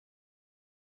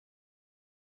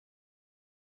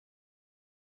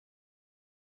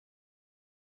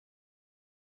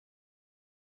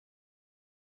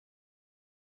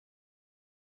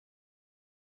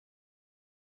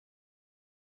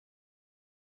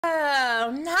Hi,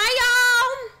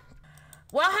 y'all.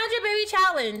 100 baby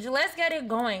challenge. Let's get it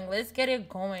going. Let's get it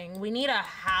going. We need a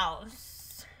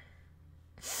house.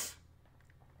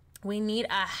 We need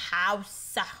a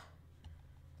house.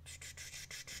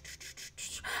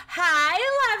 Hi,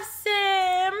 Love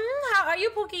Sim. How are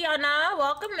you, Pookiana?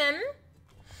 Welcome in.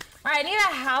 All right, I need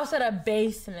a house with a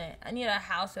basement. I need a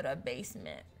house with a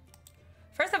basement.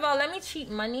 First of all, let me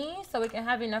cheat money so we can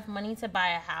have enough money to buy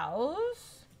a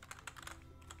house.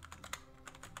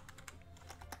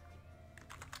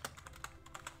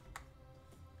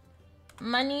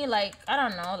 Money, like, I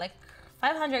don't know, like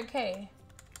 500K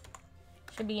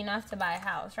should be enough to buy a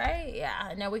house, right? Yeah,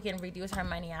 and then we can reduce our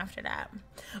money after that.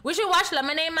 We should watch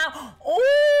Lemonade Mouth.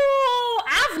 Oh,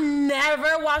 I've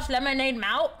never watched Lemonade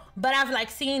Mouth, but I've like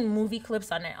seen movie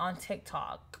clips on it on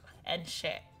TikTok and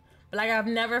shit. But like I've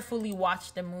never fully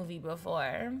watched the movie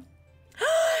before.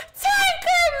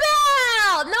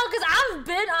 Tinkerbell! No, because I've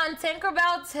been on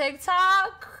Tinkerbell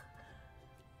TikTok.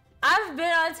 I've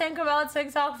been on Tinkerbell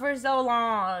TikTok for so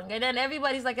long. And then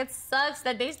everybody's like, it sucks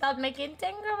that they stopped making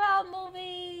Tinkerbell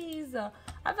movies.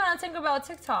 I've been on Tinkerbell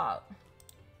TikTok.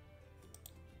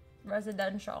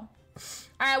 Residential. All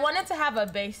right, I wanted to have a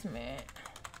basement.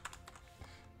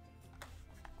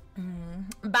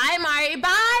 Bye, Mari.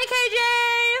 Bye, KJ.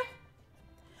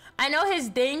 I know his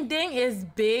ding ding is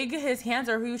big. His hands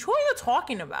are huge. Who are you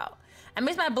talking about? I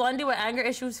miss my blondie with anger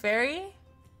issues fairy.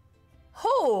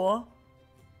 Who?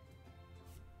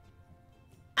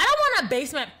 I don't want a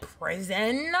basement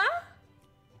prison.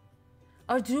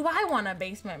 Or do I want a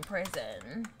basement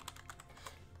prison?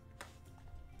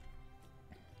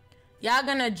 Y'all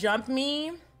gonna jump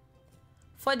me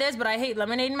for this, but I hate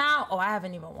Lemonade Mouth. Oh, I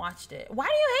haven't even watched it. Why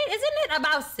do you hate? Isn't it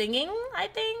about singing? I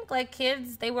think like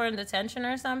kids, they were in detention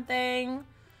or something.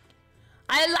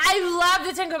 I love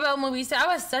the Tinkerbell movies too. I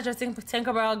was such a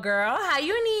Tinkerbell girl. How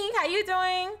you need? How you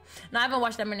doing? No, I haven't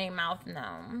watched Lemonade Mouth.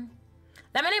 No,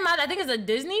 Lemonade Mouth I think is a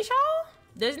Disney show,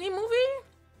 Disney movie.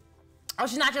 Oh,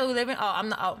 she's naturally living. Oh, I'm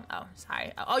not. Oh,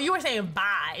 sorry. Oh, you were saying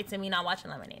bye to me not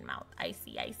watching Lemonade Mouth. I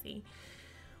see. I see.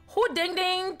 Who ding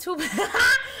ding to the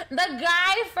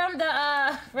guy from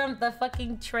the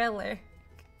fucking trailer?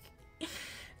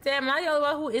 Damn, am I the only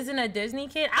one who isn't a Disney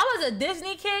kid? I was a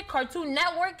Disney kid, Cartoon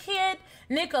Network kid,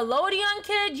 Nickelodeon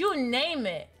kid, you name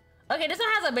it. Okay, this one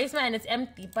has a basement and it's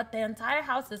empty, but the entire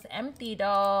house is empty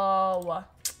though.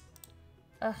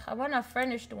 Ugh, I want a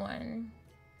furnished one.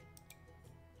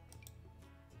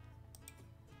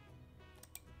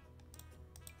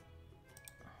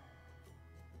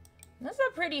 This is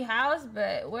a pretty house,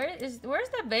 but where's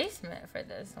the basement for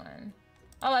this one?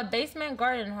 Oh, a basement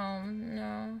garden home.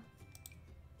 No.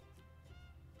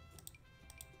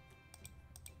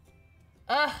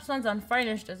 Ugh, this one's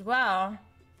unfurnished as well.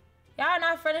 Y'all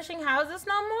not furnishing houses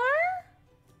no more?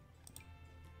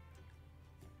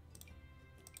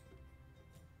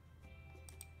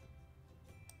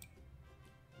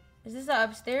 Is this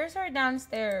upstairs or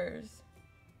downstairs?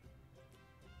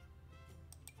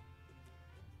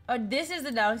 Oh, this is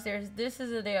the downstairs. This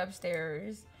is the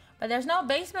upstairs. But there's no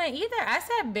basement either. I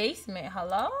said basement.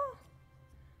 Hello?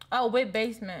 Oh, with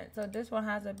basement. So this one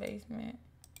has a basement.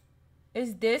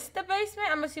 Is this the basement?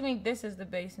 I'm assuming this is the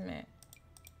basement.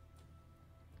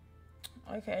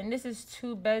 Okay, and this is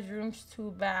 2 bedrooms,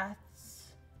 2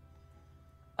 baths.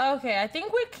 Okay, I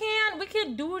think we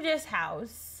can do this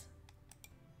house.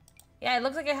 Yeah, it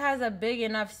looks like it has a big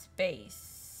enough space.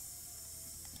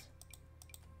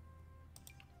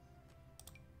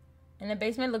 And the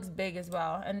basement looks big as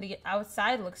well. And the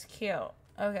outside looks cute.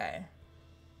 Okay.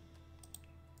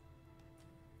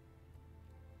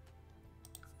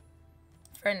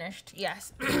 Furnished,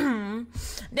 yes. Think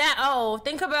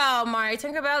about Mari.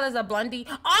 Tinkerbell is a blondie.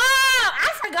 Oh, I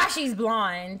forgot she's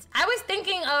blonde. I was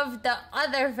thinking of the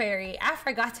other fairy. I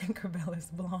forgot Tinkerbell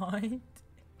is blonde.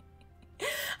 I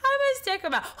miss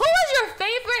Tinkerbell. Who was your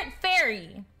favorite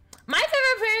fairy? My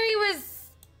favorite fairy was,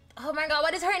 oh my god,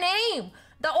 what is her name?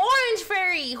 The orange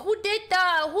fairy who did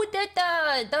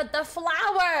the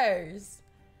flowers.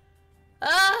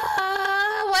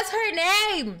 What's her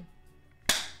name?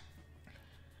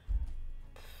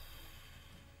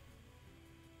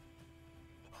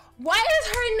 What is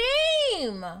her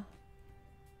name?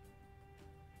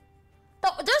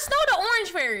 Just know the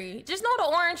orange fairy. Just know the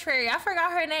orange fairy. I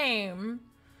forgot her name.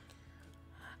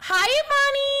 Hi,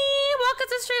 Bonnie. Welcome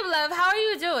to Stream Love. How are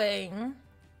you doing?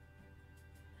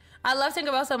 I love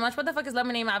Tinkerbell so much. What the fuck is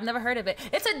Lemonade Mouth? I've never heard of it.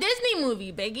 It's a Disney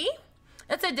movie, Biggie.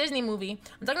 It's a Disney movie.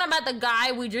 I'm talking about the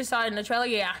guy we just saw in the trailer.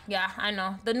 Yeah, I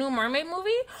know. The new mermaid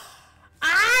movie.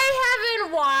 I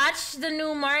haven't watched the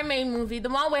new Mermaid movie, the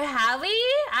one with Halle.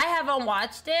 I haven't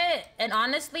watched it, and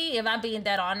honestly, if I'm being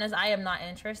dead honest, I am not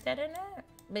interested in it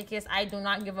because I do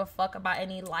not give a fuck about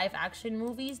any live action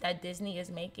movies that Disney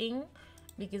is making.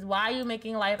 Because why are you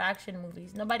making live action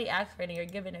movies? Nobody asked for it, and you're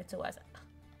giving it to us.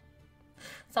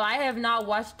 So I have not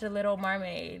watched The Little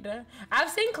Mermaid. I've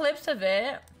seen clips of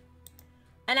it.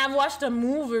 And I've watched a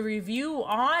movie review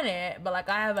on it, but like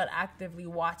I haven't actively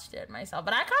watched it myself.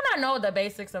 But I kind of know the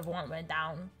basics of what went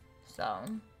down. So,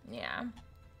 yeah.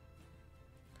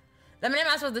 Lemonade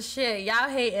Mouse was the shit. Y'all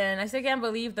hating. I still can't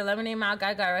believe the Lemonade Mouse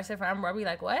guy got arrested for armed robbery.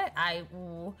 Like, what? I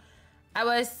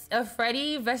was a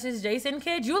Freddy versus Jason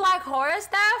kid. You like horror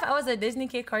stuff? I was a Disney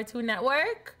kid, Cartoon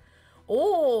Network.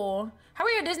 Oh, how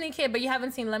are you a Disney kid, but you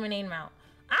haven't seen Lemonade Mouse?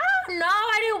 I don't know.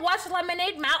 I didn't watch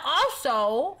Lemonade Mouth.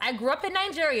 Also, I grew up in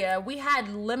Nigeria. We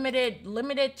had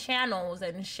limited channels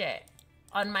and shit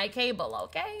on my cable,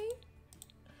 okay?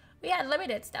 We had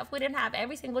limited stuff. We didn't have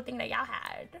every single thing that y'all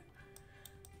had.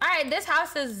 All right, this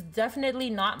house is definitely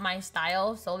not my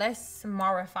style, so let's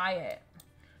marify it.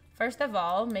 First of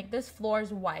all, make this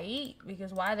floors white,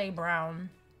 because why are they brown?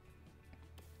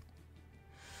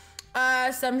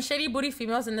 Some shitty booty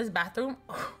females in this bathroom.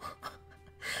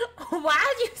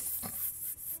 Why'd you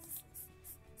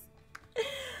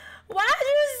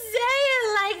say it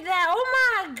like that? Oh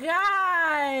my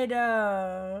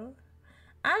god.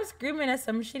 I'm screaming at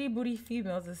some shitty booty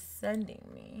females is sending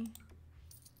me.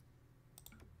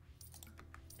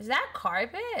 Is that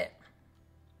carpet?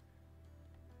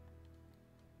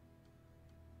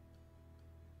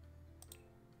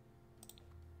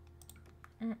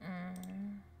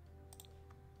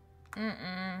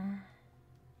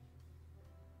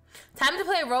 Time to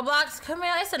play Roblox. Come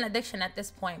here, it's an addiction at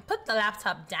this point. Put the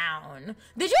laptop down.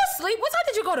 Did you sleep? What time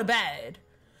did you go to bed?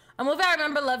 A movie I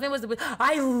remember loving was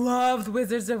I loved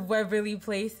Wizards of Waverly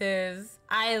Places.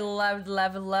 I loved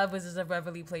Wizards of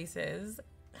Waverly Places.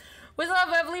 Wizards of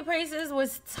Waverly Places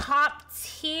was top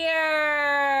tier.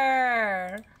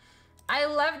 I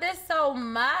loved it so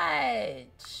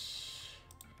much.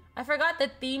 I forgot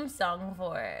the theme song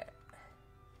for it.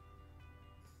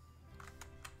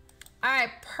 All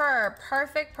right,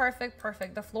 perfect.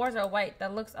 The floors are white.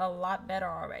 That looks a lot better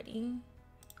already.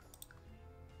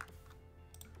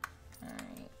 All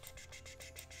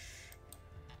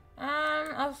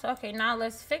right. Also, okay, now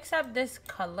let's fix up this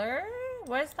color.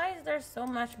 Why is there so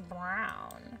much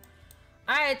brown?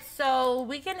 All right, so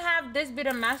we can have this be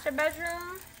the master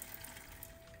bedroom.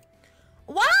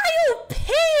 Why are you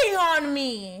peeing on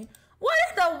me? What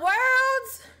in the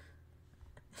world?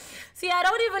 See, I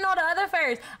don't even know the other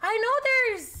fairies. I know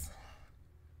there's...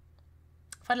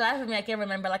 For the life of me, I can't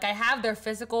remember. Like, I have their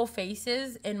physical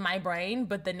faces in my brain,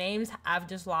 but the names, I've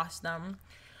just lost them.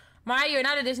 Mari, you're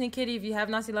not a Disney kid if you have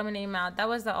not seen Lemonade Mouth. That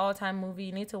was the all-time movie.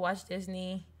 You need to watch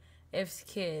Disney If's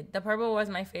Kid. The purple was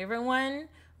my favorite one.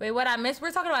 Wait, what I missed? We're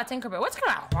talking about Tinkerbell. We're talking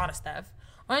about a lot of stuff.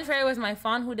 Orange Fairy was my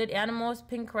fawn who did animals.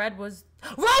 Pink Red was...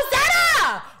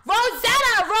 Rosetta!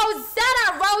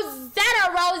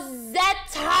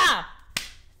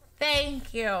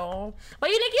 Thank you. Well,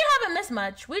 you think you haven't missed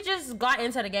much. We just got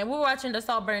into the game. We were watching the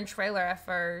Saltburn trailer at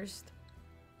first.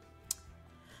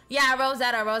 Yeah,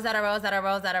 Rosetta.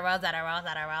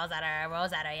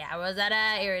 Yeah,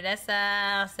 Rosetta,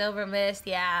 Iridessa, Silver Mist,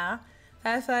 yeah.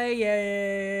 That's like,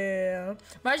 yeah.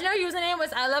 Marginal username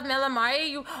was I love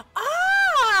melannmari.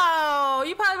 Oh,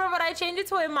 you probably remember I changed it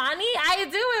to Imani. I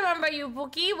do remember you,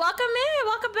 Pookie. Welcome in,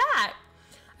 welcome back.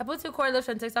 I put 2 core lips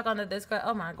on TikTok on the Discord.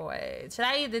 Oh my god. Should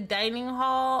I eat the dining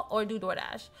hall or do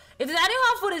DoorDash? If the dining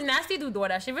hall food is nasty, do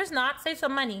DoorDash. If it's not, save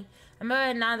some money. I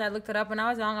remember now that I looked it up when I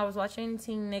was young, I was watching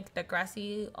Teen Nick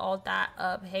Degrassi, all that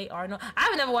up, Hey Arnold.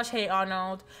 I've never watched Hey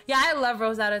Arnold. Yeah, I love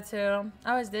Rosetta too.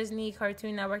 I was Disney,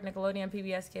 Cartoon Network, Nickelodeon,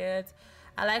 PBS Kids.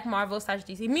 I like Marvel /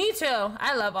 DC. Me too.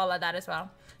 I love all of that as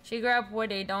well. She grew up where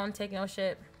they don't take no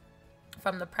shit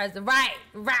from the president. Right.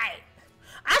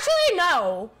 Actually,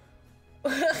 no.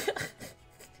 Well,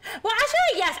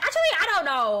 actually, yes. Actually, I don't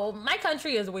know. My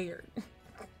country is weird.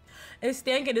 It's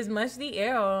stinking. It's musty.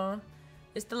 Ew.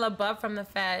 It's still above from the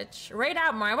fetch. Raid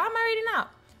out, Mario. Why am I raiding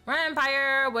out? Run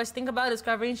Empire was think about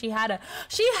discovering she had a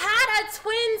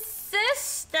twin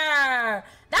sister. That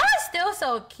was still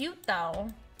so cute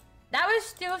though. That was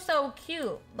still so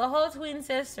cute. The whole twin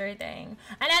sister thing.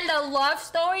 And then the love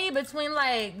story between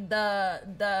like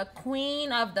the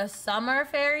queen of the summer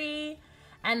fairy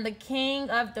and the king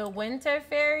of the winter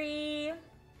fairy.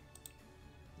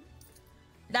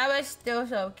 That was still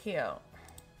so cute.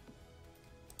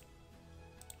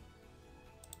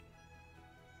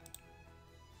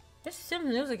 This Sims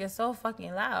music is so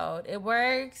fucking loud. It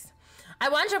works. I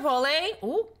want Chipotle.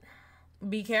 Ooh,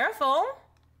 be careful.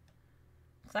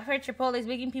 Cause I've heard Chipotle is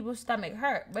making people's stomach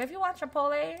hurt. But if you want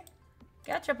Chipotle,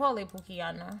 get Chipotle,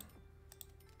 Pookiana.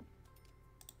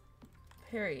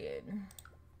 Period.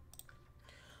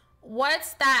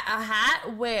 What's that? A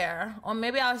hat? Where? Or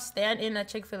maybe I'll stand in a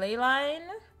Chick-fil-A line.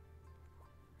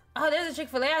 Oh, there's a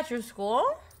Chick-fil-A at your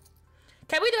school?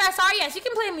 Can we do that? Sorry, yes, you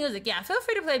can play music. Yeah, feel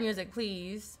free to play music,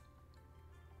 please.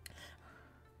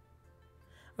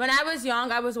 When I was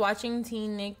young, I was watching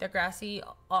Teen Nick, Degrassi,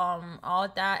 all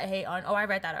that. Hey, on. Oh, I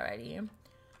read that already.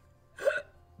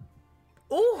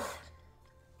 Ooh.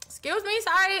 Excuse me,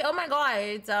 sorry. Oh my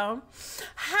god.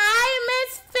 Hi,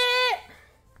 Misfit.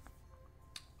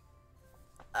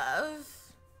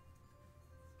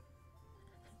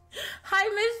 Hi,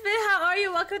 Misfit. How are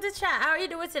you? Welcome to chat. How are you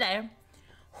doing today?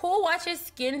 Who watches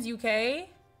Skins UK?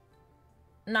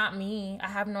 Not me. I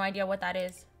have no idea what that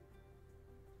is.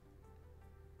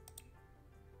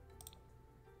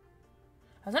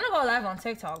 I was gonna go live on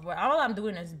TikTok, but all I'm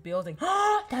doing is building.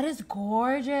 That is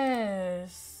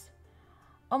gorgeous.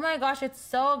 Oh my gosh, it's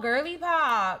so girly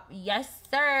pop. Yes,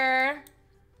 sir.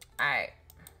 All right.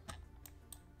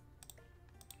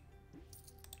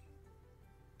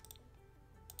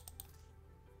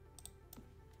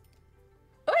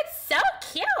 Oh, it's so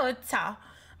cute.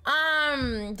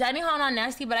 Dining hall not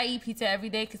nasty, but I eat pizza every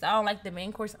day because I don't like the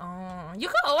main course. Oh, you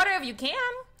can order if you can.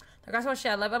 The girls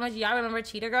shit. I love how much y'all remember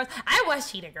Cheetah Girls. I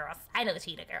was Cheetah Girls. I know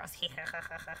Cheetah Girls.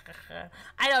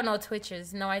 I don't know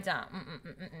Twitches. No, I don't.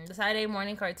 The Saturday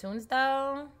morning cartoons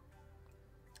though.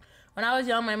 When I was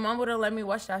young, my mom wouldn't let me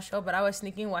watch that show, but I was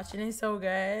sneaking watching it. So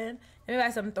good. Let me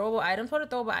buy some throwable items. What are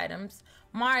throwable items?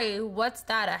 Mari, what's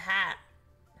that? A hat?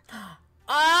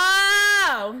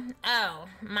 Oh,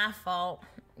 my fault.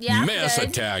 Yeah. Mass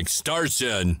attack starts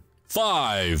in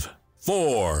 5,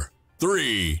 4,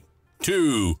 3,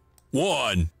 2,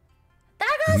 1.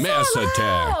 That got Mass so loud.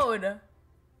 attack.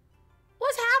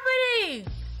 What's happening?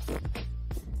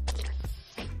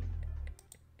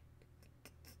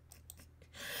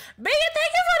 Megan,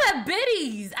 thank you for the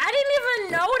biddies. I didn't even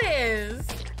notice.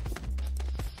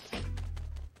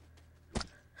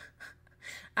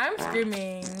 I'm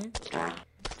screaming.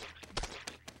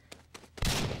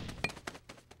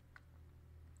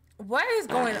 What is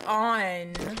going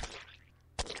on?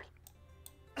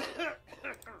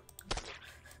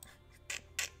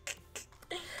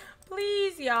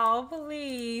 Please, y'all,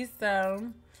 please.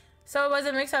 So it was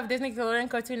a mix of Disney, Nickelodeon,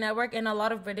 Cartoon Network, and a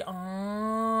lot of British. Oh,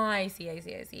 I see.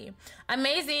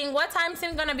 Amazing. What time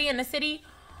Sim's gonna be in the city?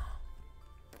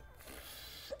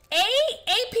 8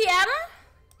 p.m.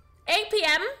 8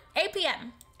 p.m. 8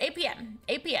 p.m. 8 p.m.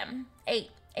 8 p.m. 8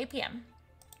 p.m.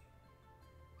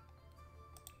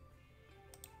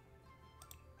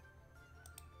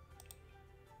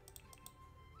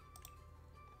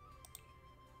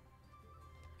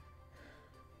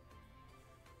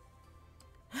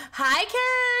 Hi,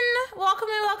 Ken. Welcome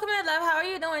in, love. How are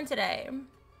you doing today?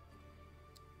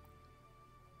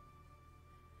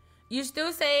 You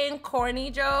still saying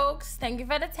corny jokes? Thank you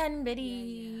for the 10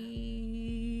 biddies.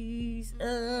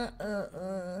 Let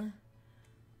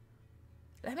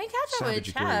me catch up with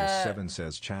chat. 7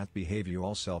 says chat behave you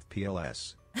all self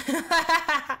PLS.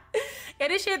 Yeah,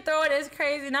 this shit throwing is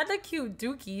crazy. Not the cute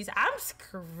dookies. I'm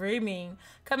screaming.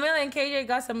 Camilla and KJ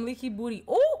got some leaky booty.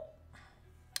 Ooh.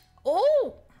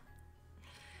 Ooh.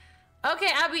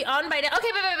 Okay, I'll be on by then.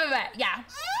 Okay, but yeah.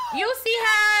 You see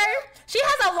her? She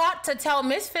has a lot to tell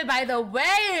Misfit, by the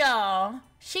way.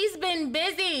 She's been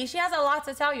busy. She has a lot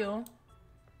to tell you.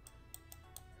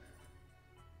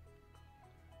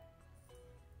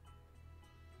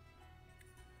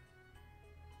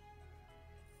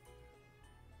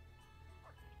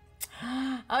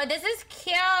 Oh, this is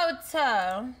cute.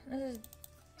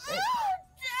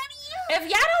 If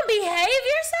y'all don't behave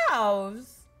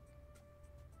yourselves.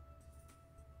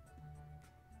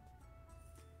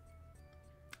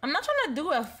 I'm not trying to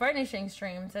do a furnishing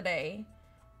stream today.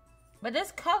 But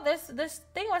this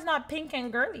thing was not pink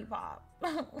and girly pop.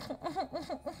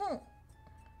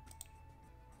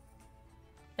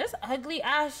 This ugly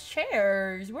ass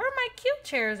chairs. Where are my cute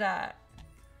chairs at?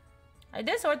 I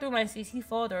did sort through my CC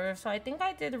folder, so I think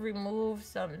I did remove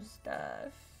some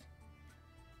stuff.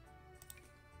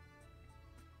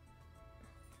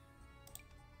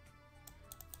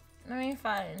 Let me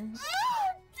find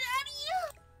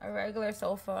a regular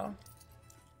sofa.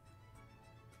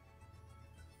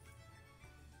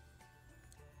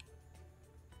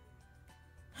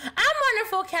 I'm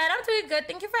wonderful, Cat. I'm doing good.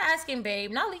 Thank you for asking,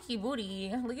 babe. Not leaky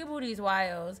booty. Leaky booty's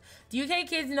wild. Do UK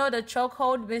kids know the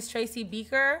chokehold Miss Tracy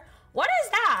Beaker? What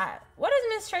is that? What is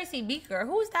Miss Tracy Beaker?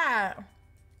 Who's that?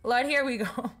 Lord, here we go.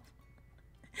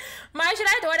 Maya, should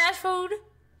I DoorDash food?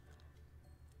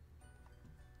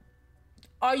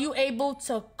 Are you able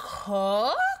to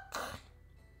cook?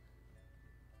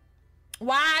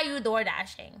 Why are you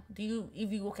DoorDashing?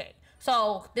 Okay.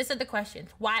 So this is the question.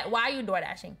 Why are you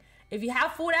DoorDashing? If you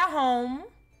have food at home,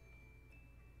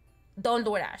 don't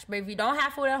DoorDash. But if you don't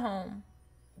have food at home,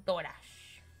 DoorDash.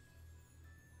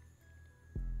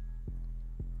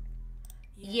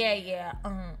 Yeah.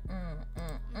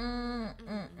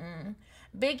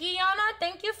 Biggie Yana,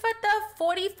 thank you for the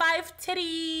 45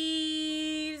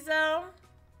 titties.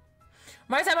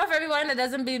 More time for everyone that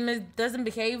doesn't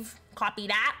behave. Copy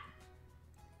that.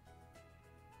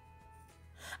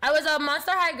 I was a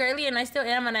Monster High girly and I still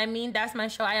am, and I mean that's my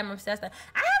show. I am obsessed. I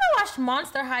haven't watched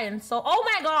Monster High in so. Oh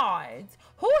my god,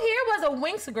 who here was a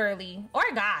Winx girly or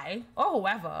a guy or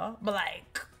whoever? But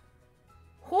like,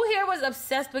 who here was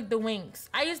obsessed with the Winx?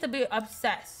 I used to be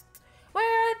obsessed.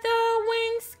 We're the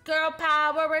Winx, girl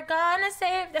power. We're gonna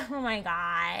save them. Oh my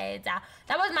god,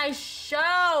 that was my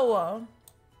show.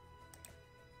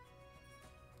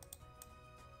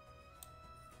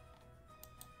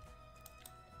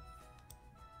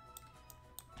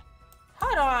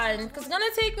 Hold on, cause it's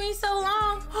gonna take me so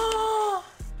long.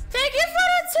 Thank you for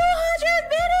the 200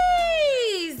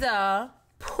 biddies.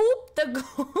 Poop the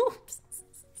goops.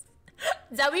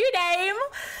 W name.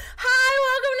 Hi,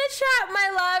 welcome to chat, my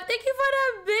love. Thank you for the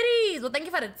biddies. Well, thank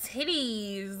you for the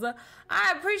titties.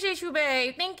 I appreciate you,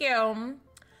 babe. Thank you.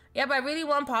 Yeah, but I really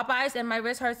want Popeyes and my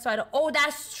wrist hurts, so I don't. Oh,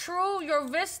 that's true. Your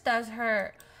wrist does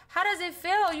hurt. How does it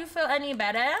feel? You feel any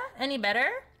better? Any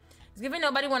better? It's giving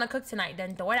nobody want to cook tonight.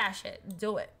 Then DoorDash it.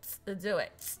 Do it. Do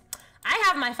it. I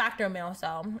have my factor meal,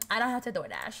 so I don't have to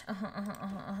DoorDash.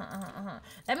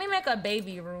 Let me make a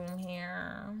baby room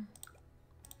here.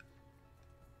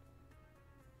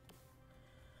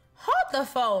 Hold the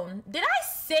phone. Did I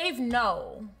save?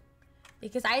 No.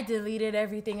 Because I deleted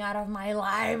everything out of my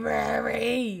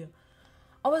library.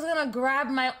 I was gonna grab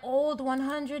my old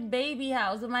 100 baby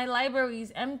house, but my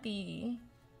library's empty.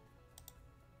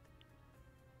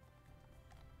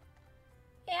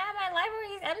 Yeah, my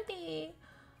library is empty.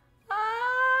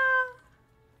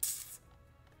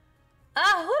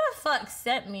 Who the fuck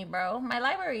sent me, bro? My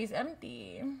library is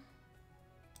empty.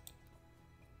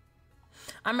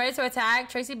 I'm ready to attack.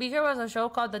 Tracy Beaker was a show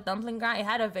called The Dumpling Ground. It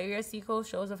had a various sequel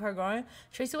shows of her growing.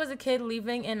 Tracy was a kid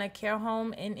living in a care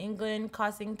home in England,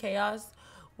 causing chaos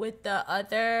with the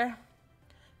other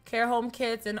care home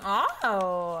kids. And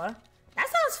oh, that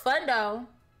sounds fun though.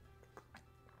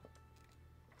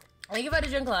 Thank you for the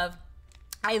drink, love.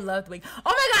 I loved Wing.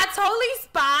 Oh my god, Totally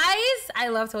Spies! I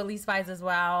love Totally Spies as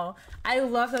well. I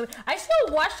still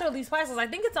watch Totally Spies. I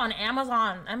think it's on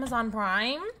Amazon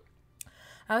Prime.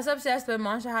 I was obsessed with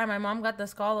Monster High. My mom got the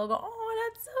Skull logo.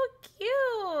 Oh, that's so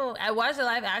cute. I watched the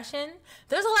live action.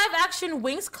 There's a live action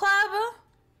Winx Club.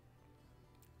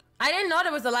 I didn't know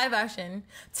there was a live action.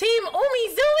 Team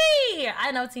Umizoomi!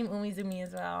 I know Team Umizoomi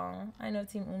as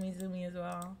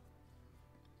well.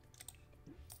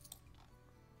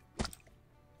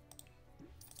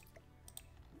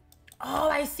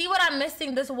 Oh, I see what I'm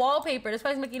missing. This wallpaper. This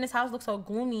why it's making this house look so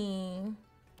gloomy.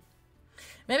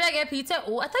 Maybe I get pizza.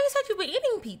 Oh, I thought you said you were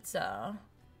eating pizza.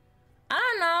 I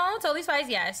don't know. Totally Spice.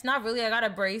 Yes, not really. I got a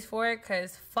brace for it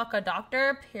because fuck a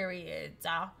doctor. Period.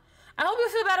 I hope you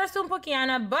feel better soon,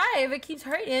 Pookiana. But if it keeps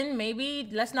hurting, maybe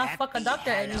let's not fuck a doctor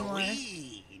anymore.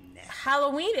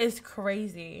 Halloween is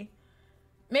crazy.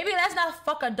 Maybe let's not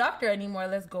fuck a doctor anymore.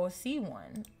 Let's go see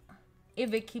one.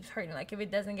 If it keeps hurting, like if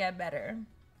it doesn't get better.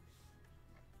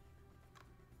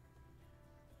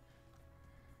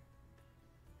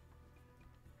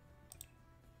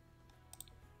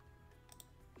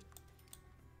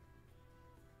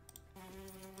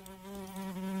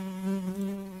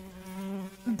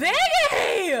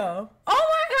 Biggie! Oh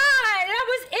my god! That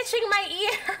was itching my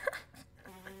ear.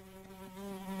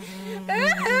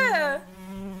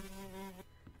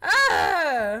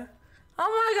 Oh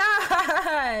my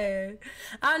god!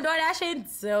 I'm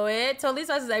DoorDashing. Do it. Totally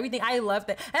Spice is everything. I loved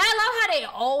it. And I love how they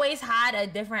always had a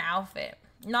different outfit.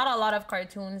 Not a lot of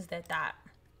cartoons did that.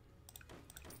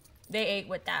 They ate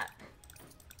with that.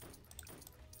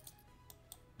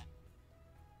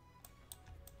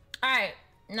 Alright.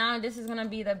 Now this is gonna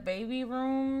be the baby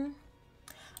room.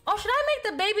 Oh, should I make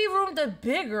the baby room the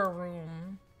bigger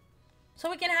room?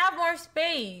 So we can have more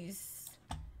space.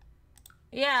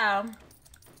 Yeah.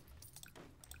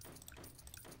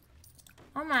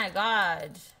 Oh my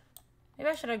god. Maybe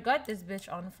I should have got this bitch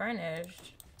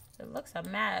unfurnished. It looks a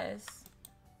mess.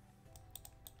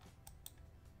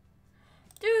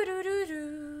 Do.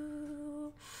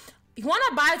 You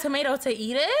wanna buy a tomato to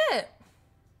eat it?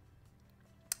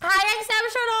 Hi,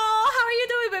 Exceptional. How are you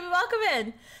doing, baby? Welcome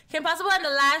in. Kim Possible and the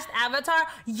last Avatar.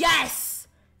 Yes.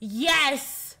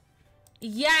 Yes.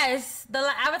 Yes.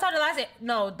 Avatar, the last.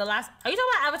 No, the last. Are you talking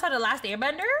about Avatar, the last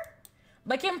Airbender?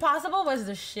 But Kim Possible was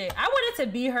the shit. I wanted to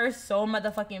be her so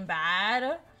motherfucking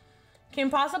bad. Kim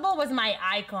Possible was my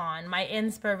icon, my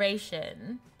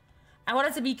inspiration. I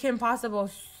wanted to be Kim Possible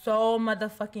so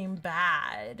motherfucking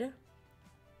bad.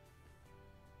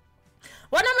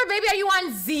 What number, baby, are you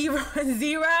on?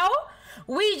 0?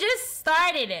 We just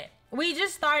started it.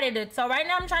 So right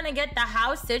now I'm trying to get the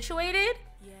house situated.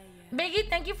 Yeah. Biggie,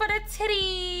 thank you for the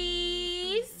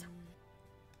titties.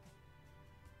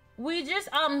 We just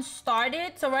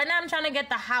started. So right now I'm trying to get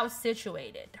the house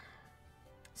situated.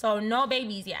 So no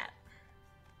babies yet.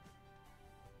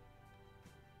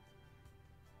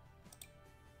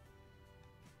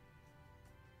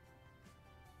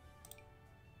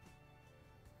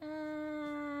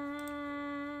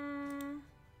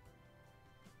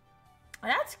 Oh,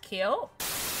 that's cute.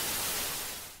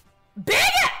 Big!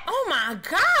 Oh my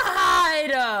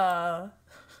god! That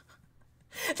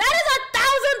is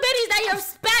 1,000 biddies that you've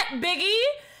spent, Biggie!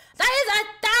 That is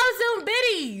 1,000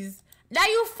 biddies that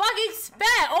you fucking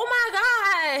spent! Oh my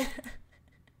god!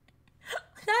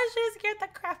 That shit scared the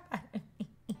crap out of me.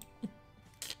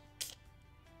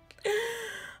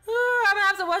 Ooh, I'm gonna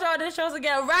have to watch all these shows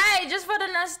again. Right, just for the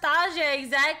nostalgia,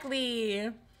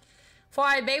 exactly. For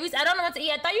our babies, I don't know what to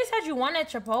eat. I thought you said you wanted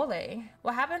Chipotle.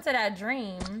 What happened to that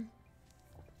dream?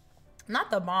 Not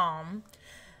the bomb.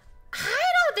 I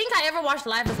don't think I ever watched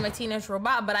Live as My Teenage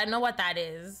Robot, but I know what that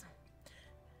is.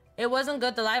 It wasn't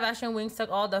good. The live action wings took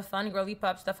all the fun girly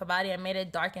pop stuff about it and made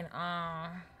it dark and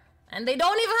they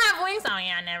don't even have wings. Oh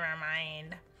yeah, never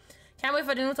mind. Can't wait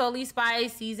for the new Totally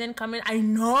Spies season coming. I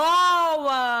know.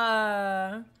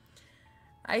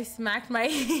 I smacked my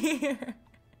ear.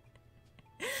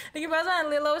 The Kim Possible and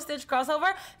Lilo Stitch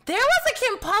crossover. There was a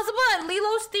Kim Possible and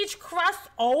Lilo Stitch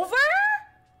crossover?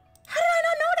 How did I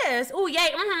not know this? Oh,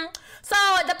 yay. So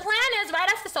the plan is right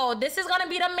after. So this is going to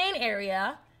be the main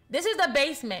area. This is the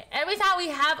basement. Every time we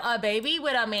have a baby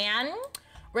with a man,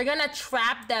 we're going to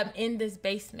trap them in this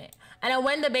basement. And then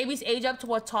when the babies age up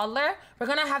to a toddler, we're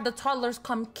going to have the toddlers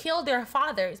come kill their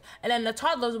fathers. And then the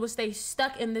toddlers will stay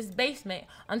stuck in this basement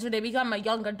until they become a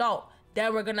young adult.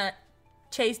 Then we're going to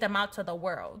chase them out to the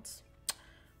world.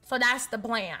 So that's the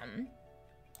plan.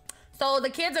 So the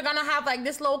kids are gonna have like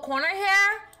this little corner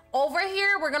here. Over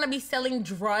here, we're gonna be selling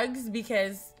drugs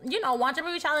because, you know, Watch Your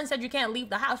Baby Challenge said you can't leave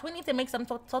the house. We need to make some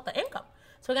sort of income.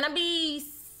 So we're gonna be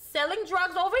selling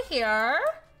drugs over here.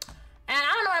 And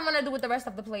I don't know what I'm gonna do with the rest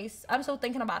of the place. I'm still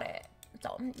thinking about it.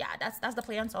 So yeah, that's the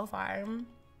plan so far.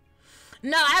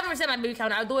 No, I haven't reset my baby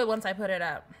count. I'll do it once I put it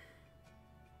up.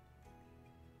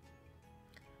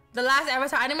 The last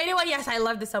Avatar animated one? Yes, I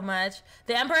loved it so much.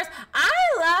 The Empress? I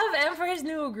love Emperor's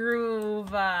New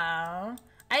Groove. I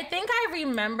think I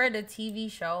remember the TV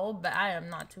show, but I am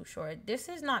not too sure. This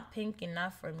is not pink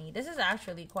enough for me. This is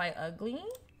actually quite ugly.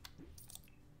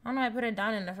 I don't know why I put it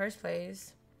down in the first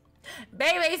place.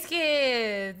 Baby's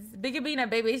Kids! Biggie being a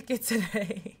Baby's Kid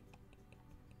today.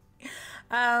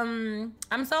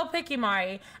 I'm so picky,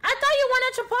 Mari. I thought you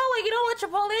wanted Chipotle. You don't want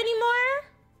Chipotle anymore?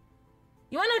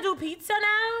 You want to do pizza now?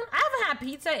 I haven't had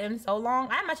pizza in so long.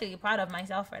 I'm actually proud of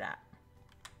myself for that.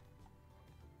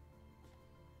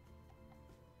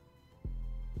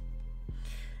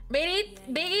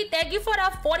 Biggie, thank you for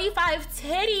the 45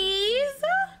 titties.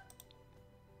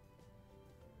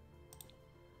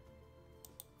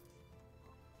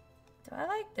 Do I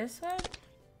like this one?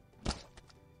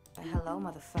 Hello,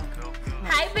 motherfucker.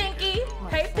 Hi, Pinky.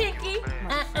 Hey, Pinky.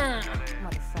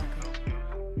 Motherfucker.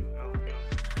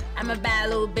 I'm a bad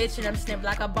little bitch and I'm snipped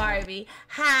like a Barbie.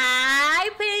 Hi,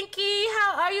 Pinky.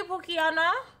 How are you,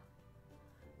 Pookiana?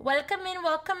 Welcome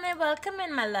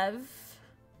in, my love.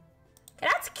 Okay,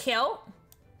 that's cute.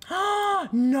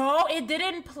 No, it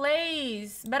didn't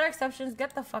place. Better exceptions,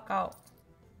 get the fuck out.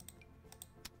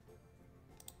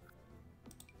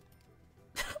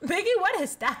 Biggie, what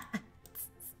is that?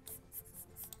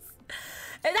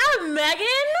 Is that Megan?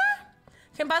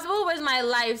 Kim Possible was my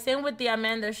life. Same with the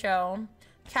Amanda show.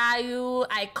 Caillou,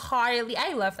 iCarly.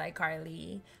 I loved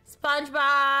iCarly.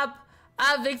 SpongeBob.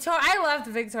 Victoria. I loved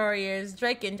Victoria's.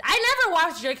 Drake and... I never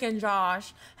watched Drake and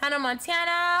Josh. Hannah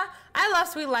Montana. I love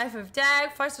Sweet Life of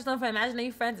Jack. First Stone for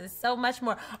Imaginary Friends and so much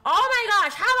more. Oh my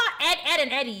gosh. How about Ed,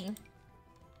 and Eddie?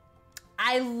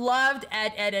 I loved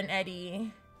Ed, and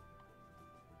Eddie.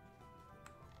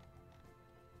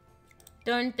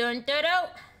 Dun dun dun dun.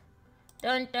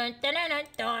 Dun dun dun dun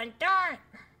dun dun.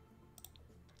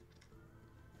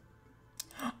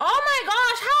 Oh my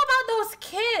gosh, how about those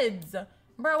kids?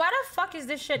 Bro, why the fuck is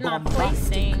this shit not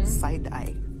placing? Side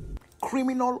eye.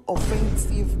 Criminal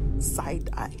offensive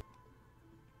side eye.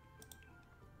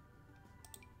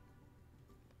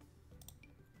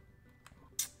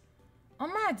 Oh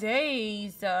my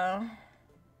days. Ugh.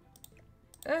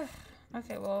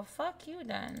 Okay, well, fuck you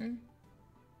then.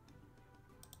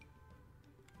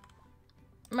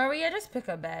 Maria, just pick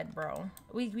a bed, bro.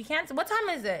 We can't. What time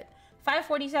is it?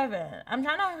 5:47. I'm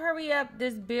trying to hurry up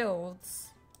this builds.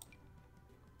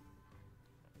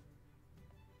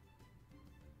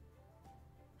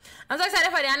 I'm so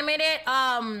excited for the animated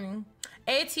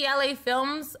ATLA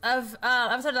films of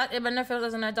episode like Ibn Films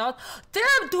as an adult. They're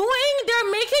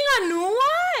making a new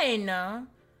one.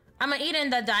 I'm gonna eat in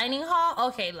the dining hall.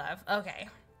 Okay, love. Okay.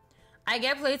 I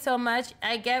get played so much.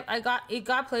 It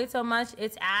got played so much.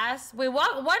 It's ass. Wait,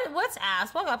 what's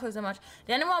ass? What got played so much?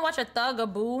 Did anyone watch a Thug a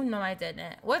Boo? No, I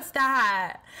didn't. What's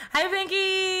that? Hi,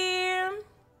 Pinky.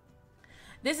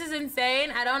 This is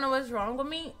insane. I don't know what's wrong with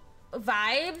me.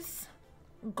 Vibes.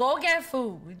 Go get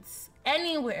foods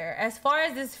anywhere. As far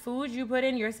as this food you put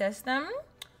in your system,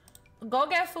 go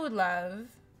get food, love.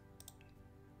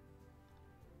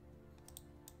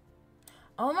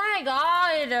 Oh my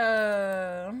god.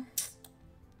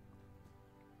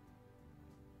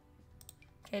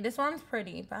 Okay, this one's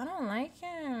pretty, but I don't like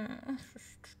it.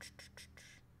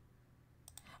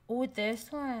 Oh,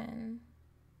 this one.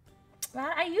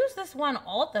 I use this one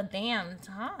all the damn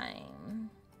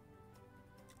time.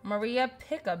 Maria,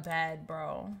 pick a bed,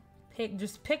 bro.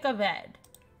 Just pick a bed.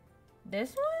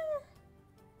 This one?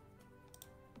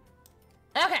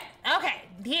 Okay.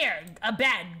 Here, a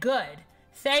bed. Good.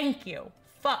 Thank you.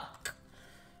 Fuck.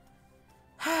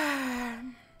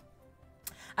 I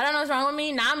don't know what's wrong with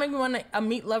me. Now I'm making me want a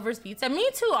meat lover's pizza.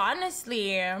 Me too,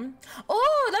 honestly.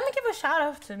 Oh, let me give a shout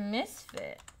out to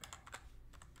Misfit.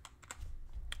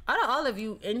 Out of all of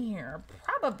you in here,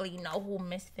 probably know who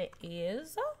Misfit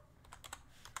is.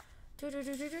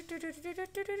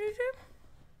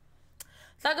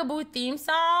 Thugaboo theme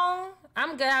song.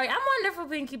 I'm good. I'm wonderful,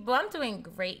 Pinky, but I'm doing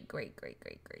great.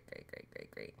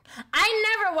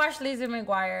 I never watched Lizzie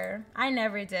McGuire. I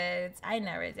never did. I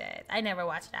never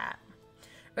watched that.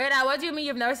 Right now, what do you mean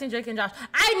you've never seen Drake and Josh?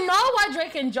 I know what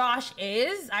Drake and Josh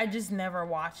is. I just never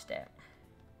watched it.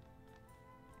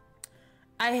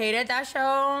 I hated that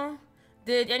show.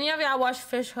 Did any of y'all watch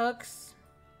Fish Hooks?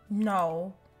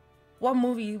 No. What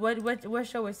movie? What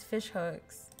show is Fish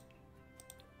Hooks?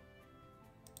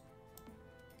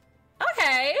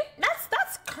 Okay,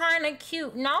 that's kind of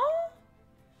cute. No.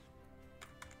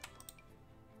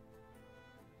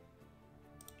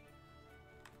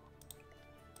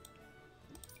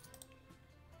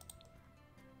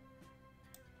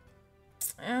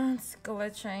 It's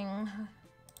glitching.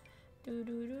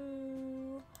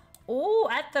 Oh,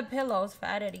 at the pillows,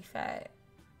 fatty fat.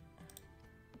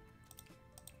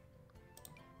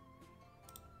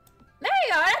 There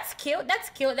you go. That's cute. That's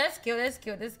cute.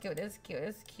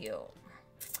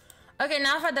 Okay,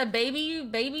 now for the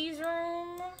baby's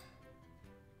room.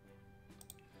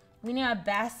 We need a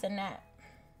bassinet.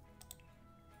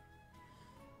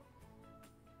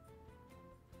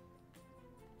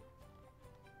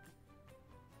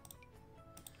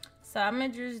 So I'm gonna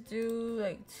just do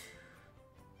like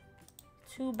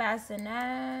two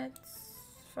bassinets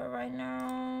for right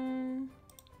now.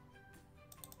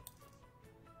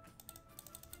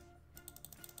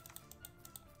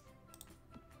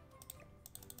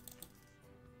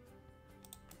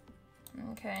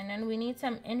 Okay, and then we need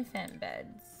some infant beds.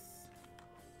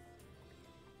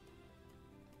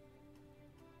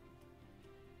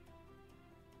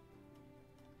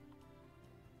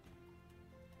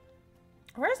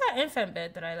 Where's that infant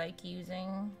bed that I like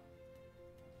using?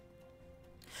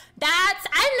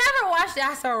 I never watched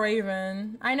That's So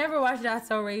Raven. I never watched That's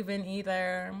So Raven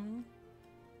either.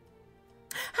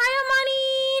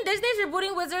 Hi, Amani! Disney's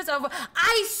rebooting Wizards of...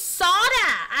 I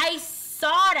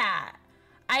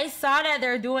saw that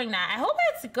they're doing that. I hope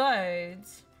it's good.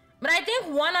 But I think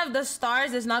one of the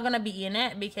stars is not gonna be in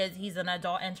it because he's an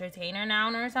adult entertainer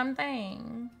now or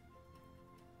something.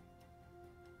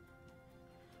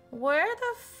 Where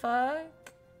the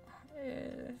fuck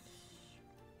is...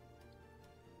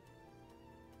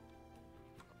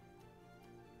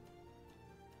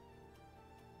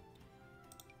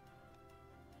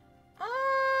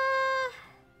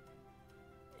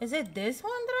 Is it this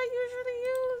one that I usually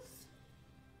use?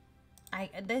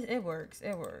 It works.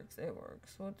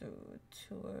 We'll do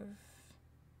two of...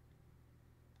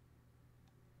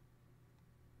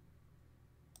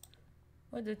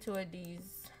 We'll do two of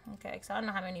these. Okay, because I don't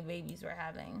know how many babies we're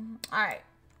having. All right.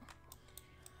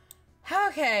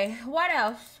 Okay, what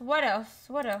else?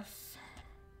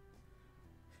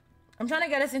 I'm trying to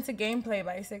get us into gameplay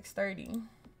by 6:30.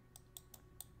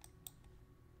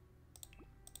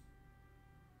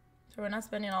 So we're not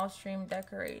spending all stream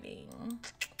decorating.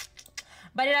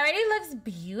 But it already looks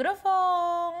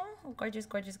beautiful. Gorgeous,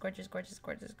 gorgeous, gorgeous, gorgeous,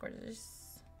 gorgeous,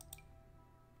 gorgeous.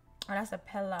 Oh, that's a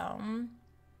pillow.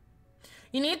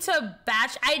 You need to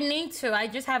batch. I need to. I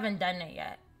just haven't done it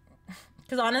yet.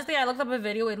 Because honestly, I looked up a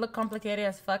video. It looked complicated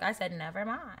as fuck. I said, never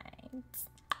mind.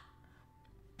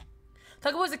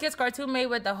 Tucker was a kid's cartoon made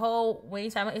with the whole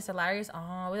Wayne's family. It's hilarious.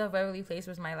 Oh, With a Beverly Place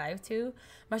was my life too.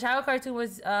 My childhood cartoon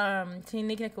was Teen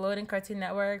Nickelodeon, Cartoon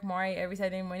Network, Maury every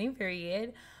Saturday morning,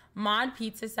 period. Mod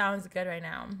Pizza sounds good right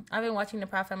now. I've been watching the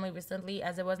Proud Family recently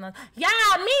as it was not. Yeah,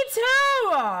 me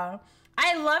too!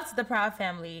 I loved the Proud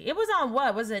Family. It was on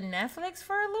what? Was it Netflix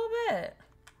for a little bit?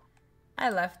 I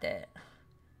left it.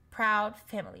 Proud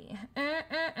Family.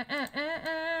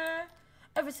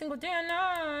 Every single day and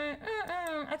night.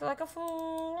 I feel like a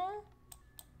fool.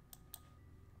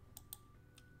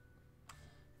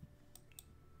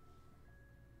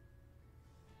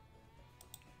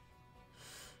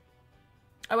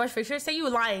 I watched Fish Hooks. Say you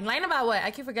lying. Lying about what?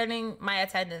 I keep forgetting my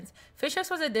attendance. Fish Hooks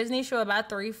was a Disney show about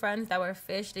 3 friends that were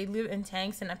fish. They live in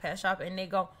tanks in a pet shop and they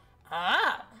go,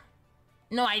 ah.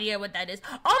 No idea what that is.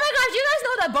 Oh my gosh, you guys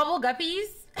know the Bubble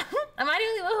Guppies? Am I the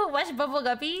only one who watched Bubble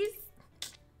Guppies?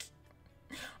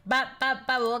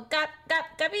 Bubble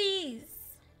Guppies.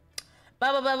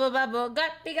 Bubble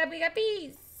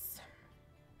Guppies.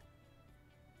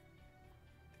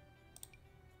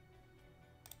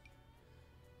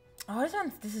 Oh,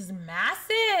 this is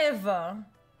massive.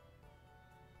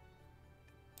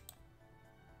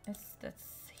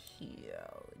 That's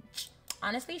huge.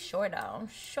 Honestly, sure though.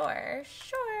 Sure.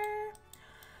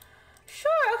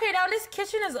 Okay, now this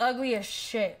kitchen is ugly as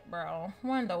shit, bro.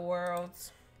 What in the world?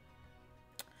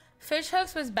 Fish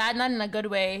Hooks was bad, not in a good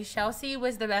way. Chelsea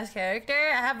was the best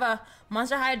character. I have a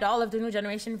Monster High doll of the new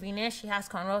generation Venus. She has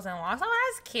cornrows and locks. Oh,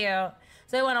 that's cute.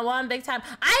 So they went on one Big Time.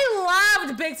 I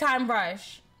loved Big Time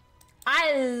Rush.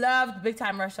 I loved Big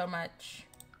Time Rush so much.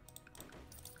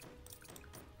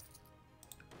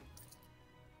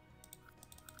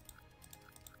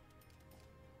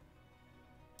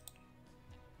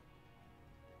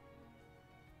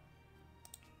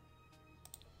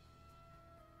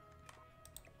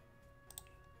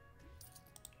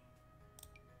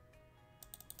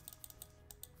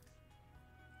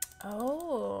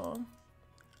 Oh.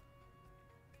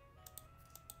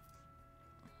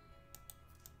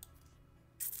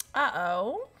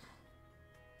 Uh-oh.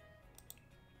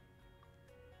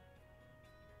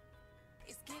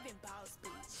 It's giving boss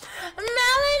bitch.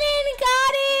 Melanin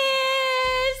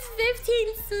Goddess!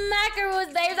 15 smackaroos,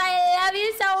 babes. I love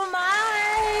you so much.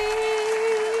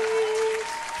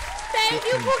 Thank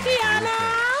you, Pookiana.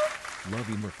 Love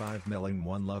you, 5 melon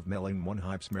 1 love melon 1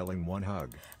 hypes melon 1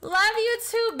 hug. Love you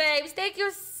too, babes. Thank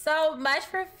you so much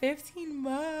for 15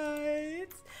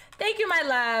 months. Thank you, my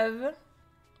love.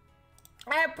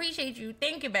 I appreciate you.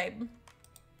 Thank you, babe.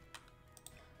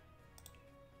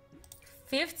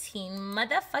 15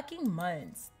 motherfucking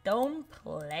months. Don't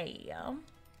play.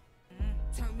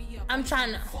 I'm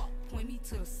trying to...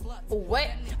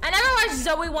 What? I never watched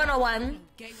Zoe 101.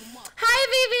 Hi,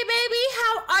 Vivi, baby.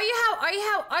 How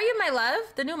are you, my love?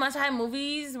 The new Monster High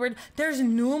movies. There's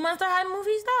new Monster High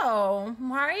movies, though.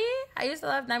 Mari? I used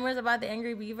to have nightmares about the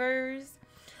Angry Beavers.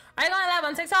 Are you going live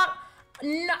on TikTok?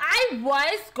 No, I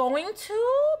was going to,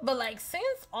 but like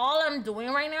since all I'm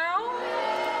doing right now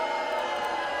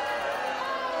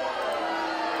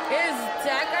is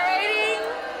decorating,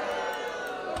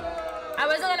 I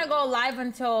wasn't gonna go live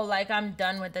until like I'm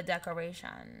done with the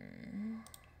decoration.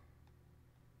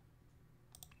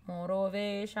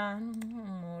 Motivation.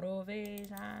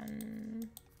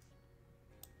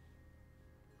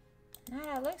 Nah,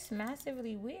 that looks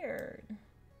massively weird.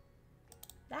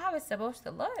 That's how it's supposed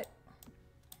to look.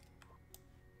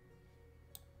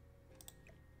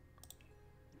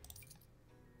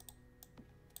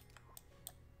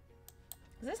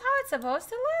 Is this how it's supposed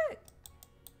to look?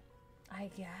 I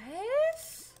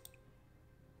guess.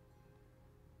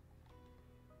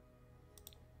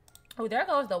 Oh, there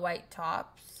goes the white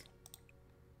tops.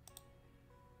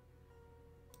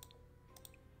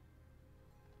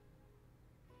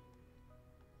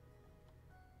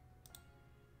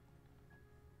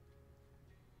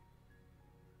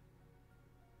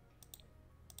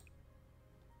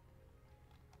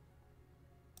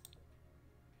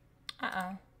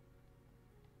 Uh-oh.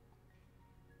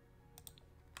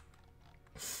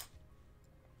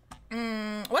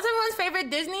 What's everyone's favorite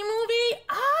Disney movie?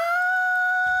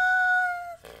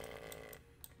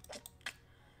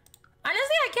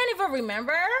 Honestly, I can't even even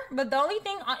remember, but the only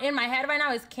thing in my head right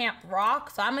now is Camp Rock,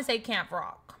 so I'm gonna say Camp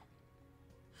Rock.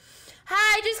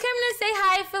 Hi, just came to say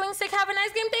hi. Feeling sick. Have a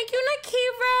nice game. Thank you,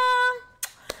 Nakira.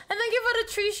 And thank you for the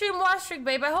tree stream watch trick,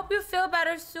 babe. I hope you feel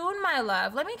better soon, my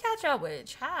love. Let me catch up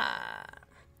with ha.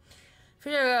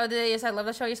 Yes, I love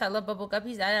the show. Yes, I love Bubble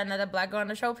Guppies. Add another black girl on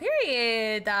the show,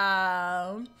 period.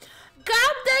 Got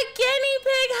the guinea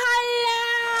pig. Hello.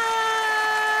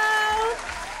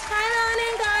 Hi,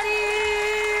 Melanie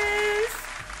Goddess.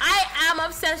 I am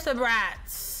obsessed with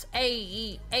rats.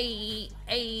 Ayy.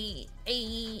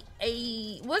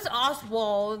 What's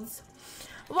Oswald's?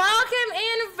 Welcome,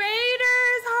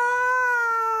 invaders.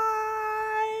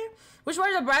 Hi. Which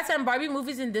were the Bratz and Barbie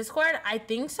movies in Discord? I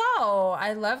think so.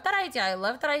 I love that idea.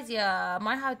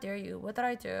 My, how dare you? What did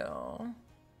I do?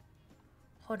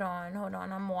 Hold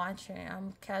on. I'm watching.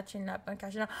 I'm catching up. Welcome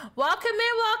in.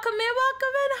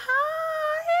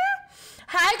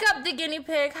 Hi, Cup the Guinea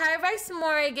Pig. Hi, Rex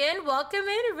Morgan. Welcome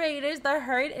in, Raiders. The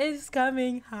herd is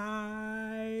coming.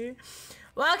 Hi.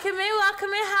 Welcome in.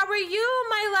 How are you,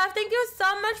 my love? Thank you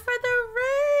so much for the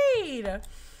raid.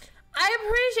 I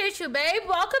appreciate you, babe.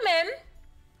 Welcome in.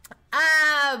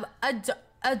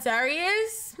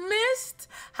 Darius missed.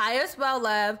 Hi as well,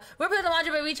 love. We're playing the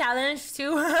Laundry Baby Challenge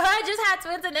too. I just had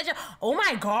twins and ninja. Oh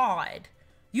my god.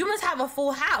 You must have a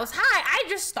full house. Hi, I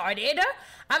just started.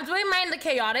 I'm doing mine the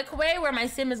chaotic way where my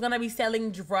sim is gonna be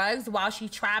selling drugs while she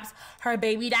traps her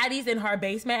baby daddies in her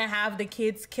basement and have the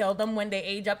kids kill them when they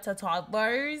age up to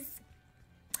toddlers.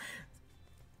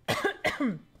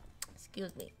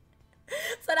 Excuse me.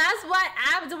 So that's what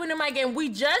I'm doing in my game. We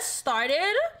just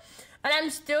started, and I'm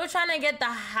still trying to get the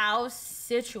house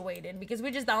situated because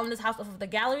we just downloaded this house off of the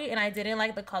gallery and I didn't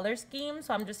like the color scheme,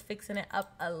 so I'm just fixing it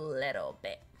up a little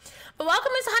bit. But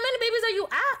welcome in. So how many babies are you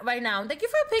at right now? Thank you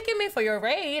for picking me for your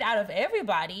raid out of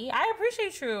everybody. I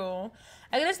appreciate you.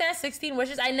 I understand 16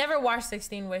 Wishes. I never watched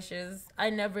 16 Wishes. I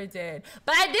never did.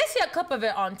 But I did see a clip of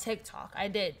it on TikTok. I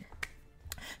did.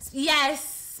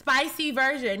 Yes. Spicy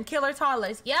version. Killer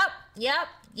Tallest. Yep. Yep,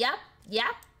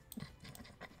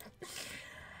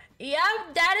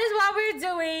 that is what we're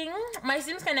doing. My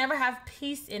Sims can never have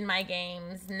peace in my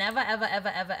games. Never, ever.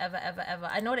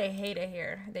 I know they hate it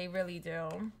here. They really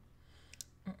do.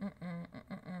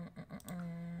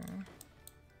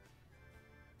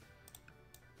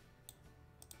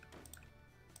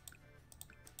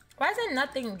 Why is it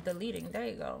nothing deleting? There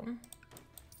you go.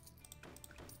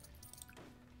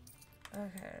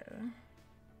 Okay.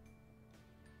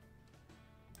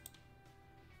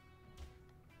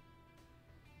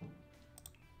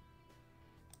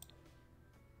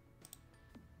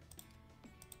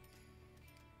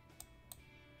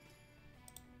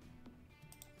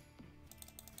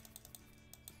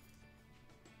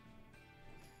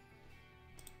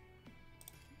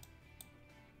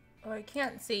 Oh, I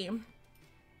can't see. 31!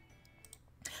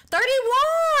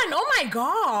 Oh my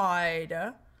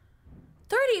god!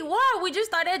 31! We just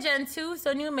started Gen 2,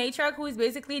 so new matriarch who is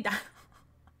basically dying.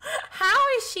 How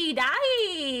is she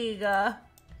dying?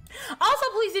 Also,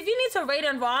 please, if you need to raid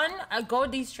and run, go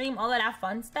de-stream, all of that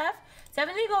fun stuff,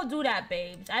 definitely go do that,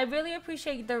 babes. I really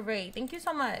appreciate the raid. Thank you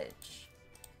so much.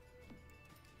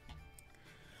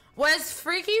 Was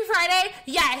Freaky Friday?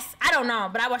 Yes. I don't know,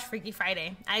 but I watched Freaky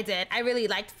Friday. I did. I really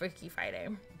liked Freaky Friday.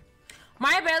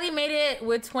 Maya barely made it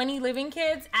with 20 living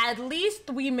kids. At least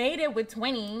we made it with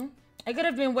 20. It could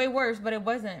have been way worse, but it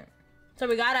wasn't. So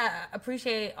we gotta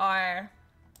appreciate our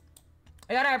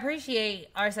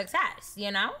success, you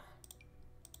know?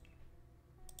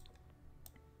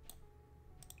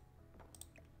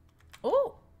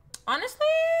 Oh, honestly,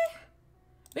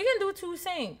 we can do 2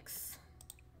 sinks.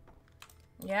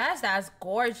 Yes, that's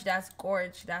gorge. That's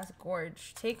gorge. That's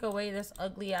gorge. Take away this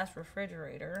ugly ass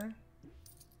refrigerator.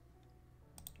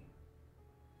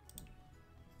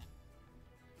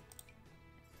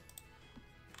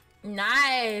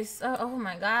 Nice. Oh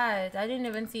my god. I didn't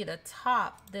even see the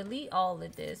top. Delete all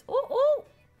of this. Ooh, ooh.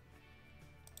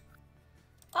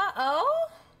 Uh-oh.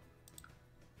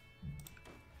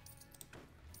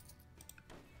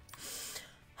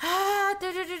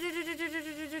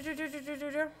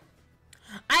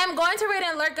 I am going to raid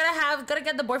and alert. Gonna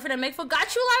get the boyfriend and make food.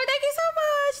 Got you, Larry. Thank you so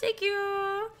much. Thank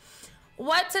you.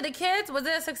 What to the kids? Was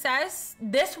it a success?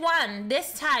 This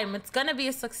time, it's gonna be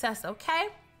a success, okay?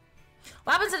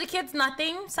 What happened to the kids?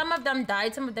 Nothing. Some of them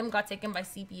died. Some of them got taken by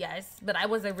CPS. But I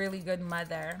was a really good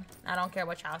mother. I don't care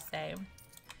what y'all say.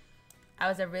 I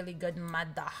was a really good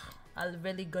mother. A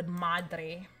really good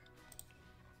madre.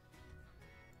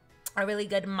 A really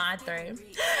good madre.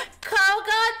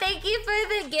 Coco, thank you for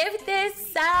the gift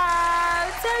this sub.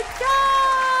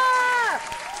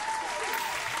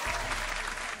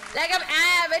 Like I'm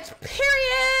average,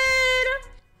 period.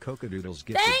 Cocodoodles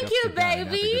gifted Thank Gup you, to Guy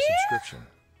another baby. subscription.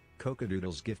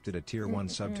 Cocodoodles gifted a tier 1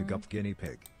 sub to Gup Guinea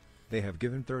Pig. They have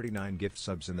given 39 gift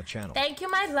subs in the channel. Thank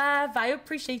you, my love. I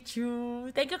appreciate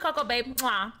you. Thank you, Coco, babe.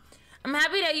 Mwah. I'm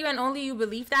happy that you and only you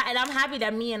believe that, and I'm happy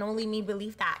that me and only me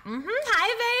believe that. Hi,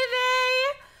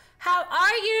 baby. How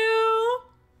are you?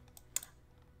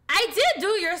 I did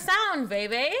do your sound,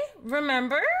 baby.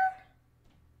 Remember?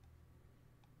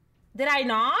 Did I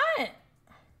not?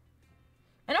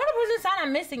 I know the person's sound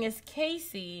I'm missing is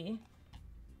Casey.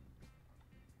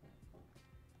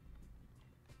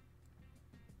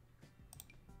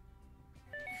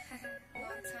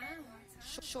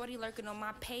 Shorty lurking on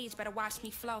my page, better watch me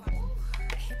flow.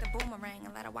 Hit the boomerang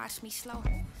and let her watch me slow.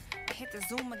 Hit the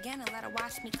zoom again and let her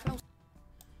watch me close.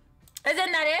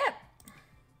 Isn't that it?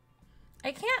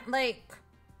 I can't, like,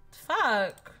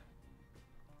 fuck.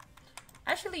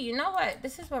 Actually, you know what?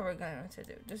 This is what we're going to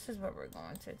do. This is what we're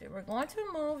going to do. We're going to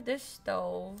move this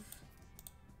stove.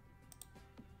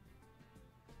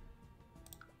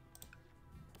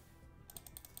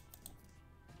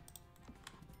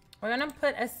 We're gonna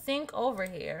put a sink over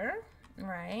here,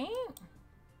 right?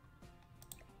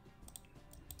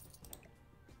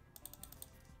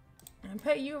 And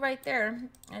put you right there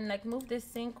and like move this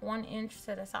sink 1 inch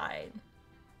to the side.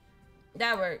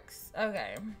 That works.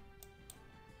 Okay.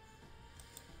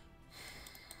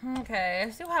 Okay, I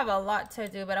still have a lot to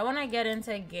do, but I want to get into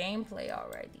gameplay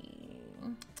already.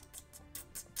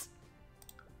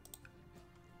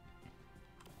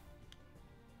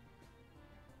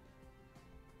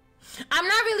 I'm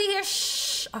not really here.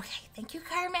 Shh. Okay, thank you,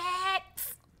 Kermit.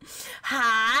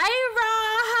 Hi,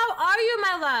 Ra. How are you,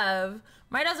 my love?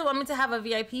 Mari doesn't want me to have a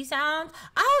VIP sound.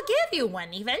 I'll give you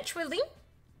one eventually.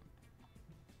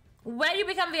 When you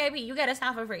become VIP, you get a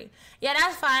sound for free. Yeah,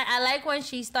 that's fine. I like when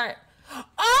she start.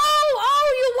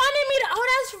 Oh, you wanted me to. Oh,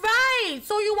 that's right.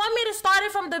 So you want me to start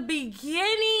it from the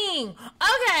beginning.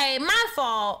 Okay, my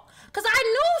fault. Because I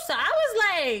knew so. I was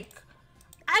like,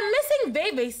 I'm missing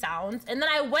Bebe sounds, and then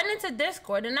I went into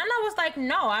Discord, and then I was like,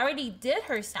 no, I already did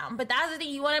her sound. But that's the thing,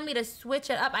 you wanted me to switch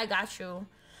it up. I got you.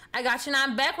 I got you.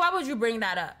 Now, Beck, why would you bring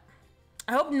that up?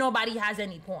 I hope nobody has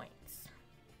any points.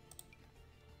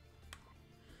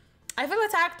 I feel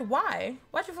attacked. Why?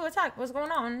 Why'd you feel attacked? What's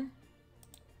going on?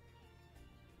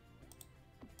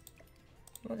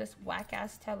 Oh, this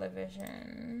whack-ass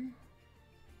television.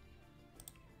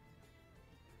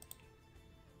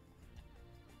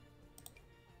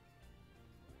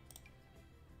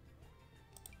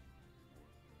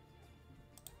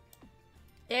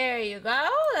 There you go.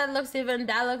 That looks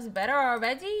better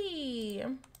already.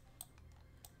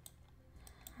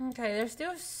 Okay, there's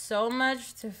still so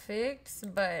much to fix,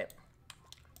 but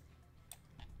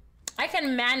I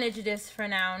can manage this for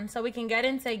now so we can get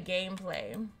into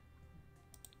gameplay.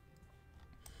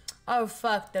 Oh,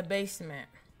 fuck, the basement.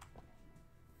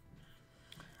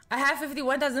 I have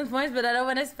 51,000 points, but I don't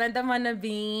want to spend them on a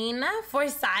bean for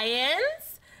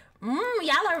science.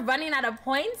 Y'all are running out of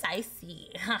points, I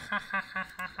see.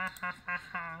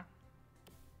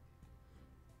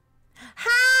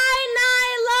 Hi,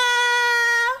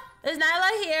 Nyla! Is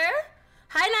Nyla here?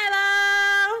 Hi,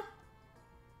 Nyla!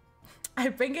 I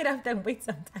bring it up then wait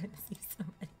some time to see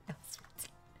somebody else for 10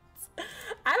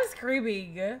 minutes. I'm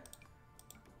screaming.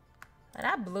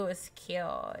 That blue is cute.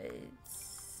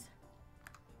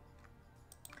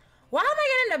 Why am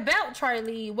I getting the belt,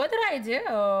 Charlie? What did I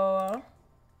do?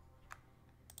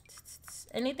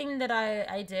 Anything that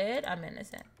I did, I'm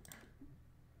innocent.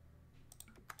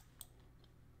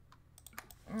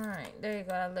 Alright, there you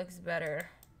go. That looks better.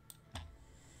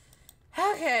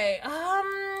 Okay,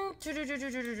 this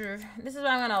is where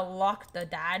I'm gonna lock the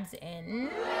dads in.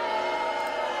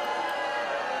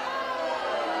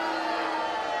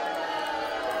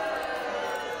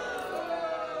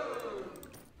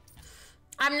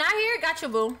 I'm not here. Got you,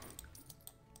 boo.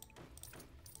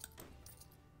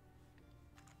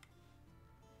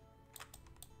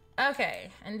 Okay,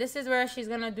 and this is where she's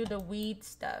gonna do the weed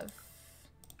stuff.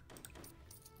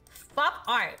 Fuck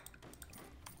art.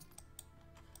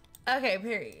 Okay,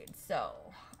 period. So,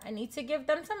 I need to give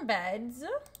them some beds.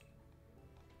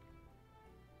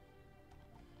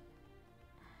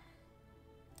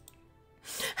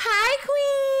 Hi,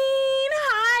 queen.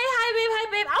 Hi,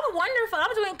 babe. I'm wonderful.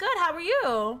 I'm doing good. How are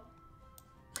you?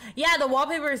 Yeah, the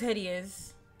wallpaper is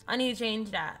hideous. I need to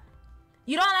change that.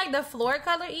 You don't like the floor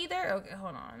color either? Okay,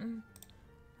 hold on.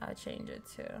 I'll change it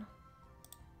too.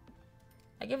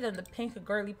 I give them the pink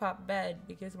girly pop bed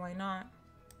because why not?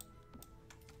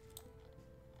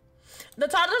 The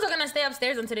toddlers are gonna stay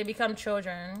upstairs until they become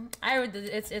children.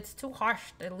 It's too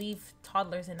harsh to leave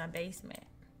toddlers in a basement.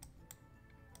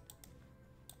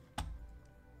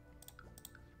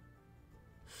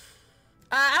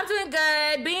 I'm doing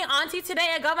good. Being auntie today,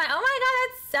 I got my, oh my god,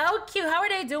 that's so cute. How are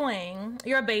they doing?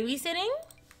 You're babysitting?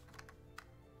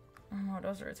 Oh,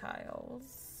 those are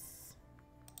tiles.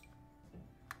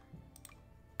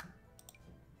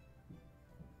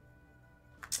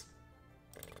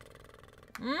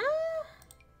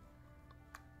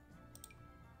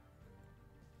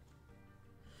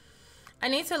 I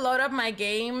need to load up my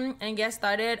game and get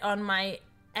started on my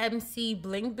MC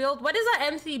Bling build. What is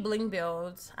an MC Bling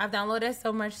build? I've downloaded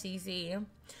so much CC.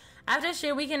 After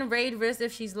shit, we can raid Riz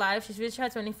if she's live. She's reached her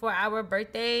 24-hour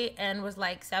birthday and was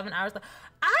like 7 hours.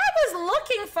 I was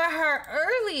looking for her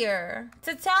earlier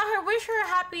to tell her, wish her a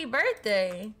happy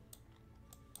birthday.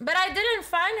 But I didn't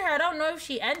find her. I don't know if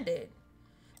she ended.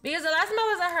 Because the last time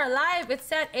I was at her live, it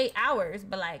said 8 hours.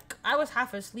 But like, I was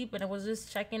half asleep and it was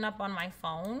just checking up on my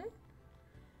phone.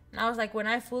 And I was like, when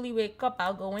I fully wake up,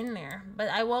 I'll go in there. But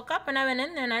I woke up and I went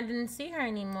in there and I didn't see her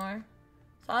anymore.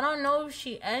 So I don't know if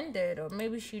she ended or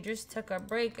maybe she just took a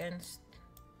break and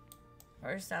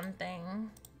or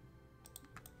something.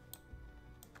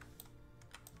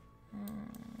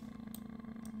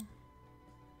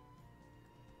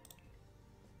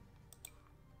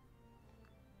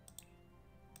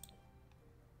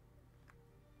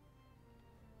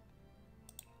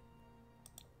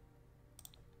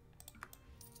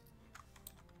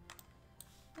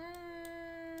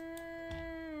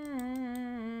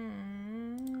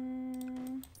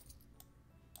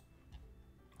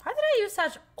 How did I use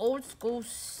such old school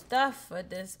stuff for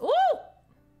this? Ooh!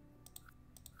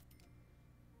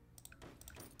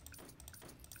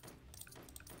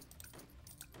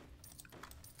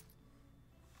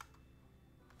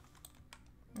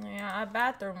 Yeah, a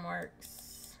bathroom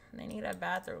works. They need a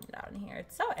bathroom down here.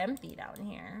 It's so empty down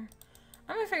here.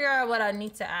 I'm gonna figure out what I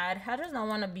need to add. I just don't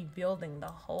want to be building the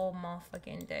whole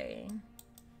motherfucking day.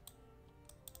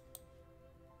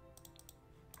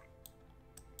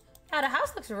 Yeah, the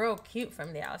house looks real cute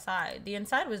from the outside. The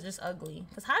inside was just ugly.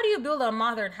 Because how do you build a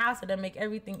modern house and then make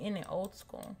everything in it old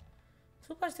school?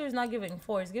 2 + 2 is not giving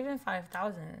 4. It's giving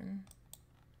 5,000.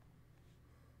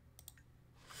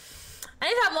 I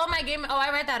need to upload my game. Oh,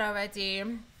 I read that already.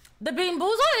 The Bean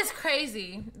Boozle is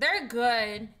crazy. They're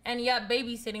good. And yeah,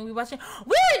 babysitting. We watching.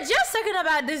 We were just talking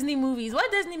about Disney movies.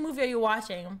 What Disney movie are you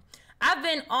watching? I've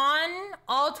been on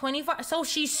all 24. So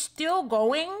she's still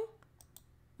going?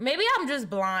 Maybe I'm just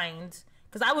blind.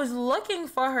 Because I was looking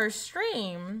for her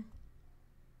stream.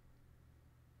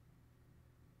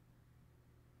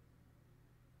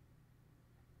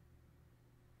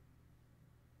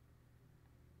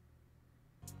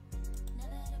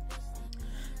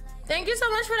 Thank you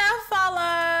so much for that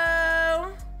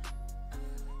follow.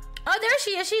 Oh, there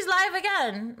she is. She's live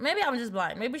again. Maybe I'm just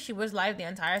blind. Maybe she was live the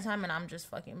entire time and I'm just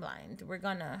fucking blind. We're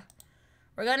gonna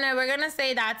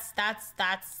say that's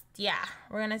yeah.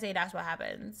 We're gonna say that's what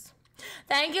happens.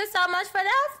 Thank you so much for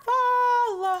that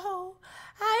follow.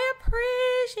 I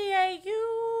appreciate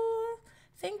you.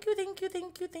 Thank you, thank you,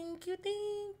 thank you, thank you,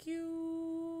 thank you.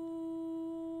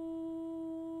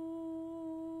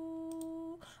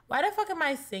 Why the fuck am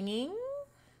I singing?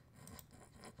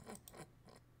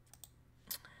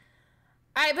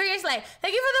 Alright, Pookies like,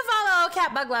 thank you for the follow,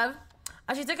 Cat Bug Love.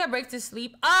 Oh, she took a break to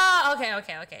sleep. Oh,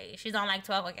 okay. She's on like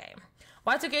 12, okay.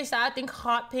 Y2K style, I think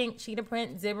hot pink, cheetah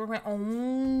print, zebra print.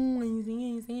 Oh,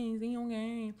 easy,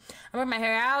 okay. I put my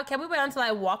hair out. Can we wait until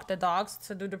I walk the dogs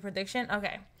to do the prediction?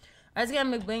 Okay. Let's get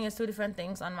McBling is 2 different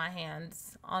things on my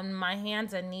hands. On my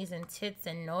hands and knees and tits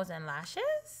and nose and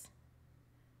lashes?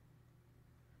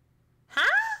 Huh?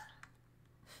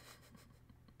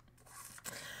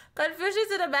 Confucius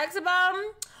to the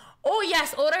maximum. Oh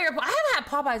yes, order your. I haven't had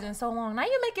Popeyes in so long. Now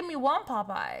you're making me want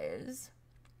Popeyes.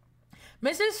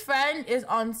 Mrs. Friend is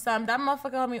on some. That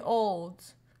motherfucker got me old.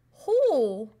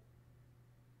 Who?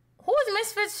 Who is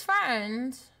Misfit's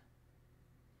friend?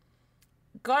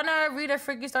 Gonna read a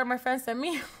freaky story my friend sent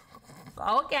me.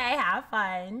 Okay, have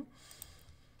fun.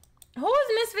 Who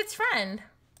is Misfit's friend?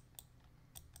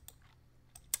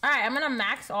 Alright, I'm gonna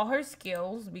max all her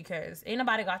skills because ain't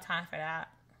nobody got time for that.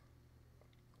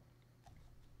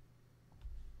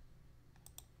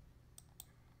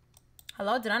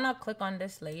 Hello, did I not click on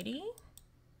this lady?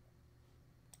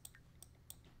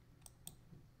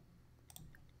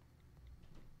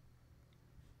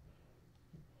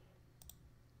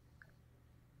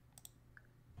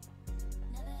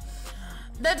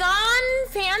 The Dawn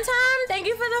Phantom, thank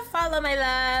you for the follow, my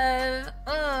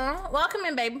love. Welcome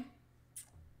in, babe.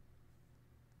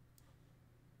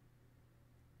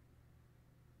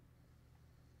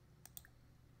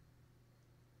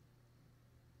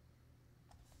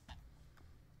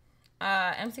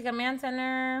 MC Command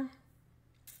Center.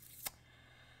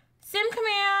 Sim Command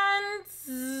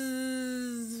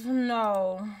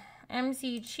No.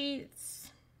 MC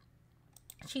cheats.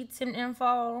 Cheats in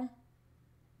info.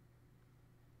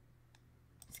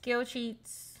 Skill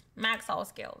cheats. Max all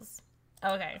skills.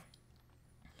 Okay.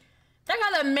 Check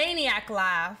out the maniac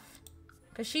laugh.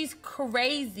 Because she's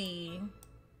crazy.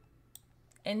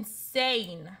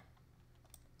 Insane.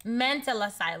 Mental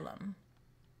asylum.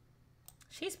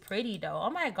 She's pretty though. Oh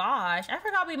my gosh. I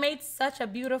forgot we made such a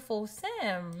beautiful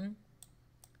sim.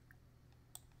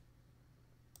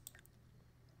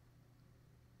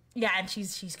 Yeah, and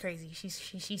she's crazy.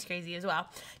 She's crazy as well.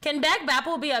 Can Beck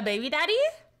Bapple be a baby daddy?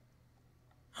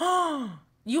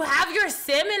 You have your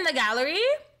sim in the gallery?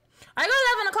 I go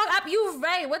 11 o'clock app. You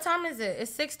right. What time is it?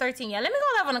 It's 6:13. Yeah, let me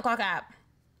go 11 o'clock app.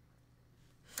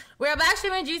 We're back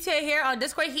streaming GTA here on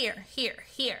Discord. Here.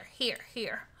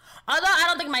 Although I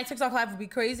don't think my TikTok live would be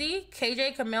crazy.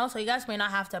 KJ, Camille, so you guys may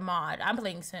not have to mod. I'm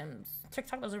playing Sims.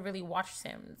 TikTok doesn't really watch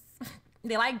Sims.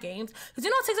 They like games. Because you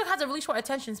know TikTok has a really short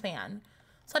attention span.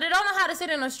 So they don't know how to sit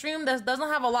in a stream that doesn't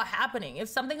have a lot happening. If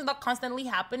something's not constantly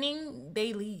happening,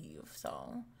 they leave.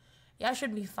 So yeah, I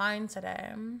should be fine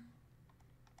today.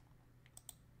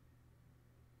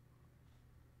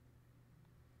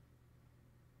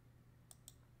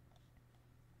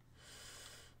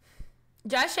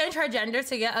 Just change her gender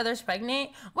to get others pregnant?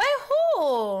 Wait,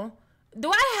 who?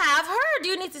 Do I have her? Or do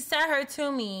you need to send her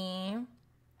to me?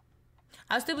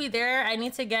 I'll still be there.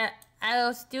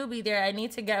 I'll still be there. I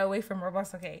need to get away from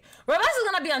Roblox. Okay. Roblox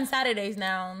is going to be on Saturdays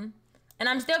now. And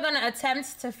I'm still going to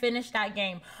attempt to finish that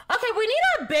game. Okay, we need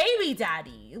a baby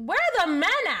daddy. Where are the men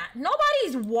at?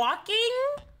 Nobody's walking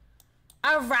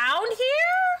around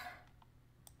here?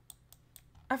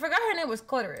 I forgot her name was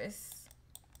Clitoris.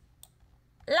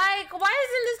 Like, why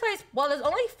isn't this place... Well, it's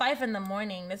only 5 in the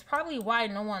morning. That's probably why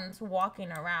no one's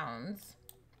walking around.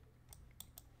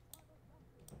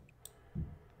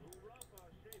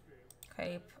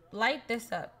 Okay, light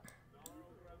this up.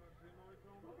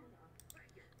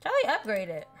 Shall I upgrade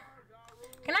it?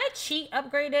 Can I cheat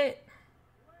upgrade it?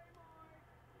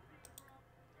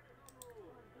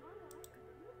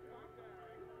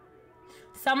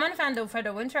 Someone found it for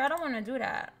the winter. I don't want to do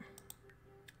that.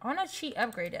 I want to cheat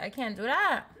upgrade it. I can't do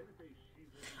that.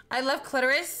 I love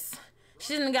Clitoris.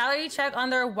 She's in the gallery. Check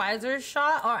under Wiser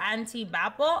Shot or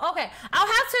Anti-Bapple. Okay, I'll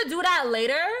have to do that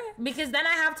later because then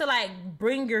I have to like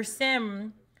bring your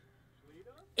sim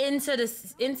into the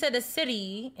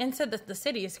city. The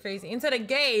city is crazy. Into the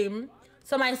game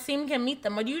so my sim can meet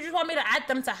them. Or do you just want me to add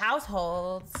them to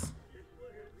households?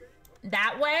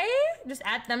 That way? Just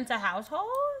add them to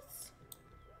households?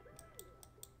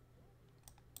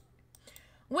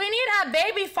 We need a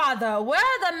baby father. Where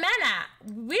are the men at?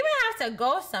 We may have to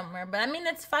go somewhere, but I mean,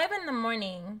 it's 5 in the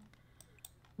morning.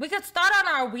 We could start on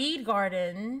our weed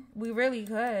garden. We really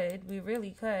could. We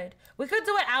really could. We could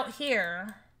do it out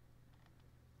here.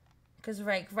 Because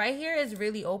right here is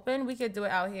really open. We could do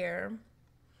it out here.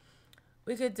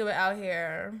 We could do it out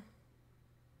here.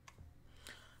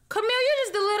 Camille, you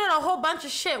just deleted a whole bunch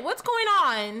of shit. What's going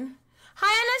on?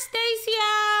 Hi,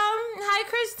 Anastasia. Hi,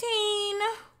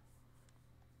 Christine.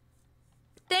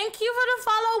 Thank you for the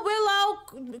follow,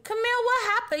 Willow. Camille,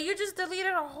 what happened? You just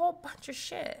deleted a whole bunch of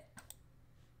shit.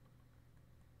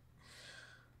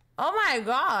 Oh my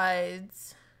God.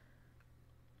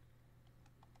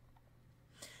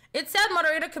 It said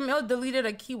moderator Camille deleted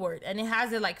a keyword and it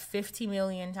has it like 50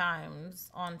 million times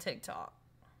on TikTok.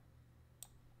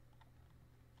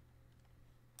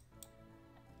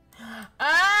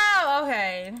 Oh,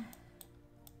 okay.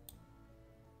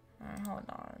 All right, hold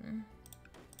on.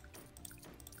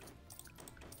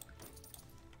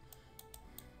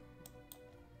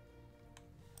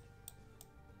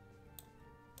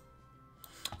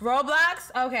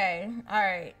 Roblox? Okay.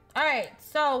 Alright. Alright.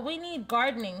 So we need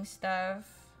gardening stuff.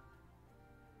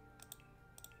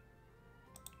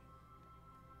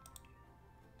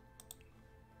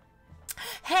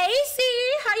 Hey C,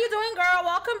 how you doing, girl?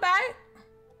 Welcome back.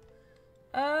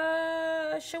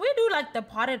 Should we do like the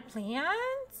potted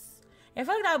plants? I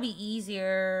feel like that would be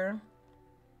easier.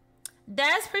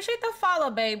 Des, appreciate the follow,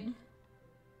 babe.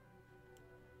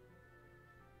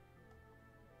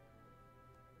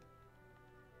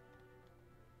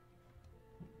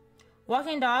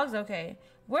 Walking dogs? Okay.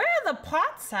 Where are the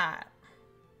pots at?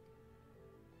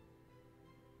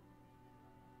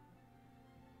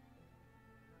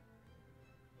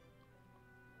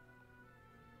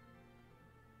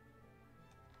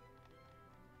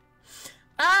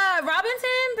 Robinson,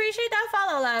 appreciate that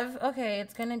follow, love. Okay,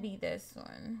 it's gonna be this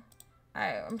one.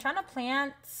 Alright, I'm trying to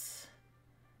plant.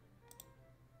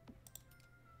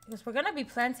 Because we're gonna be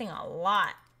planting a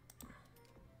lot.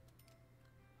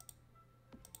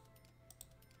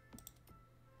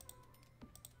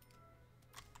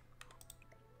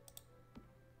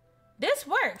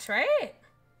 max, right?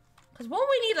 Because won't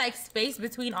we need like space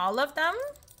between all of them?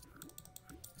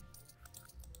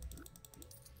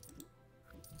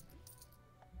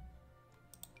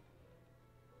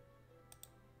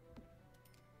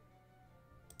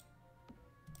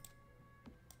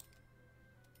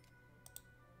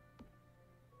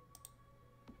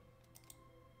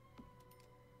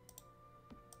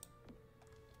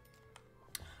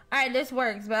 All right, this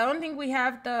works, but I don't think we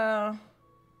have the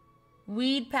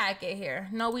weed packet here.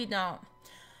 No, we don't.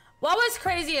 What was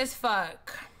crazy as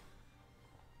fuck?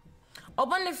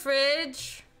 Open the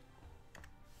fridge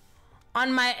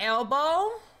on my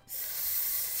elbow.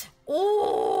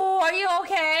 Ooh, are you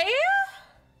okay?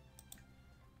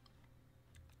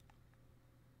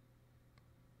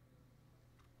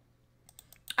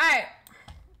 All right.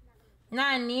 Now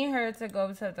I need her to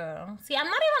go to the... See, I'm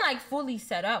not even like fully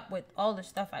set up with all the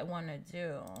stuff I want to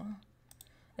do.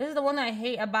 This is the one I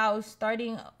hate about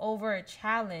starting over a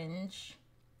challenge.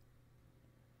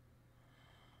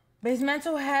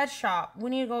 Basemental Head Shop.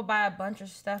 We need to go buy a bunch of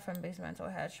stuff from Basemental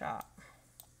Head Shop.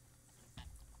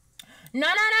 No.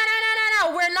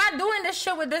 We're not doing this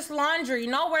shit with this laundry.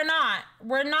 No, we're not.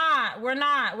 We're not.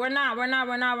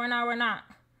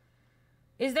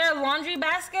 Is there a laundry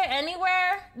basket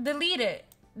anywhere? Delete it.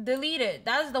 Delete it.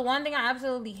 That's the one thing I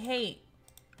absolutely hate.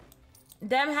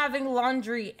 Them having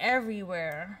laundry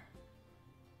everywhere.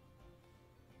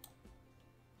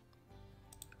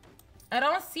 I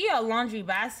don't see a laundry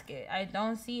basket. I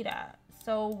don't see that.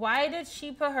 So why did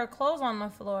she put her clothes on the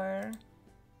floor?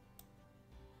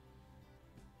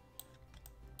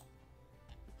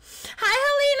 Hi,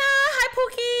 Helena. Hi,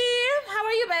 Pookie. How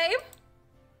are you, babe?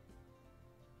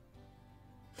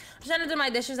 I'm trying to do my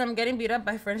dishes. I'm getting beat up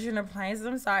by furniture and appliances.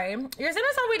 I'm sorry. Your sim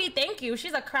is so witty. Thank you.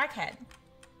 She's a crackhead.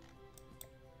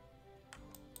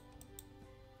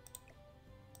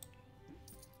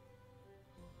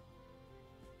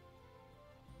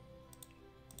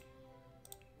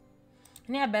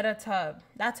 I need a better tub.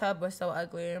 That tub was so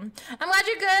ugly. I'm glad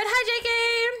you're good. Hi, JK.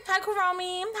 Hi,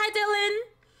 Kuromi. Hi, Dylan.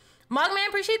 Mugman,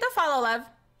 appreciate the follow, love.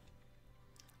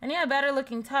 I need a better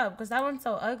looking tub because that one's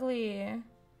so ugly.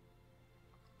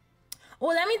 Oh,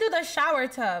 let me do the shower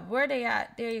tub. Where are they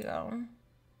at? There you go.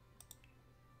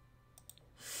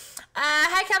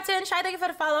 Hi, Captain. Shy, thank you for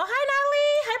the follow. Hi,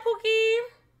 Natalie. Hi, Pookie.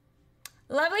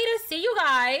 Lovely to see you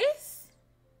guys.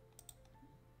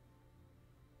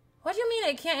 What do you mean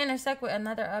it can't intersect with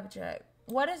another object?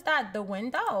 What is that? The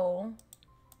window?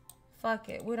 Fuck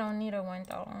it. We don't need a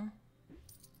window.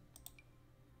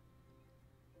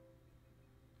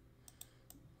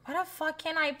 Why the fuck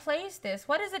can I place this?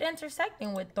 What is it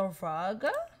intersecting with? The rug?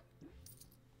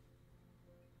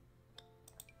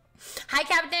 Hi,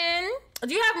 Captain.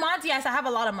 Do you have mods? Yes, I have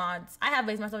a lot of mods. I have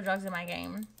base metal drugs in my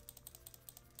game.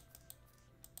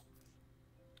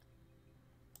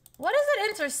 What is it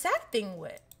intersecting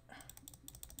with?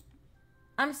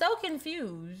 I'm so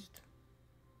confused.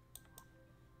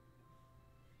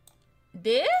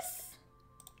 This?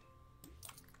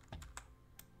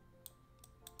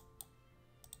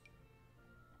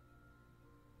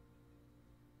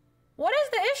 What is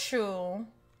the issue?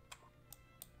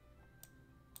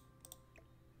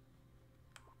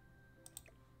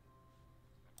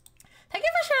 Thank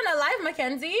you for sharing the live,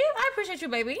 Mackenzie. I appreciate you,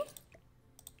 baby.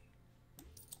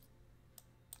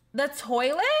 The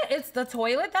toilet? It's the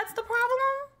toilet that's the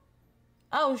problem?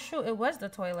 Oh, shoot. It was the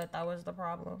toilet that was the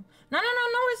problem. No,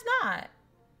 it's not.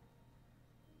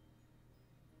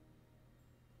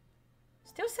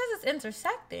 Still says it's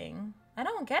intersecting. I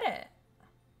don't get it.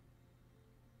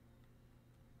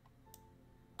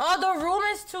 Oh, the room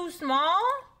is too small?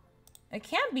 It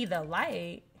can't be the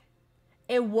light.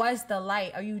 It was the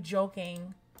light. Are you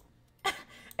joking?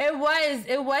 It was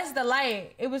the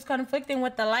light. It was conflicting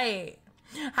with the light.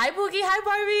 Hi, Pookie. Hi,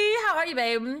 Barbie. How are you,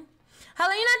 babe?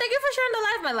 Helena, thank you for sharing the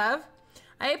live, my love.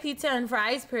 I ate pizza and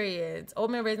fries, periods.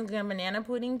 Oatmeal raisin and banana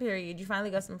pudding, period. You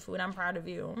finally got some food. I'm proud of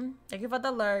you. Thank you for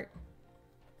the alert.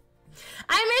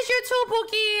 I miss you too,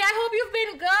 Pookie. I hope you've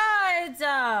been good.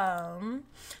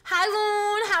 Hi,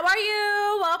 Loon. How are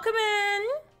you? Welcome in.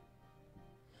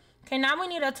 Okay, now we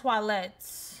need a toilet.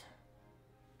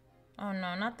 Oh,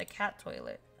 no, not the cat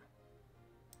toilet.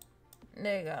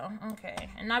 There you go. Okay.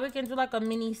 And now we can do like a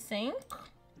mini sink.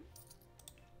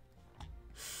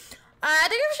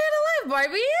 Thank you for sharing the live,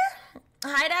 Barbie.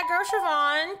 Hi, that girl,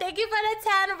 Siobhan. Thank you for the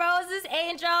 10 roses,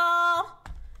 Angel.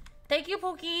 Thank you,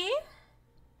 Pookie.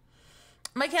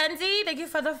 Mackenzie, thank you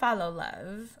for the follow,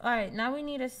 love. All right, now we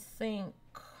need a sink.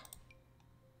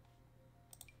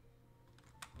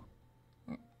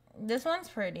 This one's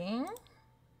pretty.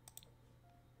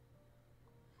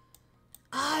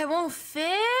 Ah, it won't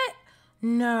fit?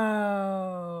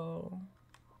 No.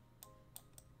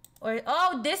 Or,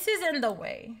 oh, this is in the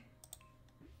way.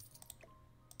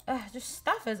 Just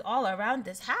stuff is all around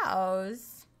this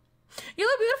house. You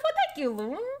look beautiful. Thank you,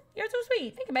 Loon. You're too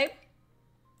sweet. Thank you, babe.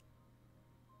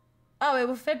 Oh, it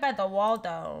will fit by the wall,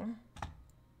 though.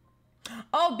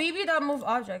 Oh, BB don't move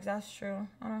objects. That's true.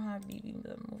 I don't have BB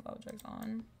to move objects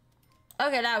on.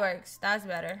 Okay, that works. That's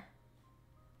better.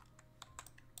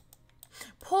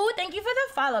 Pooh, thank you for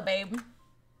the follow, babe.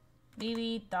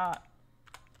 BB dot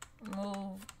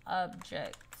move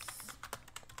objects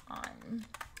on.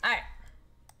 All right.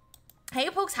 Hey,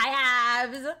 Pooks. Hi,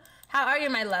 Abs. How are you,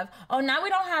 my love? Oh, now we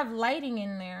don't have lighting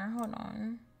in there. Hold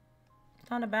on.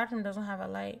 The bathroom doesn't have a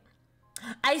light.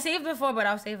 I saved before, but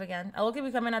I'll save again. I'll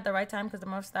be coming at the right time because I'm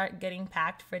gonna start getting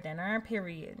packed for dinner.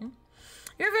 Period.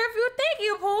 You're very cute. Thank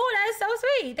you, Pooh. That is so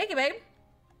sweet. Thank you, babe.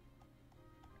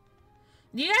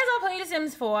 Do you guys all play The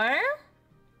Sims 4?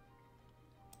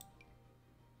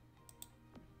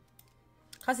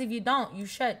 Because if you don't, you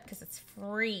should, because it's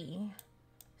free.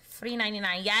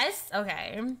 $3.99. Yes?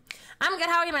 Okay. I'm good.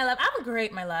 How are you, my love? I'm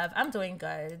great, my love. I'm doing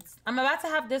good. I'm about to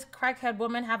have this crackhead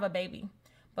woman have a baby.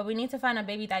 But we need to find a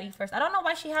baby daddy first. I don't know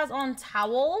why she has on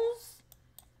towels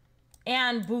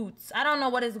and boots. I don't know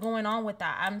what is going on with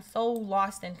that. I'm so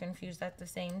lost and confused at the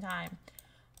same time.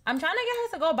 I'm trying to get her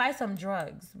to go buy some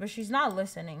drugs, but she's not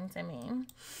listening to me.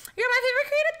 You're my favorite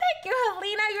creator. Thank you,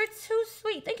 Helena. You're too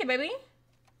sweet. Thank you, baby.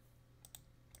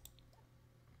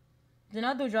 Do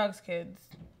not do drugs, kids.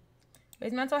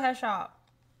 It's mental health shop.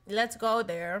 Let's go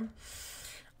there.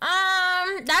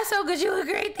 That's so good. You look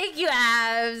great. Thank you,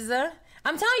 Abs.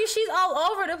 I'm telling you, she's all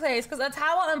over the place because a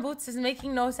towel and boots is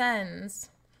making no sense.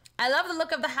 I love the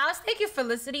look of the house. Thank you,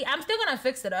 Felicity. I'm still gonna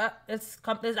fix it up. It's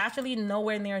actually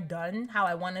nowhere near done how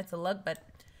I want it to look, but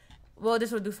well,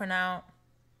 this will do for now.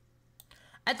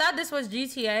 I thought this was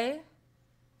GTA.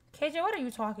 KJ, what are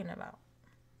you talking about?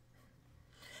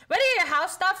 Where do you get your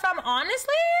house stuff from?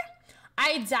 Honestly,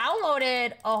 I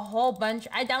downloaded a whole bunch.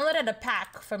 I downloaded a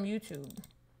pack from YouTube.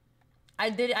 I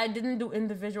didn't do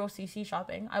individual CC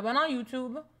shopping. I went on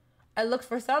YouTube. I looked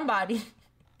for somebody.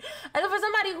 I looked for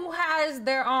somebody who has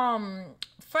their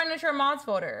furniture mods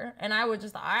folder, and I was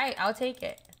just all right. I'll take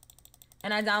it,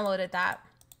 and I downloaded that.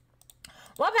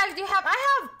 What packs do you have?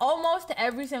 I have almost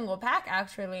every single pack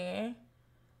actually.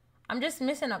 I'm just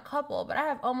missing a couple, but I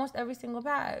have almost every single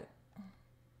pack.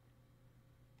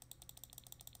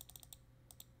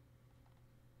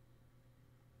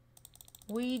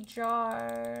 Weed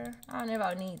jar. I don't know if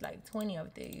I'll need like 20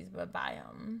 of these, but buy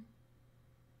them.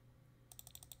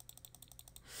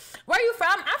 Where are you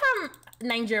from? I'm from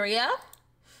Nigeria.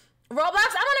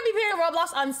 Roblox. I'm gonna be playing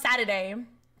Roblox on Saturday.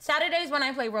 Saturdays when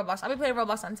I play Roblox. I'll be playing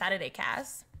Roblox on Saturday,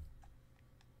 Cass.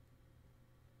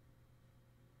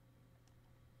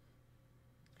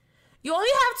 You only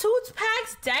have 2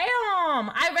 packs? Damn.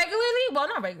 I regularly, well,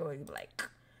 not regularly, but like,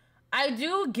 I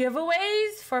do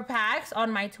giveaways for packs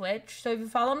on my Twitch. So if you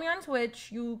follow me on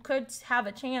Twitch, you could have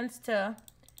a chance to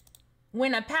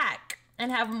win a pack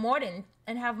and have more than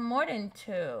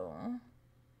 2. All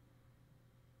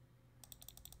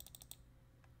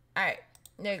right,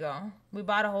 there you go. We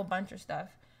bought a whole bunch of stuff.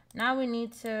 Now we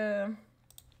need to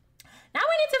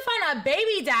find a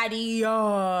baby daddy.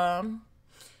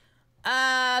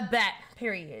 Bet.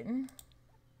 Period.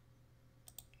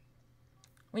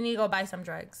 We need to go buy some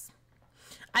drugs.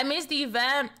 I missed the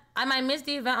event. I might miss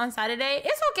the event on Saturday.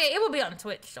 It's okay. It will be on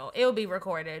Twitch, so it will be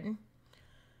recorded.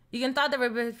 You can thought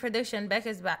the prediction.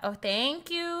 Becca's back. Oh, thank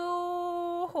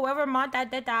you. Whoever mod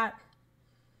that did that.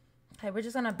 Okay, we're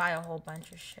just gonna buy a whole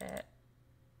bunch of shit.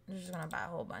 We're just gonna buy a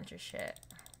whole bunch of shit.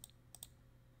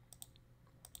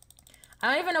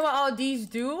 I don't even know what all these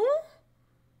do,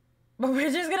 but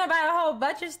we're just gonna buy a whole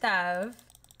bunch of stuff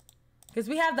because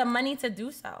we have the money to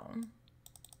do so.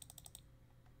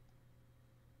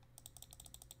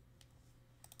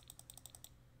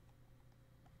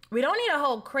 We don't need a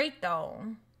whole crate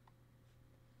though.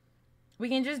 We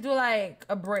can just do like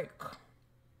a brick.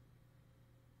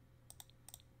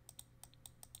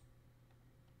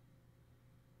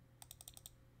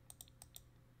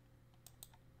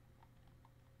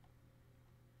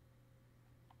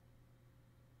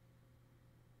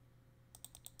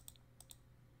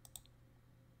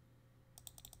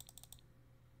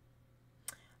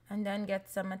 And then get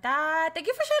some of that. Thank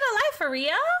you for sharing the live,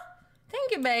 Faria.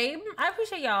 Thank you, babe. I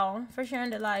appreciate y'all for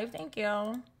sharing the live. Thank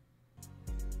you.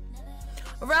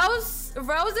 Rose's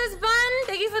bun.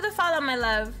 Thank you for the follow, my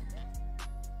love.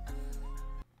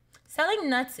 Selling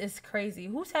nuts is crazy.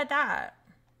 Who said that?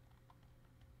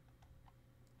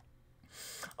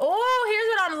 Oh, here's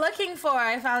what I'm looking for.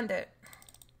 I found it.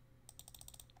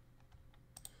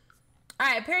 All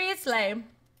right, period slay.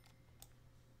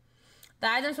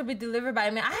 The items will be delivered by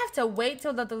me. I have to wait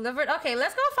till they're delivered. Okay,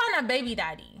 let's go find a baby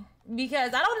daddy.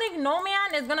 Because I don't think no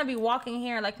man is gonna be walking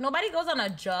here. Like, nobody goes on a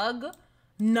jug.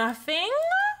 Nothing.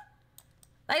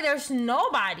 Like, there's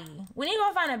nobody. We need to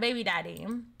go find a baby daddy.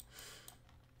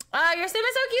 Your sim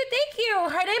is so cute. Thank you.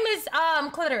 Her name is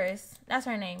Clitoris. That's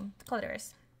her name.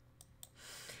 Clitoris.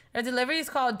 Their delivery is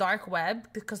called Dark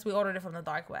Web because we ordered it from the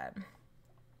dark web.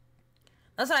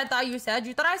 That's what I thought you said.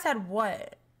 You thought I said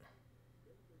what?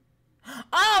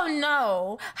 Oh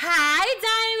no. Hi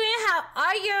Diamond. How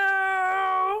are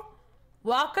you?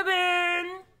 Welcome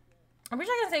in. I wish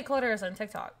I could say clitoris on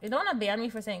TikTok. They don't want to ban me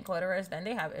for saying clitoris, then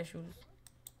they have issues.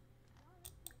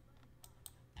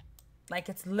 Like,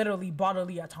 it's literally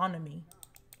bodily autonomy.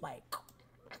 Like,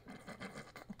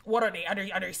 what are they? Are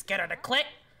they scared of the clit?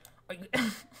 Are you...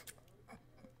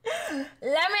 Let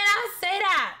me not say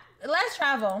that. Let's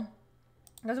travel.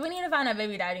 Because we need to find a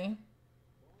baby daddy.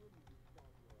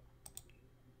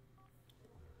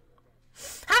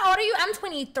 How old are you? I'm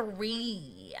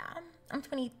 23. I'm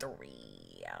 23.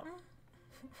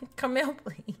 Camille,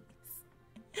 please.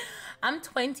 I'm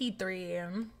 23.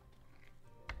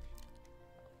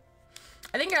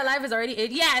 I think your life is already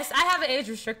age. Yes, I have it age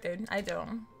restricted. I do.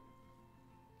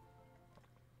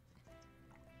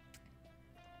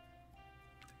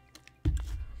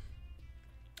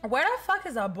 Where the fuck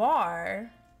is a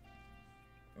bar?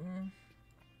 Now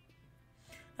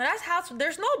that's house.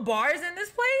 There's no bars in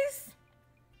this place.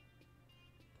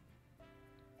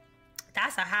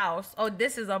 That's a house. Oh,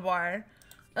 this is a bar.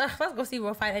 Ugh, let's go see if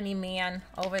we'll find any man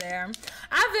over there.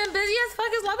 I've been busy as fuck.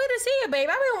 It's lovely to see you, babe.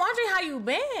 I've been wondering how you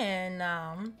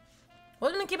been.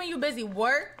 What's been keeping you busy?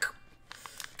 Work?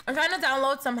 I'm trying to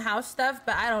download some house stuff,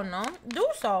 but I don't know. Do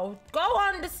so. Go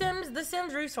on the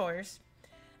Sims resource.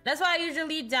 That's why I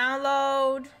usually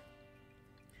download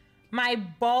my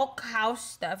bulk house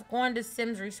stuff. Go on the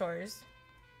Sims resource.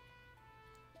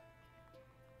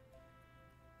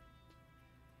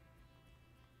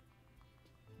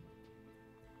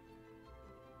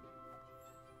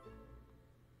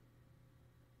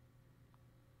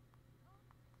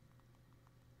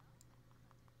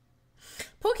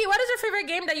 Pookie, what is your favorite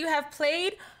game that you have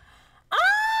played?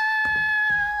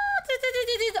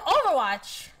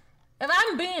 Overwatch. If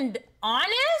I'm being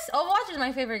honest, Overwatch is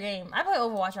my favorite game. I play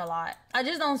Overwatch a lot. I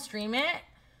just don't stream it.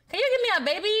 Can you give me a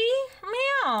baby?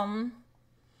 Ma'am.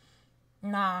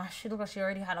 Nah, she looks like she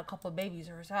already had a couple babies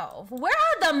herself. Where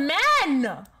are the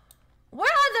men?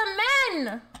 Where are the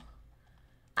men?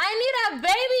 I need a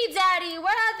baby daddy.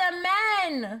 Where are the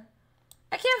men?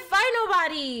 I can't find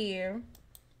nobody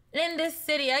in this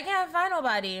city. I can't find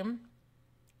nobody.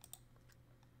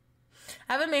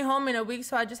 I haven't been home in a week,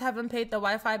 so I just haven't paid the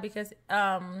Wi-Fi because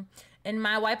in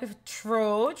my wife,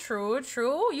 true.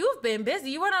 You've been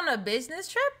busy. You went on a business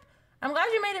trip. I'm glad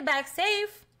you made it back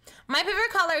safe. My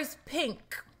favorite color is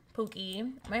pink,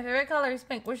 Pookie. My favorite color is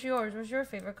pink. What's yours? What's your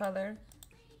favorite color?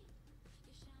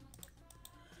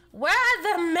 Where are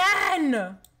the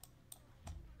men?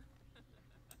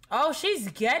 Oh, she's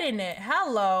getting it.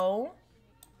 Hello.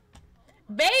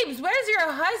 Babes, where's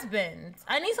your husband?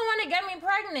 I need someone to get me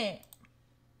pregnant.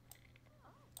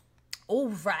 Oh,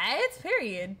 red?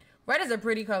 Period. Red is a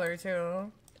pretty color,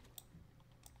 too.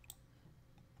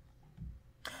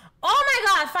 Oh my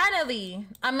god, finally.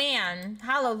 A man.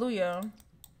 Hallelujah.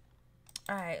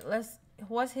 Alright, let's...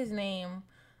 What's his name?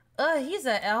 He's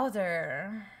an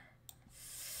elder.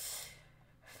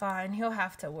 Fine, he'll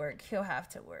have to work. He'll have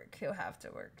to work. He'll have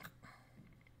to work.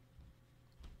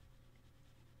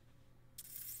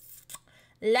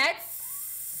 Let's...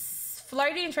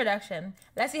 Flirty introduction.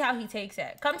 Let's see how he takes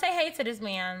it. Come say hey to this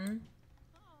man.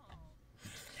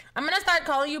 I'm gonna start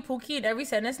calling you Pookie in every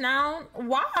sentence now.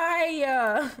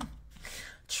 Why?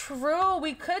 True,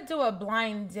 we could do a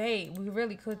blind date. We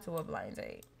really could do a blind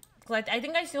date. Like, I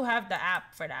think I still have the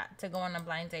app for that, to go on a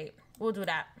blind date. We'll do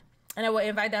that. And I will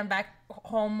invite them back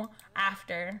home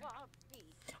after.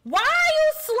 Why are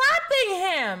you slapping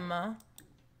him?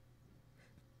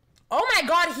 Oh my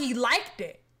god, he liked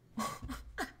it.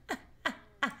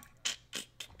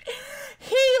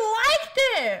 He liked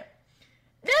it.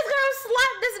 This girl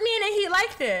slapped this man and he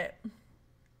liked it.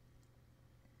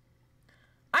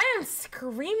 I am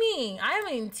screaming. I am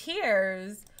in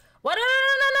tears. What? No.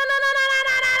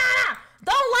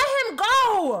 Don't let him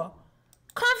go.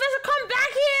 Confessor, come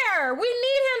back here. We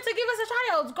need him to give us a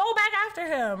child. Go back after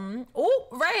him. Oh,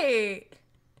 right.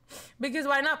 Because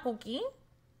why not, Pookie?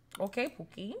 Okay,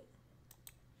 Pookie.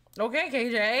 Okay,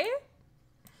 KJ.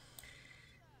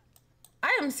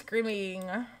 I am screaming.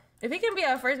 If he can be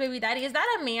our first baby daddy, is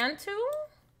that a man too?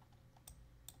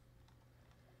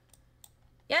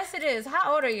 Yes, it is.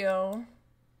 How old are you?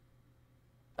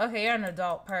 Okay, you're an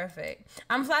adult. Perfect.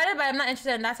 I'm flattered, but I'm not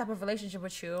interested in that type of relationship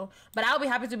with you. But I'll be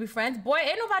happy to be friends. Boy,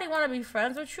 ain't nobody want to be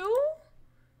friends with you.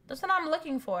 That's what I'm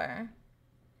looking for.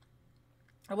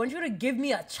 I want you to give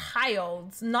me a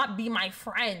child, not be my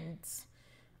friend.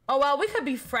 Oh, well, we could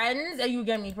be friends and you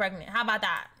get me pregnant. How about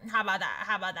that? How about that?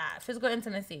 How about that? Physical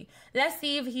intimacy. Let's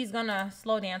see if he's gonna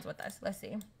slow dance with us. Let's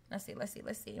see. Let's see. Let's see.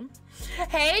 Let's see.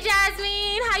 Hey,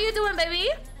 Jasmine. How you doing, baby?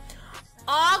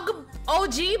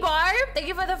 OG Barb. Thank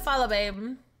you for the follow,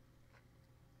 babe.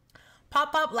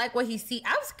 Pop up like what he see.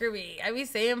 I'm screwy. I be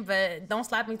saying, but don't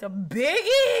slap me to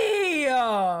Biggie.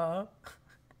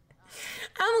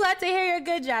 I'm glad to hear you're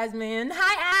good, Jasmine.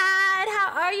 Hi, Ad.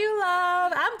 How are you,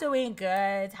 love? I'm doing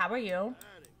good. How are you?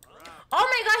 Oh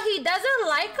my God, he doesn't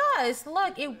like us.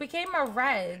 Look, it became a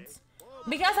red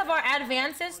because of our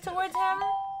advances towards him.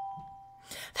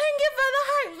 Thank you for the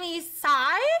heart me,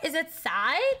 Sai. Is it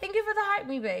Sai? Thank you for the heart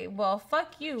me, babe. Well,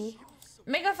 fuck you.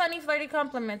 Make a funny, flirty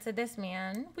compliment to this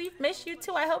man. We've missed you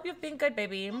too. I hope you've been good,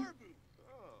 baby.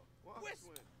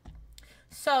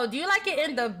 So, do you like it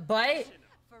in the butt?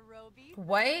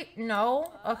 What?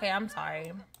 No? Okay, I'm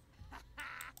sorry.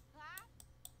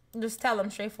 Just tell him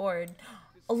straightforward.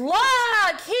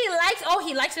 Look!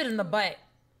 He likes it in the butt.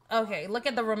 Okay, look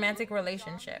at the romantic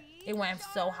relationship. It went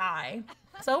so high.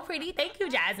 So pretty. Thank you,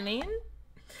 Jasmine.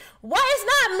 What? It's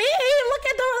not me! Look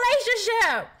at the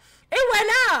relationship! It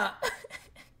went up!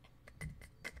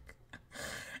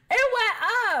 It went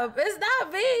up! It's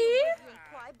not me!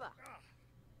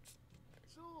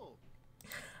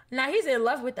 Now he's in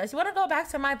love with us. You want to go back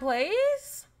to my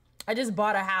place? I just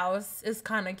bought a house. It's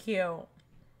kind of cute.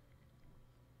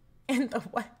 In the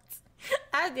what?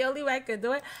 That's the only way I could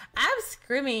do it. I'm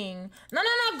screaming. No,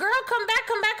 girl, come back.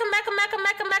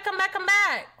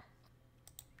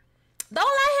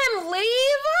 Don't let him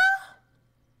leave.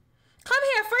 Come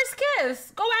here, first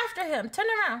kiss. Go after him. Turn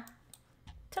around.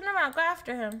 Go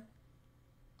after him.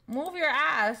 Move your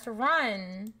ass.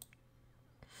 Run.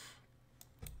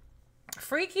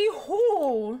 Freaky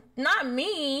who? Not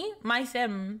me. My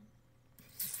sim.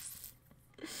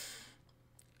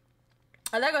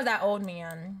 Oh, there goes that old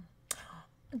man.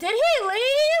 Did he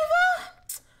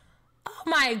leave? Oh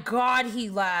my God, he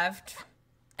left.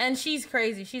 And she's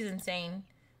crazy. She's insane.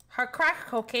 Her crack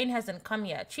cocaine hasn't come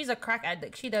yet. She's a crack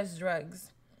addict. She does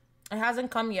drugs. It hasn't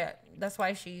come yet. That's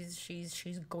why she's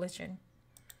glitching.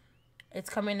 It's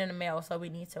coming in the mail, so we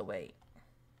need to wait.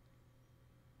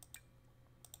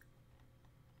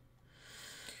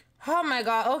 Oh my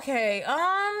God. Okay.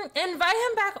 Invite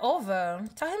him back over.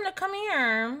 Tell him to come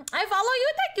here. I follow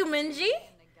you. Thank you, Minji.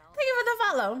 Thank you for the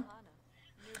follow.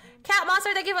 Cat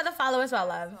Monster, thank you for the follow as well,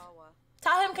 love.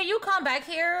 Tell him, can you come back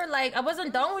here? Like, I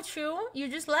wasn't done with you. You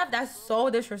just left. That's so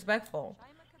disrespectful.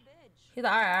 He's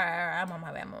like, all right. I'm on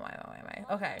my way.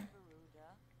 Okay.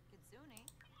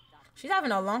 She's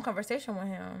having a long conversation with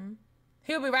him.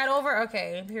 He'll be right over?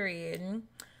 Okay, period.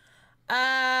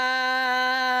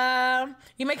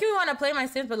 You make me want to play my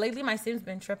Sims, but lately my Sims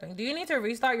been tripping. Do you need to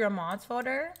restart your mods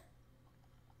folder?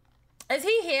 Is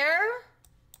he here?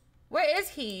 Where is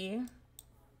he?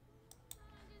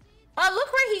 Oh,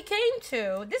 look where he came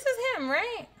to. This is him,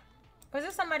 right? Or is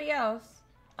this somebody else?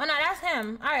 Oh, no, that's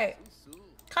him. All right.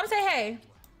 Come say hey.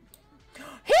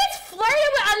 He's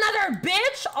flirting with another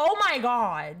bitch? Oh, my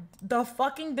God. The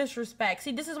fucking disrespect.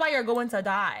 See, this is why you're going to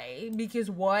die. Because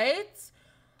what?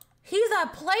 He's a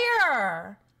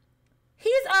player.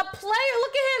 He's a player.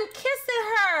 Look at him kissing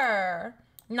her.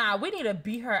 Nah, we need to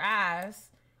beat her ass.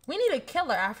 We need to kill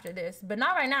her after this. But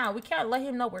not right now. We can't let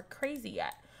him know we're crazy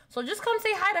yet. So just come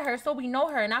say hi to her so we know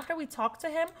her. And after we talk to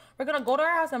him, we're going to go to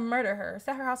her house and murder her.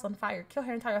 Set her house on fire. Kill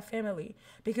her entire family.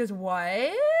 Because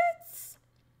what?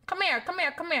 Come here.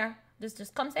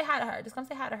 Just come say hi to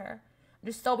her.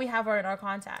 Just so we have her in our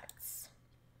contacts.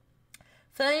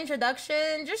 For the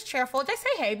introduction, just cheerful. Just say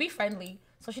hey, be friendly.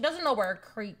 So she doesn't know we're a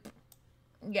creep.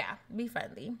 Yeah, be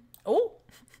friendly. Oh.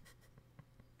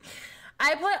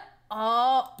 I put...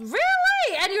 Oh,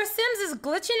 really? And your Sims is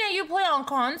glitching and you play on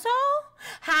console?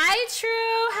 Hi,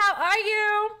 True. How are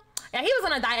you? Yeah, he was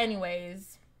gonna die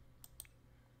anyways.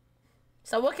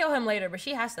 So we'll kill him later, but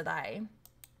she has to die.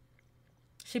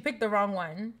 She picked the wrong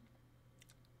one.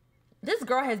 This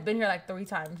girl has been here like 3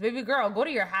 times. Baby girl, go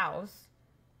to your house.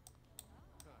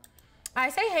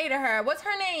 I say hey to her. What's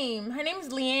her name? Her name's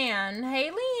Leanne. Hey,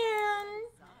 Leanne.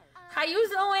 How you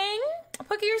doing?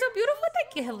 Pookie, you're so beautiful.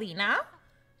 Thank you, Helena.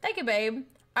 Thank you, babe.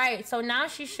 All right, so now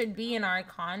she should be in our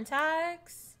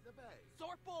contacts.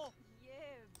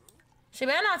 She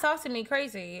better not talk to me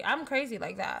crazy. I'm crazy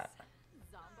like that.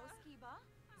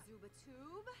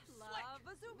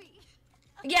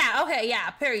 Yeah, okay, yeah,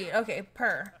 period. Okay,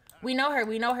 per. We know her,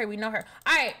 we know her, we know her.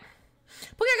 All right.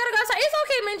 Pookie, I gotta go outside. It's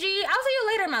okay, Minji. I'll see you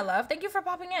later, my love. Thank you for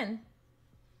popping in.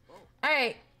 All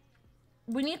right.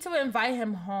 We need to invite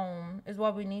him home is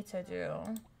what we need to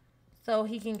do. So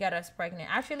he can get us pregnant.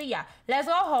 Actually, yeah. Let's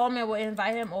go home and we'll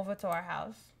invite him over to our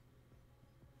house.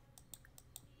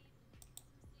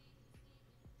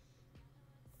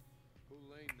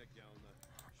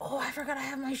 Oh, I forgot I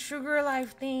have my sugar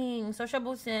life thing.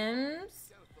 Sociable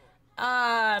Sims.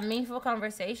 Meaningful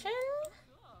conversation.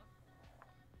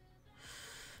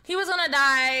 He was gonna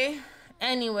die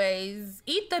anyways.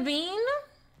 Eat the bean.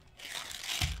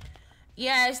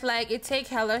 Yeah, it's like it take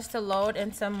hellers to load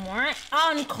and some more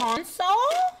on console.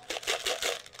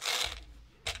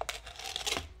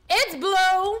 It's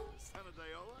blue.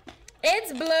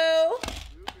 It's blue.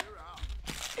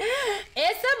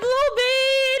 It's a blue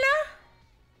bean.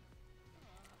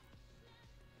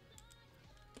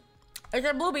 It's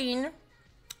a blue bean.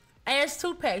 And it's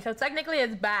toothpaste, so technically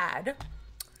it's bad.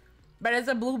 But it's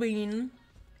a blue bean.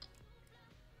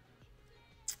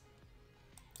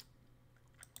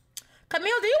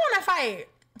 Camille, do you want to fight?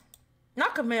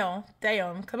 Not Camille.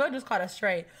 Damn. Camille just caught us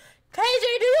straight.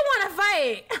 KJ, do you want to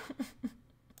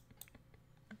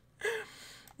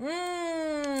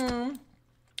fight?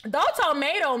 Don't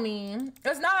tomato me.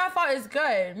 It's not my fault. It's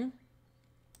good.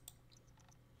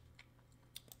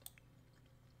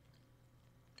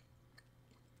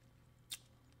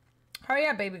 Hurry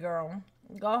up, baby girl.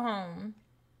 Go home.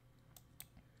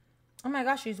 Oh my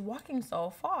gosh, she's walking so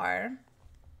far.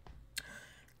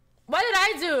 What did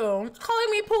I do?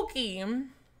 Calling me Pookie.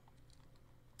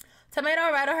 Tomato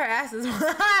right on her ass is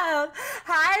wild.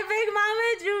 Hi, Big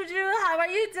Mama Juju. How are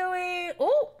you doing?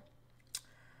 Ooh.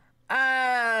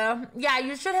 Yeah,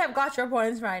 you should have got your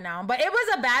points right now. But it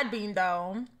was a bad bean,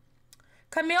 though.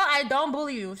 Camille, I don't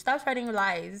bully you. Stop spreading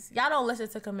lies. Y'all don't listen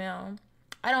to Camille.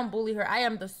 I don't bully her. I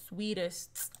am the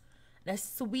sweetest. The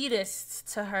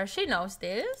sweetest to her. She knows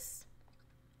this.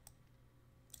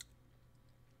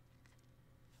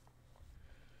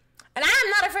 And I am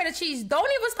not afraid of cheese. Don't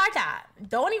even start that.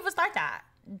 Don't even start that.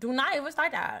 Do not even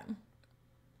start that.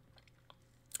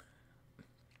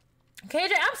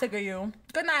 KJ, I'm sick of you.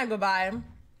 Good night, goodbye.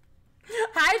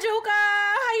 Hi, Juka.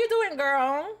 How you doing,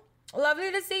 girl?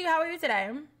 Lovely to see you. How are you today?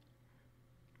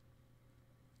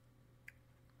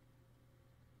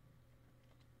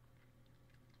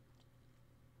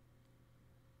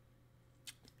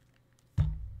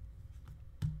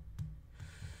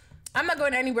 I'm not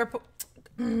going anywhere.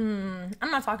 I'm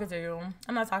not talking to you.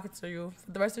 I'm not talking to you.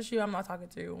 For the rest of you, I'm not talking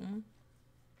to you.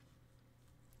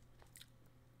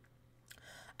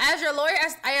 As your lawyer,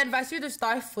 I advise you to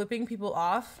start flipping people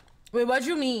off. Wait, what do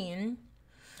you mean?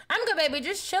 I'm good, baby.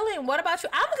 Just chilling. What about you?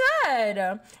 I'm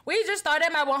good. We just started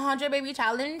my 100 baby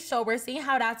challenge, so we're seeing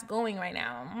how that's going right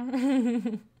now.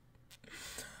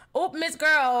 Oh, Miss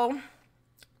Girl.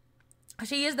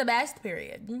 She is the best,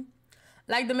 period.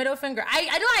 Like the middle finger. I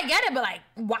know I get it, but like,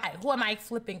 why? Who am I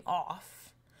flipping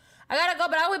off? I gotta go,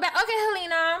 but I'll be back. Okay,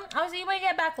 Helena. I'll see you when you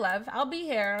get back, love. I'll be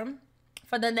here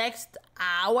for the next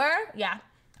hour. Yeah,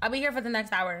 I'll be here for the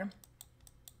next hour.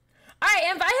 All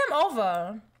right, invite him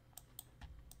over.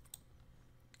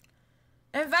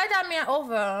 Invite that man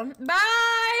over.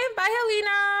 Bye. Bye,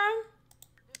 Helena.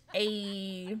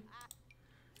 Hey.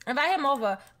 Invite him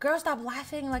over. Girl, stop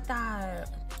laughing like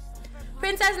that.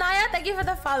 Princess Naya, thank you for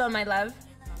the follow, my love.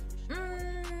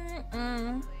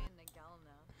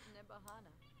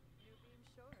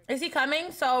 Is he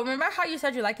coming? So remember how you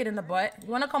said you like it in the butt? You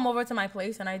want to come over to my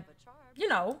place and I, you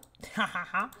know,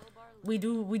 we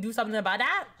do something about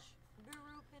that.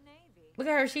 Look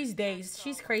at her, she's dazed.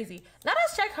 She's crazy. Let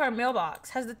us check her mailbox.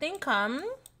 Has the thing come?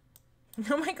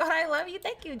 Oh my God, I love you.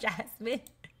 Thank you, Jasmine.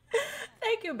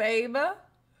 Thank you, babe.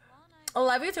 I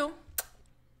love you too.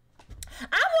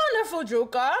 I'm wonderful,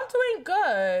 Juka. I'm doing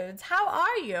good. How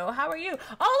are you? How are you?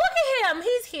 Oh, look at him.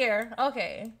 He's here.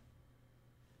 Okay.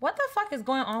 What the fuck is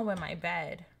going on with my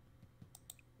bed?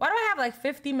 Why do I have like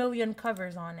 50 million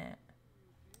covers on it?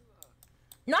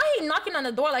 Now he's knocking on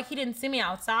the door like he didn't see me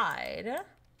outside.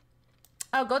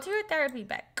 Oh, go to your therapy,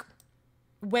 Beck.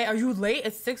 Wait, are you late?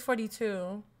 It's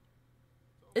 6:42.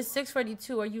 It's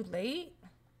 6:42. Are you late?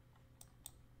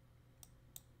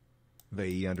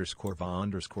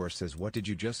 The_va_ says, what did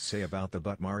you just say about the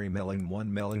butt Mari melon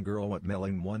 1 melon girl what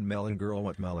melon 1 melon girl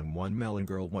what melon 1 melon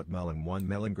girl what melon 1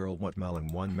 melon girl what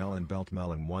melon 1 melon belt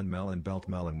melon 1 melon belt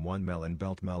melon 1 melon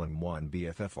belt melon 1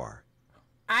 BFFR.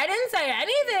 I didn't say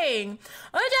anything.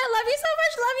 Oh, I love you so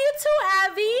much. Love you too,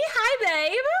 Abby. Hi,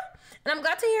 babe. And I'm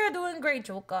glad to hear you're doing great,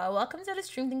 Joka. Welcome to the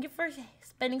stream. Thank you for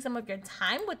spending some of your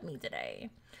time with me today.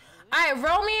 All right,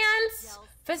 romance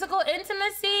Physical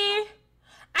intimacy.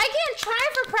 I can't try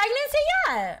for pregnancy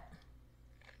yet.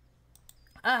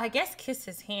 I guess kiss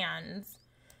his hands.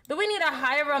 Do we need a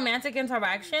higher romantic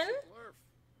interaction?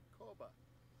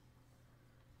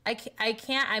 I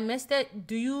can't. I missed it.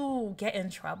 Do you get in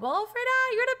trouble for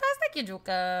that? You're the best. Thank you,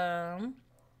 Juka.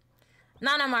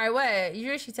 Melannmari, what?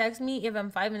 Usually she texts me if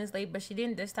I'm 5 minutes late, but she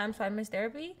didn't this time, so I missed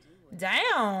therapy.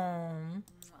 Damn.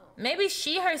 Maybe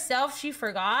she herself, she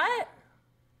forgot.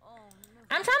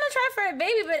 I'm trying to try for a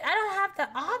baby, but I don't have the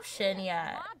option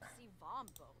yet.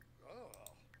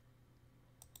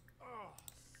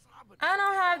 I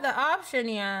don't have the option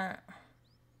yet.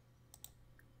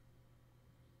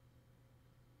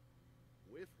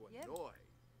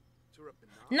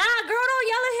 Nah, girl, don't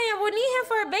yell at him. We need him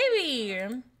for a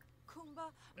baby.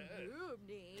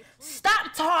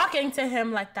 Stop talking to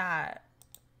him like that.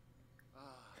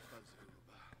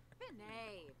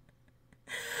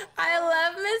 I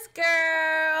love Miss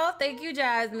Girl. Thank you,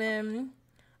 Jasmine.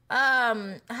 Yeah,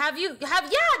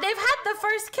 they've had the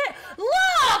first kiss.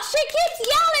 Look, she keeps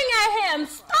yelling at him.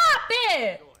 Stop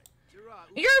it.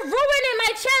 You're ruining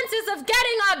my chances of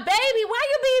getting a baby. Why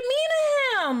you being mean to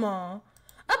him?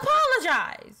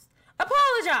 Apologize.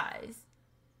 Apologize.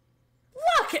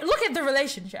 Look at the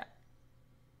relationship.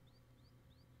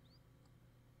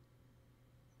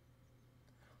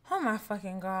 Oh my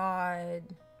fucking God.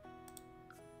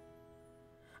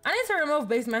 I need to remove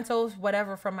base mentals,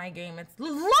 whatever, from my game. It's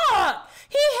look!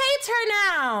 He hates her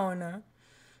now!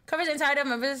 Covers inside of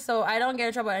my business so I don't get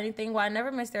in trouble or anything. Well, I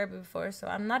never missed therapy before, so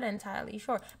I'm not entirely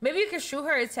sure. Maybe you could shoot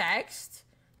her a text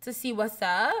to see what's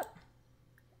up.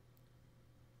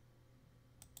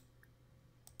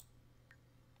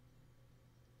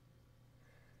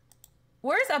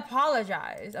 Where's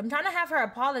apologize? I'm trying to have her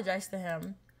apologize to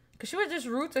him. Because she was just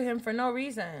rude to him for no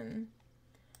reason.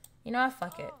 You know what?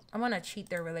 Fuck it. I'm going to cheat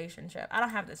their relationship. I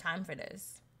don't have the time for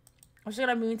this. I'm just going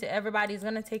to be mean to everybody. It's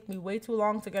going to take me way too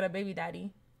long to get a baby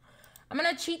daddy. I'm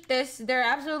going to cheat this. They're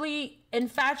absolutely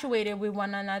infatuated with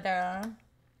one another.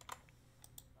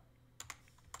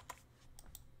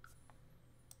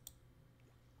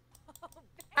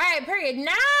 Alright, period.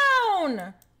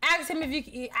 Noun! Ask him if you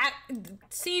can...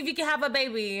 See if you can have a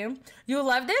baby. You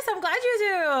love this? I'm glad you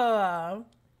do.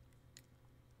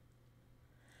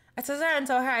 I told her and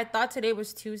told her I thought today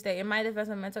was Tuesday. In my defense,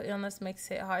 my mental illness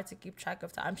makes it hard to keep track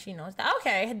of time. She knows that.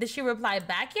 Okay. Did she reply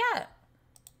back yet?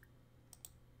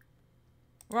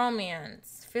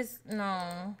 Romance.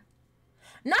 No.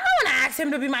 No, I want to ask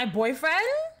him to be my boyfriend.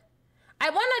 I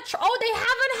want to... Oh, they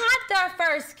haven't had their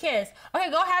first kiss. Okay,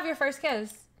 go have your first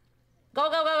kiss. Go,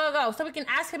 go, go, go, go. So we can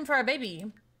ask him for a baby.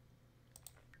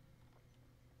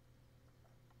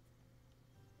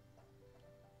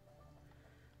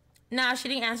 Nah, she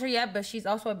didn't answer yet, but she's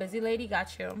also a busy lady.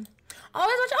 Got you. Always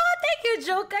watch. Oh, thank you,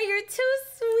 Joker. You're too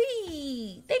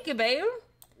sweet. Thank you, babe.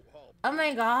 Oh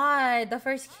my God. The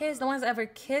first kiss. No one's ever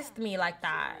kissed me like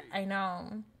that. I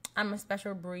know. I'm a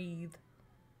special breed.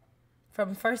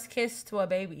 From first kiss to a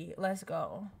baby. Let's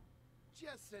go.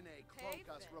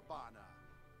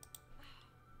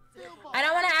 I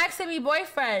don't want to ask to be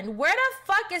boyfriend. Where the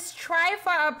fuck is try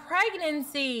for a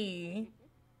pregnancy?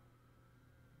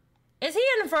 Is he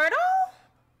infertile?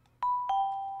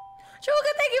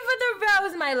 Chuka, thank you for the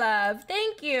rose, my love.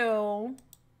 Thank you.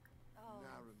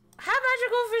 Have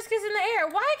magical first kiss in the air.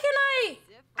 Why can I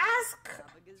ask?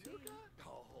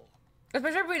 A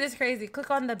special breed is crazy.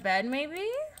 Click on the bed, maybe?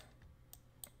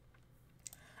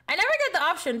 I never get the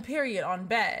option, period, on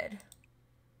bed.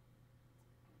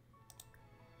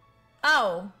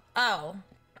 Oh.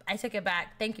 I took it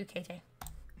back. Thank you, KJ. Okay,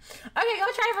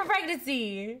 go try for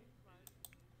pregnancy.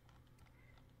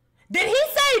 Did he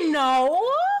say no?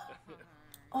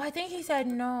 Oh, I think he said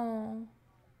no.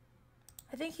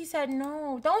 I think he said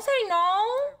no. Don't say no.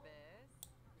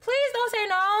 Please don't say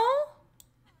no.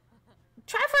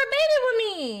 Try for a baby with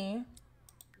me.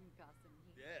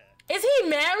 Is he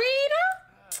married?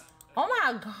 Oh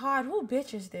my God, who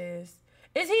bitch is this?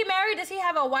 Is he married? Does he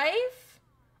have a wife?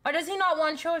 Or does he not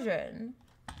want children?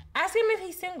 Ask him if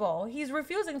he's single. He's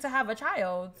refusing to have a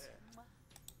child.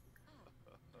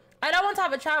 I don't want to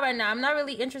have a child right now. I'm not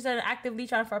really interested in actively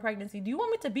trying for a pregnancy. Do you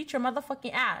want me to beat your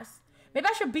motherfucking ass? Maybe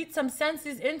I should beat some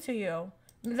senses into you.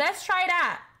 Let's try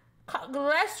that.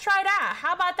 Let's try that.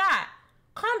 How about that?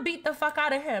 Come beat the fuck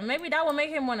out of him. Maybe that will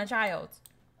make him want a child.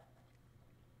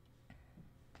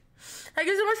 Thank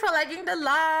you so much for liking the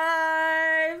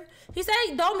live. He said,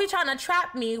 don't be trying to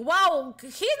trap me. Well,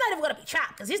 he's not even going to be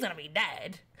trapped because he's going to be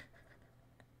dead.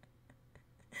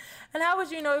 And how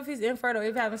would you know if he's infertile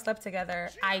if you haven't slept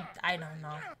together? I don't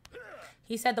know.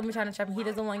 He said don't be trying to trap him. He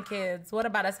doesn't want kids. What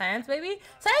about a science baby?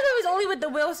 Science baby's only with the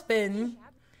wheel spin.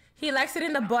 He likes it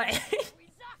in the butt.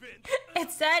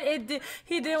 It said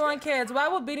he didn't want kids. Why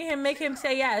would beating him make him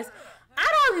say yes? I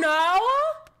don't know.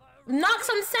 Knock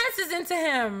some senses into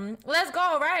him. Let's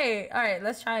go. Right. All right.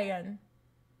 Let's try again.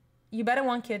 You better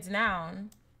want kids now.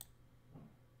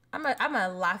 I'm gonna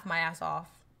laugh my ass off.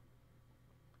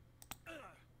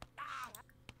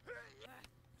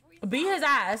 Beat his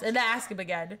ass and then ask him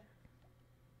again.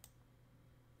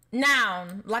 Now,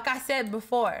 like I said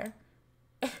before,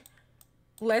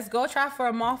 let's go try for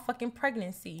a motherfucking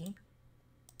pregnancy,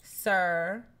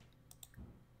 sir.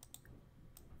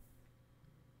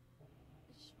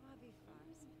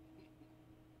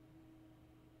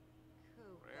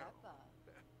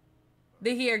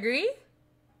 Did he agree?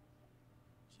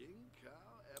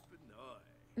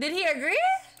 Did he agree?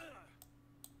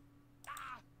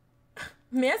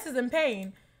 Mance is in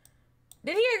pain.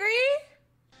 Did he agree?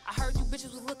 I heard you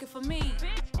bitches was looking for me.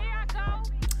 Bitch, here I go.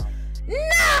 Nah!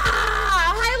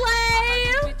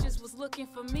 Highway! Bitches was looking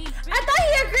for me. I thought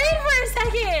he agreed for a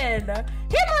second.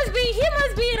 He must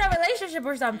be in a relationship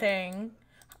or something.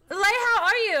 Like, how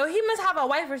are you? He must have a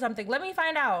wife or something. Let me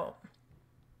find out.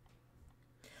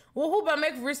 Woohoo, but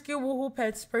make risky woohoo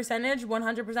pets percentage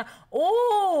 100%.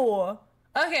 Oh,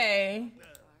 okay.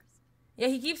 Yeah,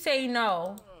 he keeps saying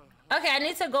no. Okay, I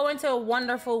need to go into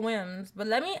wonderful whims, but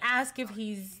let me ask if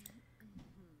he's...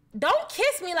 Don't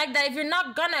kiss me like that if you're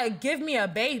not gonna give me a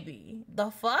baby.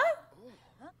 The fuck?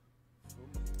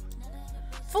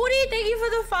 Foodie, thank you for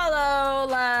the follow,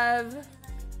 love.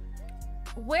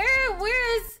 Where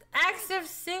is active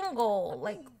single?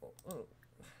 Like,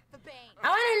 I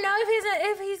want to know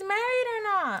if he's married or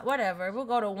not. Whatever. We'll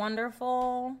go to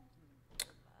wonderful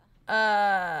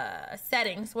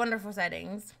settings. Wonderful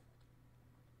settings.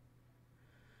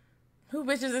 Who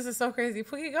bitches? This is so crazy.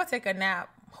 Pookie, go take a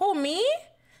nap. Who, me?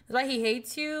 That's why he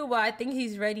hates you. Well, I think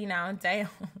he's ready now. Damn.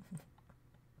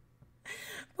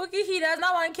 Pookie, he does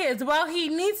not want kids. Well, he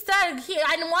needs to.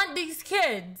 I want these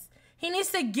kids. He needs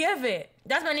to give it.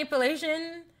 That's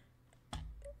manipulation.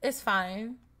 It's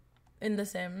fine. In The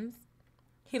Sims.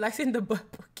 He likes in the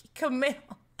butt. Pookie, Camille.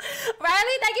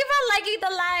 Riley, thank you for liking the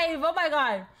live. Oh my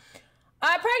god.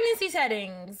 Pregnancy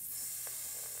settings.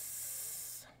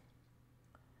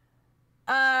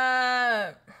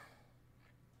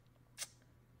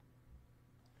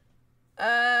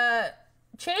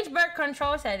 Change birth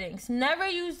control settings. Never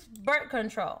use birth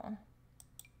control.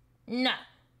 No.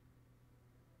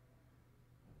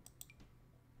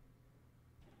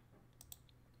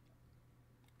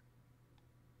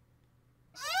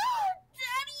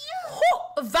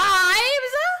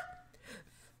 Vibes.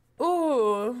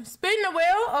 Ooh, spin the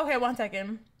wheel. Okay, 1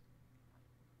 second.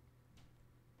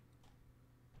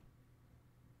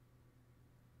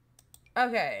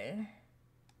 Okay.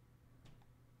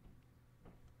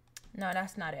 No,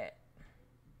 that's not it.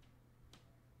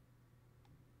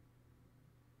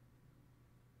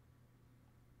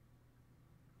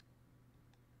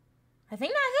 I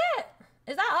think that's it.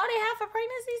 Is that all they have for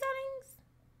pregnancy settings?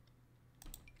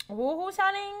 Woohoo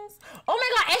settings? Oh my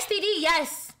god, STD,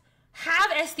 yes.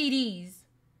 Have STDs.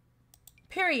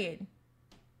 Period.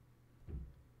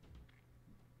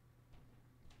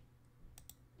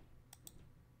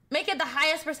 Make it the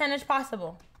highest percentage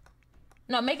possible.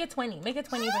 No, make it 20. Make it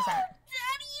 20%.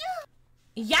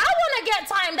 Y'all want to get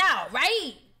timed out,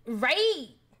 right?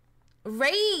 Right.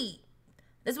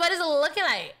 That's what it's looking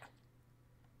like.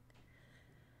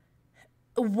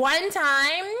 One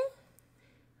time.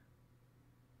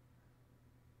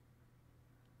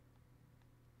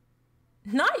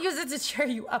 Not use it to cheer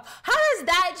you up. How does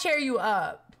that cheer you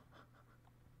up?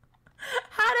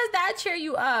 How does that cheer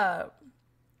you up?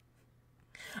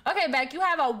 Okay, Beck, you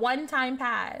have a one-time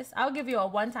pass. I'll give you a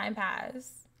one-time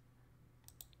pass.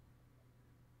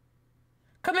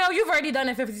 Camille, you've already done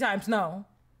it 50 times. No.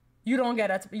 You don't get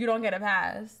a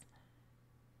pass.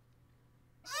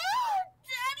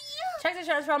 Check the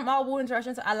trends from all woo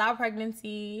interruptions to allow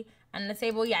pregnancy. And the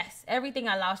table, yes. Everything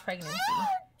allows pregnancy.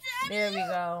 There we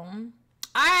go.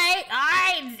 Alright,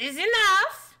 it's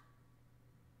enough.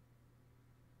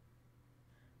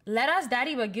 Let us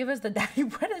daddy, but give us the daddy.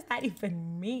 What does that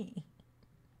even mean?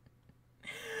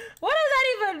 What does that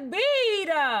even mean,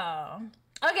 though?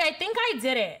 Okay, I think I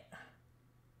did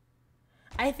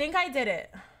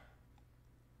it.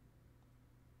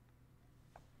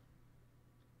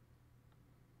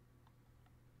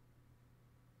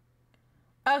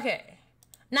 Okay.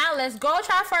 Now let's go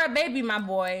try for a baby, my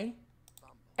boy.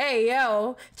 Hey,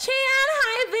 yo. Chan,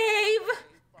 hi, babe.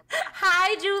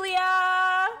 Hi,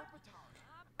 Julia.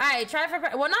 All right, try for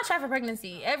not try for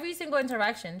pregnancy. Every single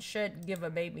interaction should give a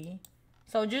baby.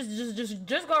 So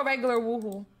just go regular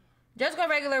woohoo. Just go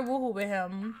regular woohoo with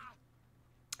him.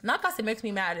 Not cause it makes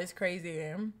me mad. It's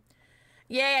crazy.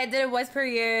 Yeah, I did a voice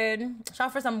period.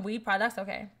 Shop for some weed products.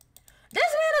 Okay. This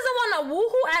man doesn't want a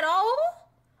woohoo at all.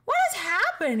 What is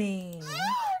happening?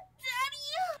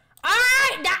 All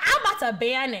right, I'm about to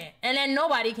ban it, and then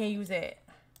nobody can use it.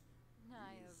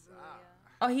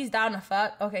 Oh, he's down to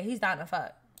fuck. Okay, he's down to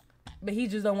fuck. But he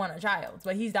just don't want a child.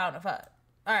 But he's down to fuck.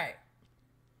 All right.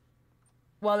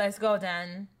 Well, let's go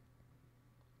then.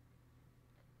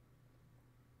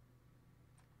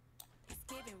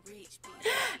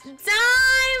 Diamond!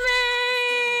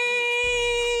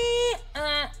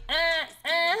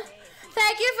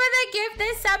 Thank you for the gift.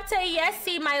 This sub to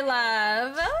Yessie, my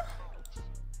love.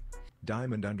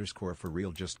 Diamond _ for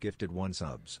real just gifted 1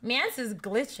 subs. Mance is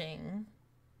glitching.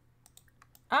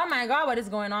 Oh my god, what is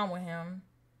going on with him?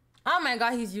 Oh my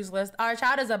god, he's useless. Our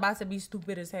child is about to be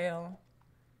stupid as hell.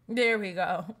 There we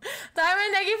go.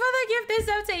 Diamond, thank you for the gift. This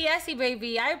up to Yessie,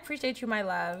 baby. I appreciate you, my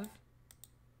love.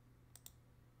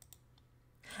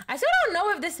 I still don't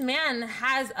know if this man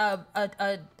has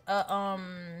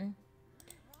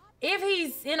if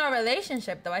he's in a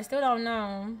relationship though. I still don't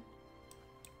know.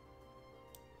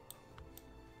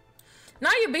 Now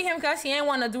you beat him because he ain't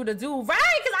want to do the do.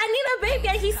 Right, because I need a baby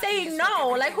and he's saying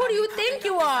no. Like, who do you think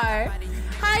you are?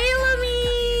 Hi,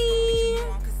 Lumi.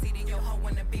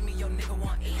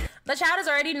 The child is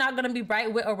already not going to be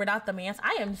bright with or without the man.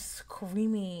 I am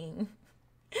screaming.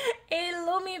 Hey,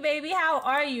 Lumi, baby, how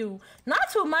are you? Not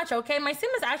too much, okay? My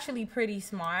sim is actually pretty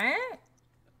smart.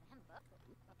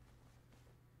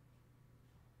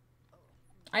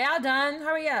 Are y'all done?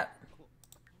 Hurry up.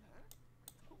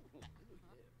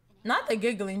 Not the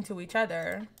giggling to each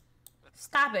other.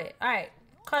 Stop it. All right,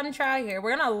 come try here.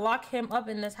 We're gonna lock him up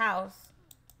in this house.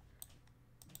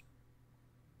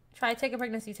 Try to take a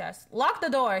pregnancy test. Lock the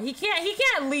door. He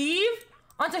can't leave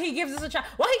until he gives us a child.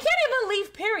 Well, he can't even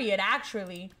leave, period,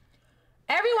 actually.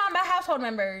 Everyone but household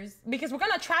members, because we're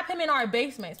gonna trap him in our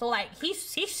basement. So like he's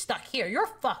stuck here. You're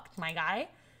fucked, my guy.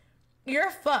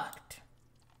 You're fucked.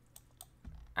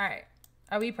 All right.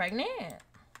 Are we pregnant?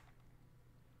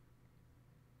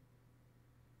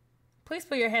 Please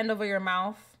put your hand over your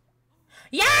mouth.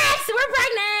 Yes, we're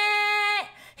pregnant!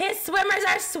 His swimmers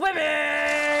are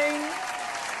swimming!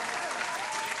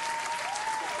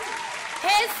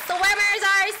 His swimmers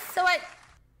are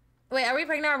Wait, are we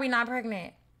pregnant or are we not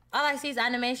pregnant? All I see is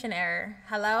animation error.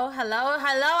 Hello? Hello?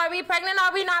 Hello? Are we pregnant or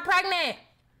are we not pregnant?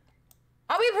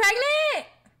 Are we pregnant?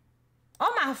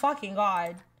 Oh my fucking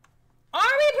god.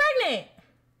 Are we pregnant?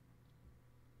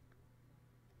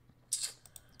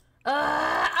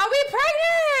 Are we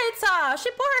pregnant? She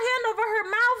put her hand over her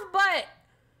mouth, but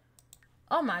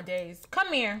oh my days.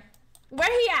 Come here. Where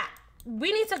he at?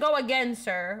 We need to go again,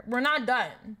 sir. We're not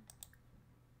done.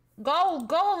 Go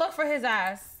look for his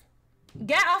ass.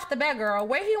 Get off the bed, girl.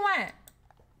 Where he went?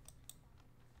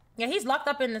 Yeah, he's locked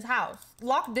up in this house.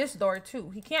 Lock this door too.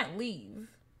 He can't leave.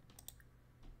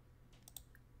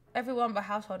 Everyone but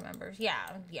household members. Yeah.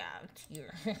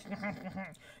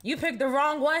 You picked the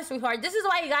wrong one, sweetheart. This is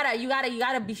why you gotta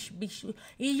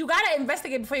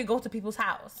investigate before you go to people's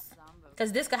house,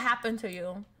 because this could happen to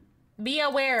you. Be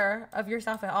aware of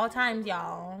yourself at all times,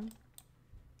 y'all.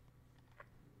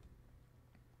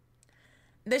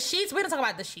 The sheets. We don't talk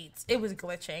about the sheets. It was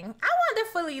glitching. I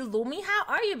wonderfully Lumi. How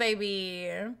are you,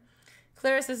 baby?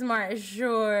 Clarissa Smart,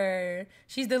 sure.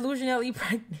 She's delusionally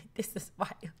pregnant. This is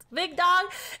wild. Big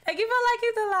dog, thank you for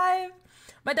liking the live.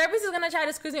 My therapist is gonna try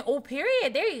to squeeze me. Oh,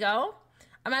 period. There you go.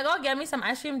 I'm gonna go get me some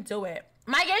ice cream. Do it.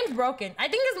 My game's broken. I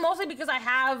think it's mostly because I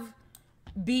have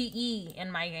BE in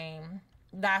my game.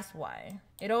 That's why.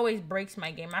 It always breaks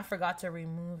my game. I forgot to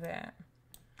remove it.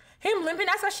 Him limping,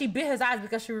 that's why she bit his ass,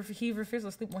 because he refused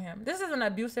to sleep with him. This is an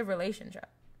abusive relationship.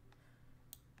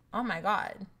 Oh my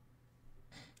god.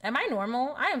 Am I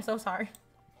normal? I am so sorry.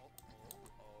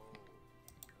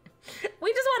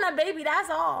 We just want a baby,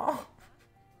 that's all.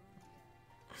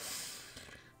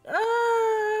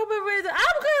 I'm good.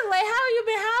 Like, how you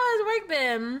been? How has work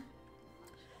been?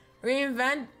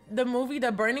 Reinvent the movie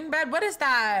The Burning Bed. What is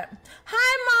that?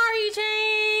 Hi, Mari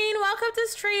Jane. Welcome to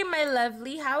stream, my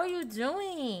lovely. How are you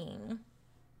doing?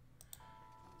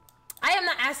 I am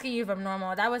not asking you if I'm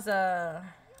normal. That was a...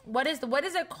 What is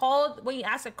it called when you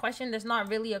ask a question that's not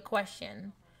really a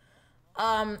question?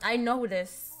 I know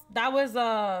this. That was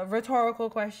a rhetorical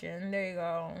question. There you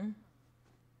go.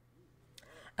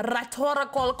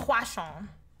 Rhetorical question.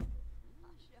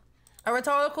 A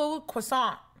rhetorical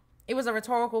croissant. It was a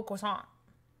rhetorical croissant.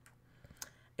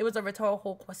 It was a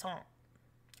rhetorical croissant.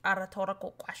 A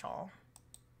rhetorical question.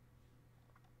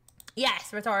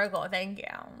 Yes, rhetorical. Thank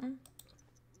you.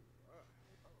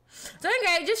 Doing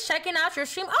great. Just checking out your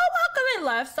stream. Oh, welcome in,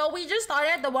 Left. So we just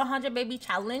started the 100 baby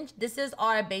challenge. This is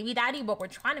our baby daddy, but we're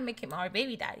trying to make him our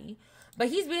baby daddy. But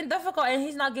he's being difficult and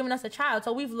he's not giving us a child.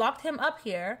 So we've locked him up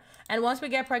here. And once we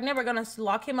get pregnant, we're going to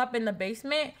lock him up in the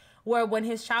basement where when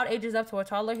his child ages up to a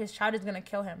toddler, his child is going to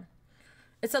kill him.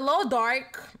 It's a little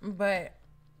dark, but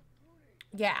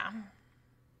yeah.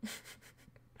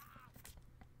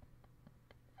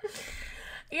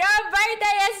 Your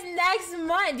birthday is next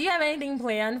month. Do you have anything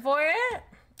planned for it?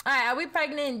 All right, are we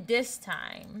pregnant this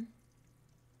time?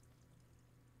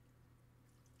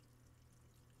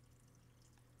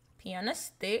 Pee on a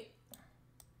stick.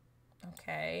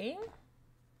 Okay.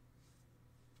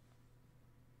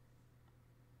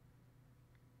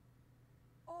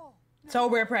 So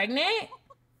we're pregnant?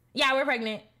 Yeah, we're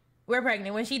pregnant. We're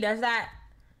pregnant. When she does that.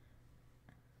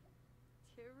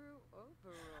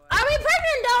 Are we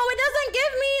pregnant though? It doesn't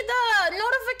give me the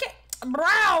notification.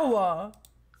 Bro.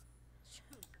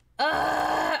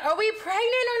 Are we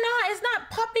pregnant or not? It's not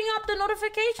popping up the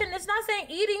notification. It's not saying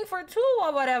eating for 2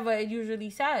 or whatever it usually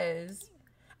says.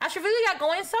 I should really got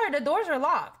going. Sorry, the doors are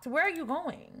locked. Where are you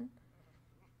going?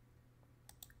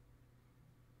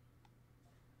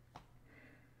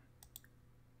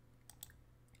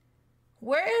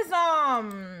 Where is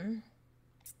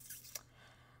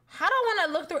How do I want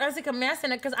to look through MC Command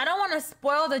Center? Because I don't want to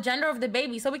spoil the gender of the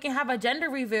baby so we can have a gender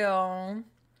reveal.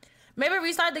 Maybe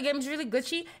restart the game is really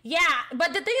glitchy. Yeah,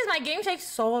 but the thing is my game takes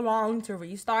so long to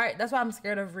restart. That's why I'm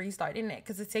scared of restarting it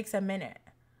because it takes a minute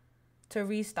to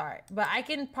restart. But I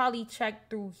can probably check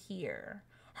through here.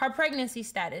 Her pregnancy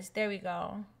status. There we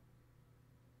go.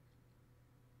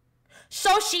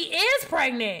 So she is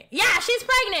pregnant. Yeah, she's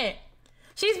pregnant.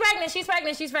 She's pregnant. She's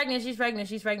pregnant. She's pregnant. She's pregnant.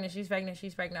 She's pregnant. She's pregnant.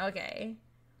 She's pregnant. Okay.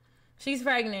 She's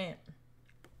pregnant.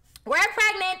 We're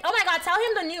pregnant. Oh my God, tell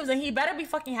him the news and he better be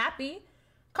fucking happy.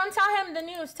 Come tell him the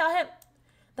news. Tell him.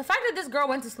 The fact that this girl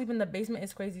went to sleep in the basement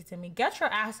is crazy to me. Get your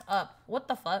ass up. What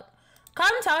the fuck?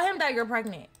 Come tell him that you're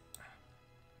pregnant.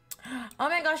 Oh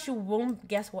my gosh, you won't.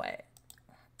 Guess what?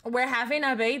 We're having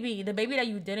a baby. The baby that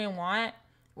you didn't want,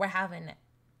 we're having it.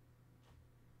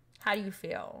 How do you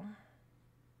feel?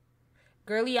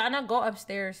 Girliana, go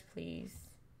upstairs, please.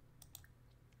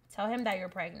 Tell him that you're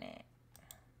pregnant.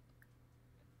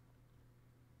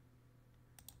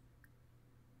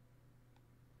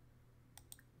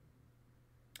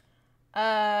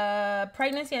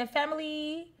 Pregnancy and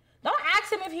family. Don't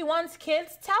ask him if he wants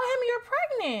kids. Tell him you're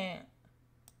pregnant.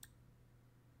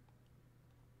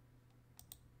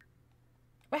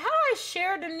 But how do I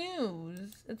share the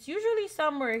news? It's usually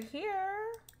somewhere here.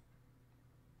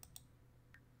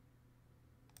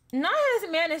 Not his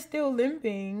man is still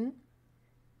limping.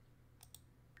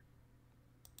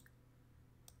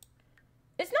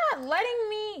 It's not letting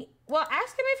me. Well,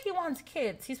 ask him if he wants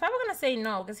kids. He's probably gonna say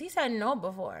no because he said no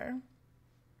before.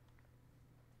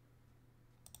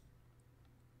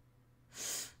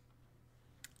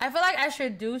 I feel like I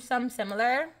should do something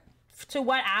similar to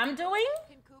what I'm doing.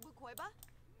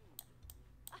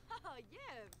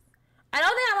 I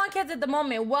don't think I want kids at the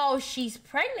moment. Well, she's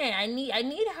pregnant. I need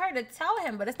her to tell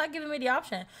him, but it's not giving me the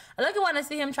option. I look, want to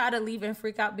see him try to leave and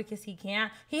freak out because he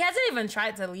can't. He hasn't even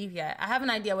tried to leave yet. I have an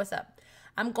idea what's up.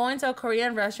 I'm going to a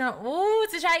Korean restaurant. Ooh,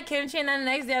 to try kimchi, and then the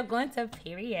next day I'm going to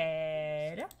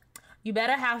period. You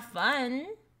better have fun.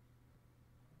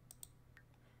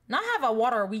 Not have a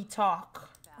water we talk.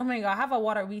 Oh my God, have a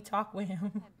water we talk with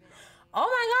him. Oh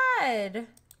my God.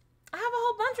 I have a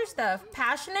whole bunch of stuff.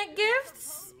 Passionate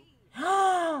gifts.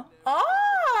 Oh.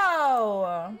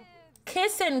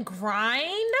 Kiss and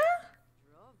grind.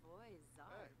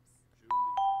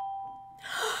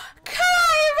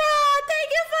 Kyra, thank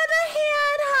you for the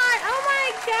hand heart. Oh my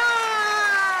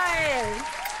God.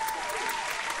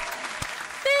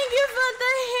 Thank you for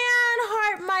the hand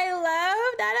heart, my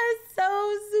love. That is so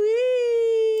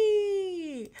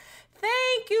sweet.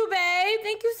 Thank you, babe.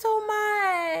 Thank you so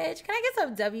much. Can I get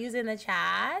some W's in the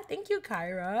chat? Thank you,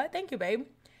 Kyra. Thank you, babe.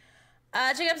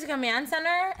 Check MC Command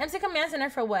Center. MC Command Center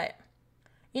for what?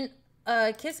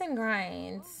 Kiss and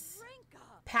grinds.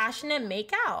 Passionate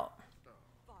makeout.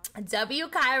 W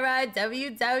Kyra.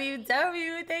 W.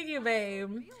 Thank you,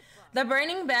 babe. The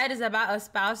burning bed is about a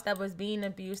spouse that was being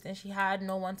abused and she had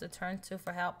no one to turn to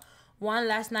for help. One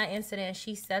last night incident,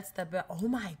 she sets the bed. Oh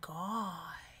my God.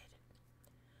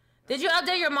 Did you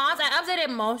update your mods? I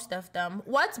updated most of them.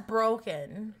 What's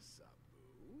broken?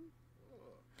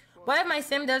 What if my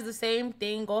sim does the same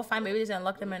thing, go find babies and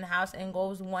lock them in the house and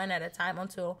goes one at a time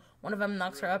until one of them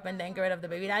knocks her up and then get rid of the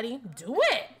baby daddy? Do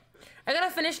it! I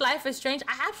gotta finish Life is Strange.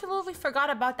 I absolutely forgot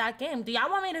about that game. Do y'all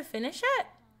want me to finish it?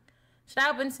 Should I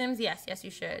open Sims? Yes, yes,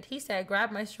 you should. He said,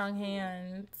 grab my strong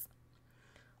hands.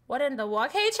 What in the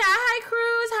walk? Hey, chat. Hi,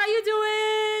 Cruz. How you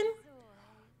doing?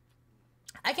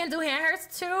 I can do hand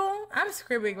hurts too. I'm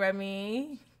scribbing,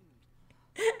 Remy.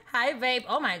 Hi, babe.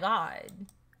 Oh my God.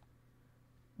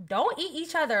 Don't eat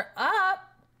each other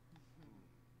up.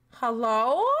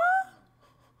 Hello?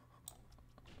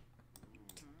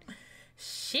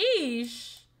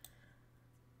 Sheesh.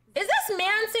 Is this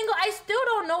man single? I still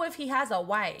don't know if he has a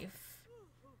wife.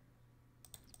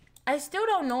 I still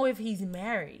don't know if he's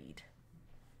married.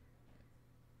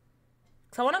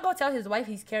 So I want to go tell his wife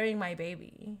he's carrying my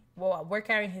baby. Well, we're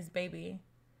carrying his baby.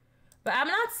 But I'm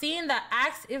not seeing the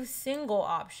ask if single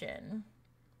option.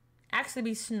 Actually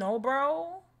be snow,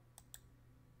 bro.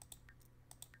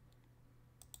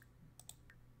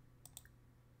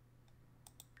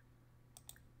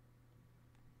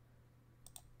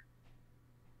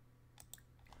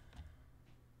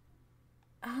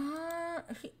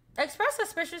 He expressed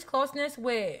suspicious closeness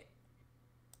with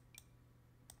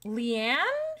Leanne?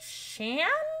 Shan?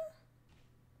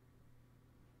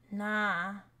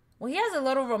 Nah. Well, he has a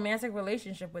little romantic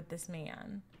relationship with this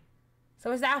man.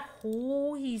 So is that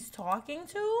who he's talking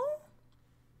to?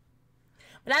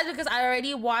 But that's because I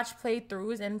already watched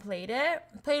playthroughs and played it.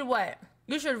 Played what?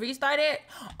 You should restart it.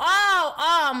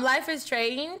 Oh, Life is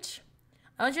Strange.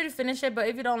 I want you to finish it, but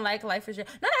if you don't like Life is Strange.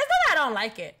 No, it's not that I don't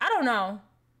like it. I don't know.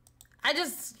 I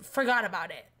just forgot about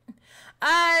it.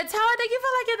 Tawa, thank you for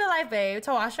liking the life, babe.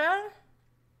 Tawasha.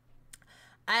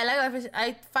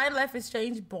 I find Life is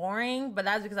Strange boring, but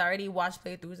that's because I already watched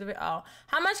playthroughs of it. Oh,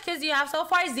 how much kids do you have so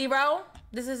far? 0.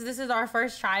 This is our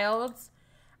first child,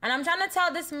 and I'm trying to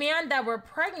tell this man that we're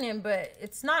pregnant, but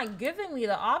it's not giving me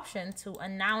the option to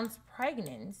announce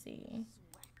pregnancy.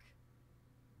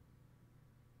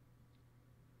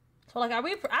 So like, I'm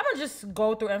gonna just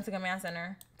go through MC Command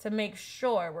Center to make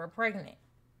sure we're pregnant.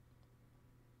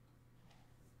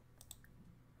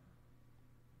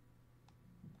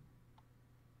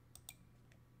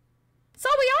 So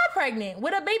we are pregnant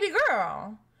with a baby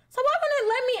girl. So why wouldn't it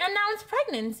let me announce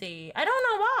pregnancy? I don't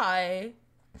know why.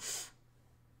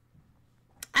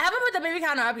 I haven't put the baby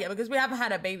counter up yet because we haven't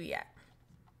had a baby yet.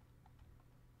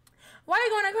 Why are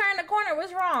you going to cry in the corner?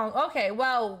 What's wrong? Okay,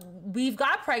 well, we've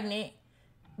got pregnant.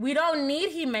 We don't need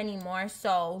him anymore,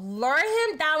 so lure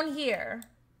him down here.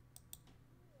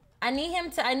 I need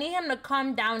him to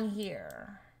come down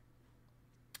here.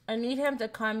 I need him to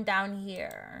come down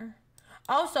here.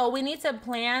 Also, we need to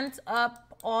plant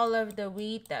up all of the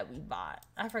wheat that we bought.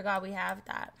 I forgot we have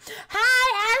that.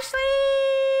 Hi,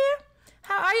 Ashley.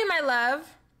 How are you, my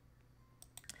love?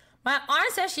 My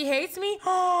aunt says she hates me.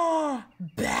 Oh,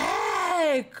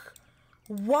 Beck.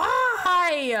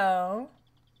 Why?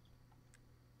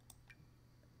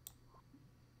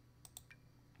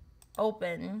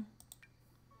 Open.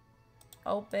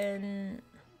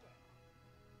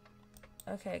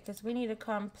 Okay, because we need to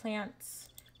come plants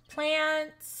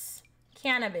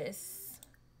cannabis.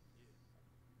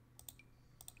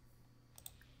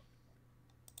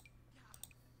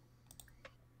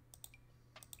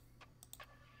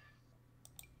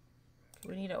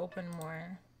 We need to open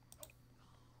more.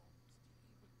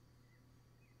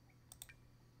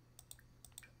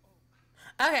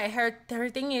 Okay, her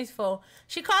thing is full.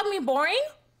 She called me boring?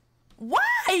 Why?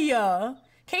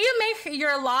 Can you make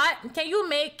your lot? Can you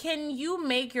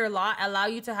make your lot allow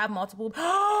you to have multiple?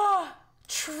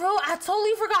 True. I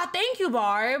totally forgot. Thank you,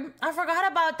 Barb. I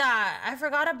forgot about that. I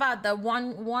forgot about the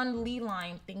one lead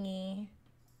line thingy.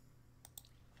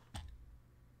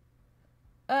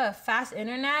 Fast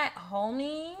internet,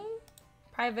 homie,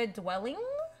 private dwelling.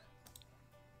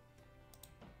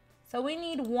 So we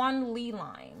need one lead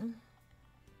line.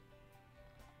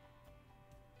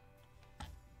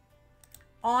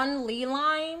 On lead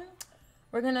line,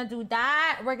 we're gonna do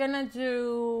that. We're gonna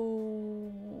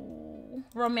do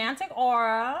romantic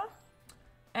aura,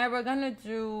 and we're gonna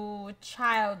do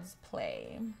child's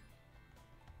play.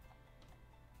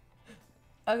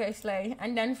 Okay, slay.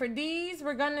 And then for these,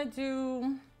 we're gonna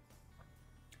do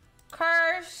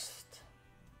cursed,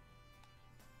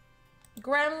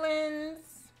 gremlins,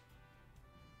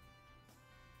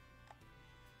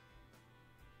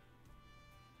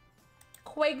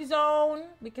 Quake Zone,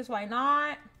 because why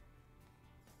not?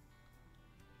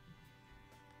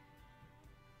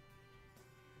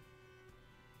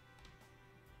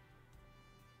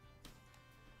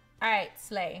 All right,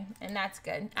 slay, and that's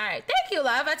good. All right, thank you,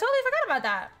 love. I totally forgot about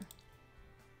that.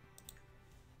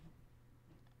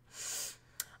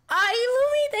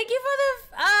 Illumi, thank you for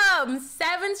the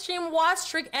 7 stream watch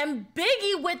streak, and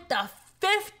Biggie with the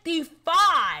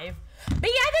 55. But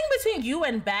yeah, I think between you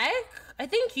and Beck, I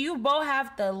think you both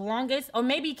have the longest, or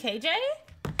maybe KJ?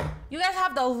 You guys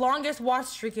have the longest watch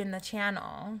streak in the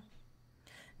channel.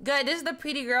 Good, this is the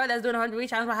pretty girl that's doing 100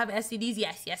 challenge while having STDs.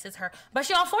 Yes, it's her. But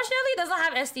she unfortunately doesn't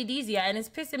have STDs yet, and it's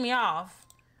pissing me off.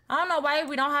 I don't know why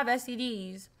we don't have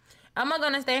STDs. I'm not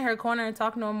gonna stay in her corner and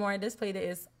talk no more. This play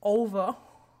is over.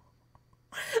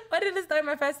 What did this story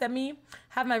my friend sent me?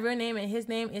 Have my real name and his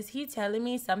name. Is he telling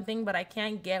me something but I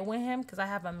can't get with him because I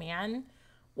have a man?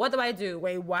 What do I do?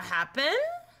 Wait, what happened?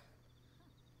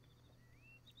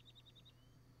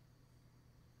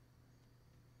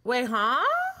 Wait, huh?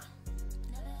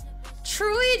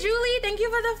 Truly, Julie, thank you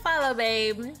for the follow,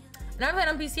 babe. I never played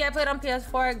on PC, I played on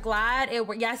PS4. Glad it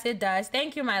worked. Yes, it does.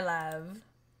 Thank you, my love.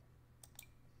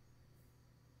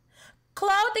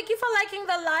 Chloe, thank you for liking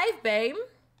the live, babe.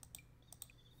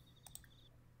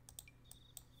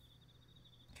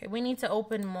 Okay, we need to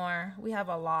open more. We have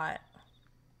a lot.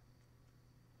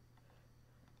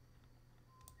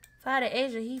 Father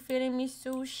Asia, he feeding me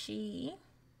sushi.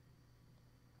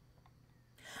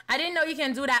 I didn't know you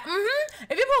can do that.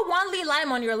 If you put one lead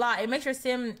lime on your lot, it makes your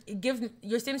sim, it gives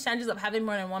your sim's chances of having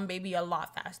more than one baby a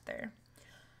lot faster.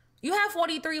 You have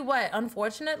 43 what?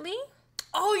 Unfortunately?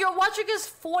 Oh, your watch trick is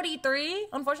 43?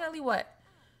 Unfortunately what?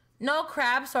 No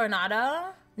crabs or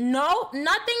nada? No,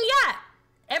 nothing yet.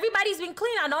 Everybody's been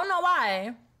clean. I don't know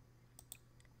why.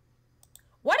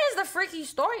 What is the freaky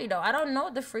story though? I don't know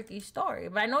the freaky story,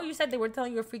 but I know you said they were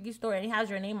telling you a freaky story and it has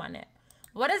your name on it.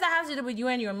 What does that have to do with you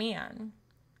and your man?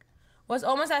 Was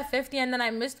almost at 50 and then I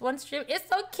missed one stream.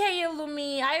 It's okay,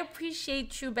 Illumi. I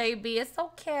appreciate you, baby. It's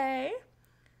okay.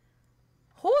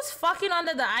 Who's fucking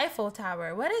under the Eiffel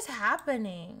Tower? What is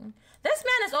happening? This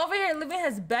man is over here living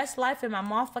his best life in my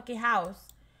motherfucking house.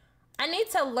 I need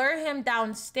to lure him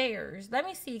downstairs. Let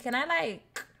me see. Can I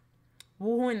like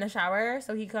woo in the shower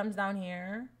so he comes down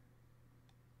here?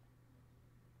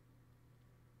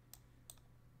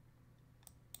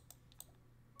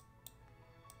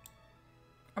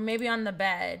 Or maybe on the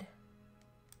bed.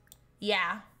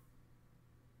 Yeah.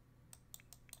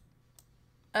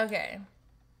 Okay.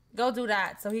 Go do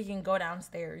that so he can go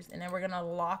downstairs. And then we're gonna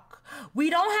lock. We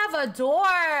don't have a door.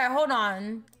 Hold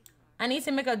on. I need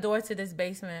to make a door to this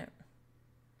basement.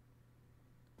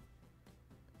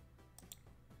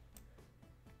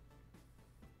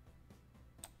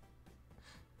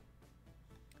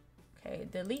 Okay,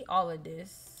 delete all of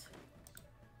this.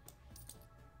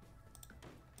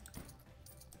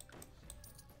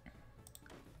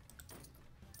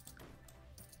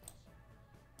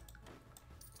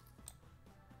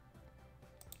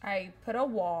 I put a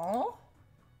wall.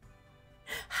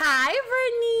 Hi,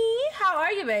 Brittany. How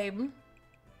are you, babe?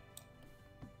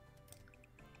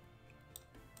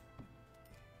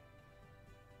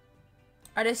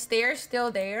 Are the stairs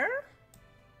still there?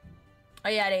 Oh,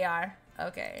 yeah, they are.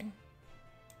 Okay.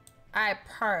 All right,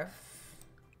 perf.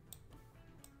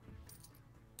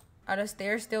 Are the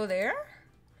stairs still there?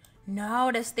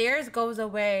 No, the stairs goes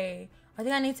away. I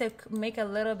think I need to make a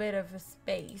little bit of a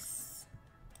space.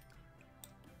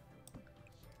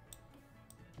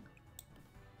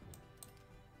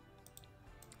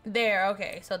 There,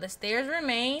 okay. So the stairs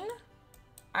remain.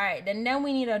 All right, then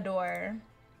we need a door.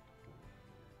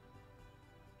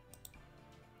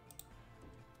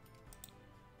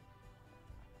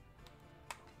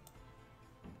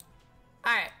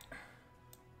 All right.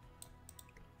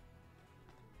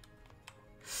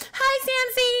 Hi,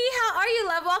 Sansi. How are you,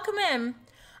 love? Welcome in.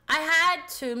 I had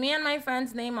me and my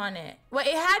friend's name on it. Well,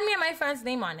 it had me and my friend's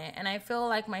name on it. And I feel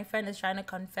like my friend is trying to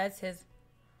confess his...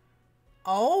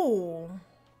 Oh.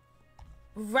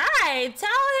 Right. Tell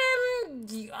him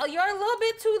you're a little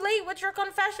bit too late with your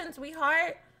confession,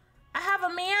 sweetheart. I have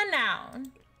a man now.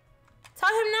 Tell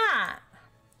him not.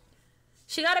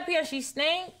 She got up here and she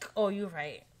stank. Oh, you're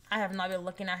right. I have not been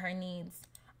looking at her needs.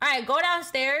 All right, go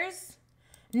downstairs.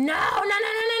 No.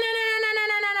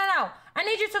 I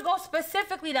need you to go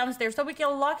specifically downstairs so we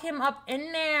can lock him up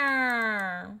in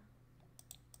there.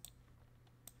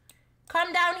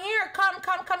 Come down here.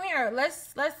 Come here.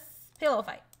 Let's pillow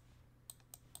fight.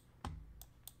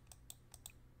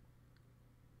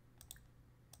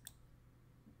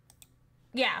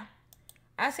 Yeah.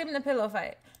 Ask him to pillow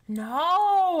fight.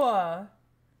 No.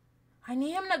 I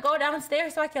need him to go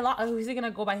downstairs so I can lock. Oh, is he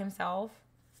gonna go by himself?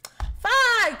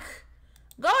 Fuck!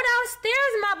 Go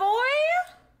downstairs, my boy.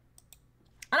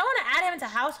 I don't want to add him to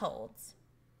households.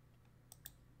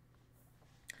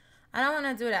 I don't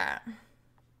want to do that.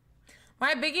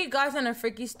 My Biggie got in a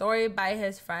freaky story by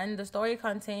his friend. The story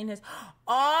contained his...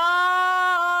 Oh!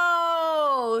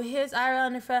 His IRL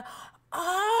and the friend...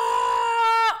 Oh!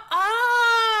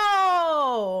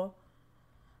 Oh.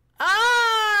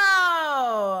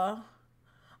 Oh.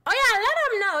 Oh yeah, let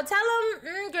him know. Tell him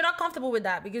you're not comfortable with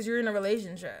that because you're in a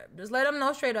relationship. Just let him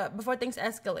know straight up before things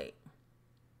escalate.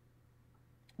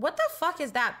 What the fuck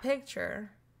is that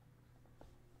picture?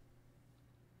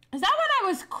 Is that when I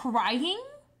was crying?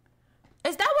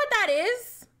 Is that what that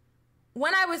is?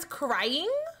 When I was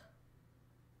crying?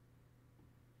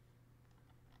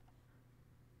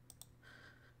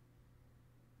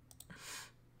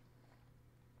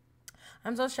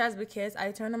 I'm so stressed because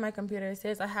I turned on my computer. It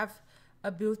says I have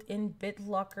a built-in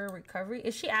BitLocker recovery.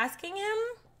 Is she asking him?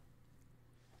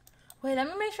 Wait, let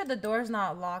me make sure the door's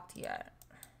not locked yet.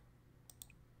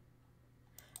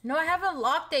 No, I haven't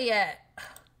locked it yet.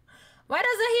 Why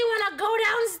doesn't he want to go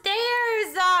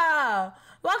downstairs?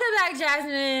 Welcome back,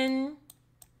 Jasmine.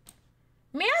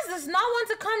 Mans does not want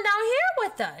to come down here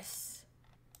with us.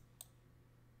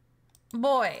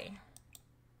 Boy.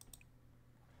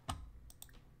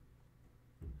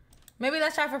 Maybe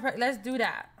let's try for let's do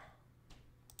that.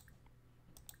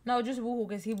 No, just woohoo,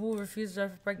 because he will refuse for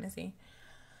pregnancy.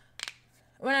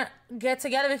 When I get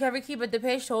together with every key, but the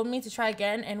page told me to try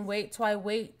again and wait. So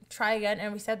I try again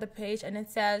and reset the page, and it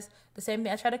says the same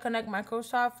thing. I tried to connect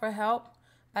Microsoft for help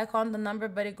by calling the number,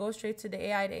 but it goes straight to the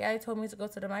AI. The AI told me to go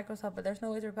to the Microsoft, but there's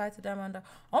no way to reply to them on the...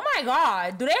 Oh my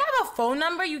God, do they have a phone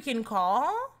number you can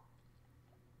call?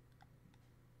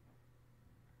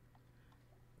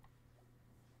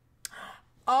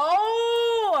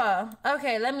 Oh,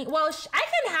 okay, let me... Well, I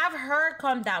can have her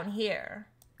come down here.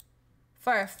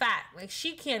 For a fact, like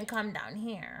she can't come down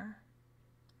here.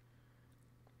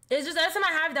 It's just every time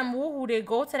I have them woohoo, they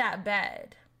go to that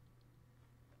bed.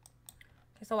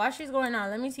 Okay, so while she's going on,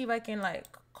 let me see if I can like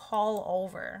call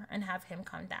over and have him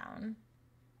come down.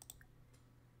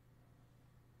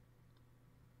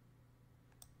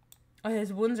 Oh,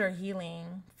 his wounds are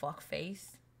healing. Fuck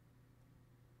face.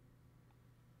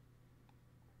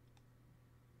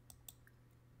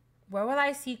 Where will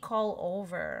I see call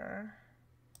over?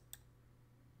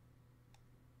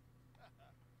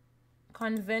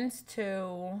 Convinced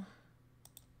to...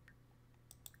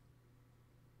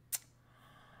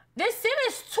 This sim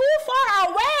is too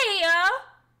far away.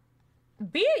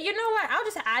 You know what? I'll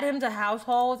just add him to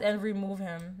households and remove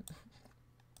him.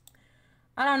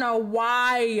 I don't know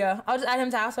why. I'll just add him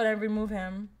to household and remove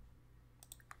him.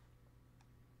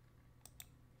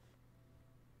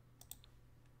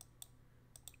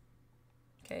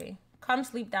 Okay, come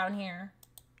sleep down here.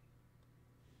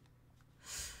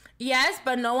 Yes,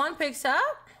 but no one picks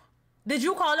up. Did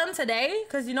you call them today?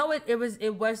 Because you know it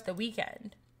was the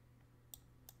weekend.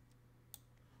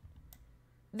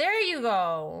 There you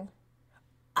go.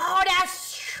 Oh,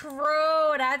 that's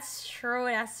true. That's true.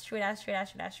 That's true. That's true.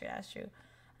 That's true. That's true. That's true.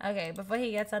 Okay, before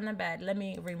he gets on the bed, let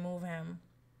me remove him.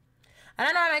 I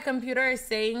don't know why my computer is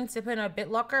saying to put in a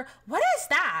BitLocker. What is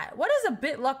that? What is a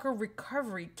BitLocker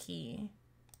recovery key?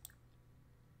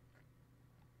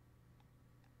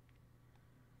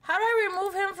 How do I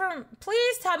remove him from...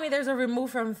 Please tell me there's a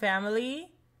remove from family.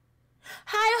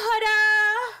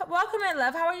 Hi, Huda. Welcome, my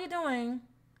love. How are you doing?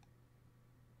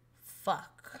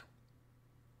 Fuck.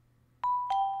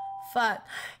 Fuck.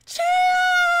 Chan!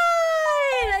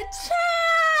 Chan!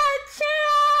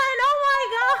 Oh my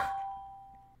God.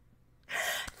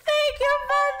 Thank you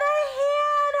for the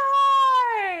hand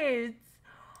hearts.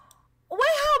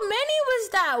 Wait, how many was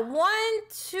that? 1,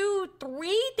 2,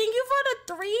 3? Thank you for the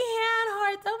 3 hand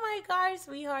hearts. Oh my God,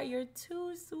 sweetheart, you're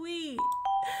too sweet.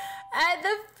 And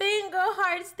the finger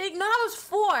hearts. No, that was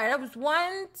 4. That was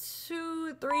 1,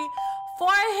 2, 3, 4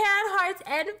 hand hearts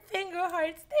and finger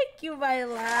hearts. Thank you, my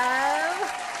love.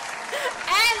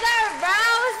 And the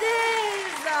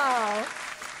roses. Oh.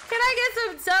 Can I get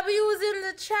some W's in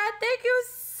the chat? Thank you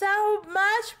so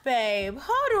much, babe.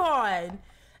 Hold on.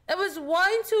 It was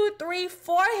 1, 2, 3,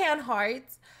 4 hand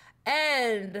hearts.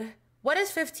 And what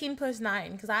is 15 plus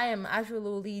 9? Because I am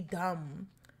absolutely dumb.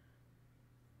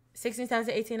 16,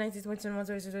 17, 18, 19, 20, 21,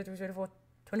 22, 23, 24,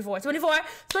 24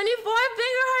 finger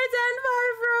hearts and 5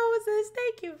 roses.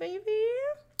 Thank you, baby.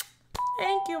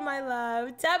 Thank you, my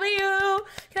love. W.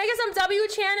 Can I get some W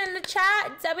Chan in the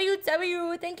chat? W.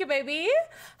 Thank you, baby.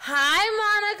 Hi,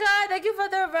 Monica. Thank you for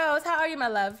the rose. How are you, my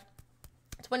love?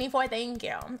 24, thank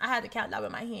you. I had to count that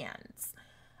with my hands.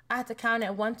 I had to count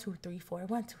at 1, 2, 3, 4.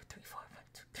 1, 2, 3, 4. 1,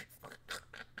 2, 3, 4.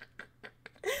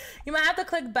 You might have to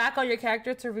click back on your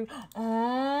character to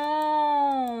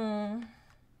Oh.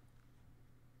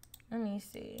 Let me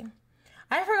see.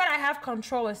 I forgot I have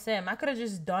control of Sim. I could have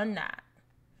just done that.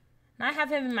 And I have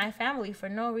him in my family for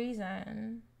no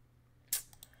reason.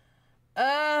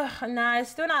 Nah, it's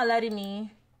still not letting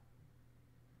me.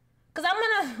 Cause I'm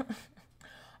gonna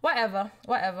Whatever.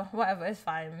 It's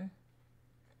fine.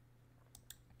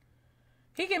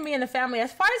 He can be in the family.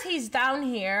 As far as he's down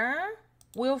here,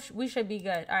 we should be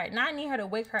good. All right, now I need her to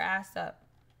wake her ass up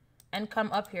and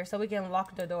come up here so we can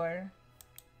lock the door.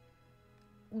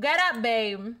 Get up,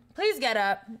 babe. Please get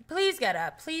up. Please get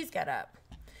up. Please get up.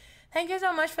 Thank you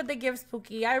so much for the gifts,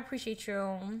 Pookie. I appreciate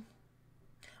you.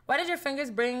 Why did your fingers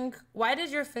bring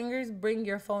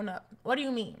your phone up? What do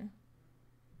you mean?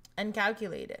 And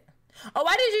calculate it. Oh,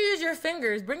 why did you use your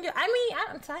fingers?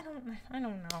 I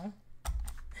don't know.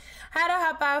 Had to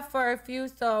hop out for a few,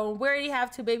 so we already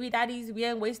have 2 baby daddies. We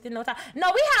ain't wasting no time.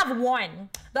 No, we have 1.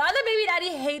 The other baby daddy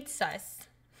hates us.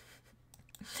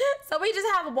 So we just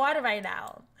have 1 right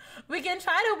now. We can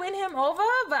try to win him over,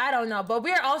 but I don't know. But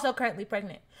we're also currently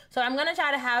pregnant. So I'm going to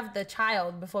try to have the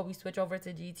child before we switch over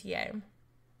to GTA.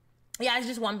 Yeah, it's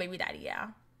just 1 baby daddy, yeah.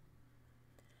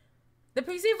 The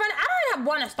PC friend, I don't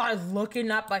want to start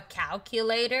looking up a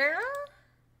calculator.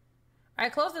 All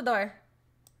right, close the door.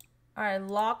 All right,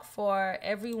 lock for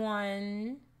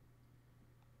everyone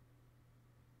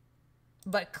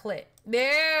but Clit.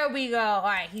 There we go. All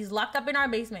right, he's locked up in our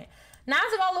basement. Now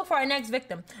to go look for our next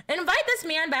victim. Invite this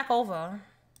man back over.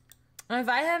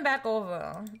 Invite him back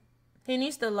over. He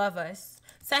needs to love us.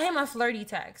 Send him a flirty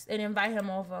text and invite him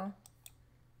over.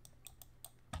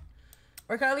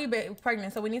 We're currently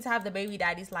pregnant, so we need to have the baby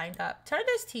daddies lined up. Turn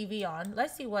this TV on.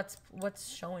 Let's see what's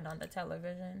showing on the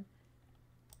television.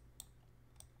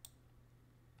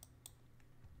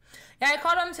 Yeah, I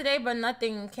called him today, but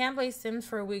nothing. Can't play Sims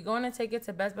for a week. Going to take it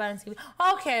to Best Buy and see.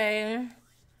 Okay.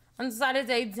 On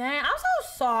Saturday, dang. I'm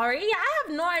so sorry. I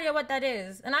have no idea what that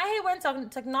is. And I hate when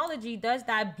technology does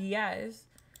that BS.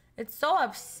 It's so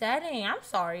upsetting. I'm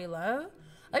sorry, love.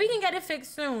 Maybe we can get it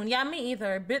fixed soon. Yeah, me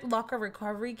either. BitLocker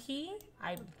recovery key.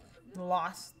 I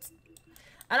lost.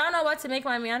 I don't know what to make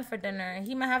my man for dinner.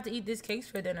 He might have to eat these cakes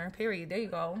for dinner. Period. There you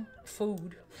go.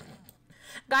 Food.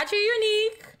 Got you,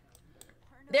 Unique.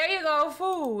 There you go,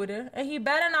 food. And he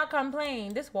better not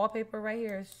complain. This wallpaper right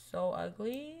here is so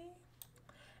ugly.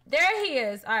 There he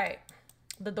is. All right.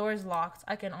 The door is locked.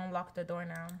 I can unlock the door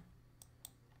now.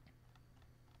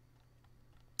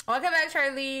 Welcome back,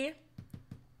 Charlie.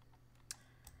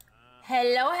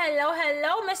 Hello, hello,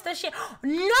 hello, Mr. Shit. No,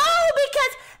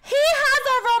 because he has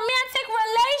a romantic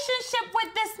relationship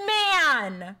with this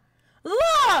man.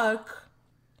 Look.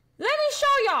 Let me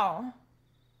show y'all.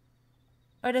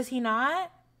 Or does he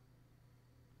not?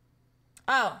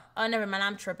 Oh, never mind.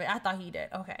 I'm tripping. I thought he did.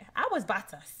 Okay. I was about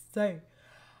to say.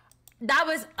 That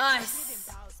was us.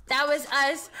 That was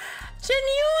us.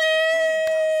 Genuine.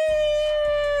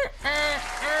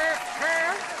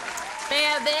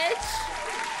 Bad bitch.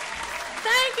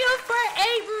 Thank you for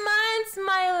 8 months,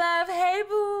 my love. Hey,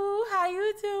 boo. How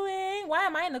you doing? Why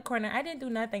am I in the corner? I didn't do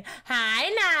nothing.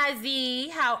 Hi, Nazi.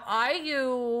 How are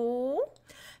you?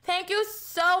 Thank you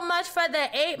so much for the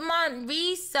 8-month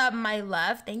resub, my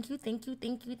love. Thank you, thank you,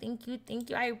 thank you, thank you, thank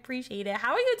you. I appreciate it.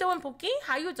 How are you doing, Pookie?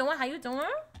 How you doing? How you doing?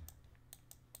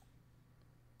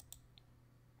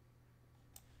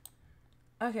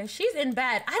 Okay, she's in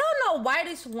bed. I don't know why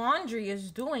this laundry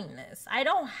is doing this.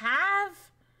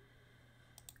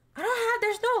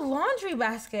 There's no laundry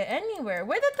basket anywhere.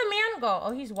 Where did the man go?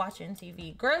 Oh, he's watching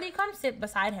TV. Girlie, come sit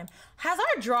beside him. Has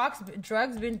our drugs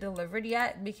been delivered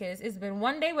yet? Because it's been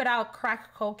 1 day without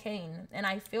crack cocaine. And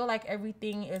I feel like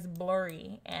everything is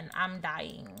blurry and I'm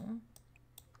dying.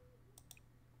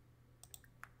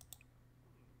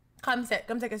 Come sit.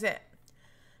 Come take a sit.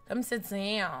 Come sit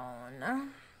down.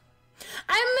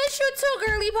 I miss you too,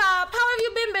 girly pop. How have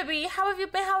you been, baby? How have you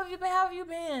been? How have you been? How have you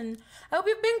been? I hope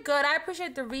you've been good. I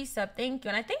appreciate the resub. Thank you.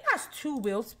 And I think that's 2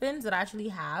 wheel spins that I actually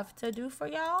have to do for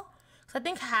y'all. So I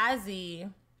think Hazy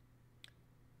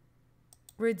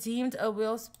redeemed a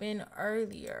wheel spin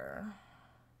earlier.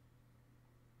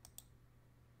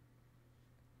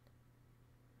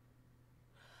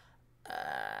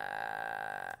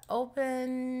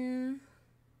 Open.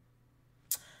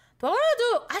 Do I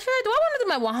want to do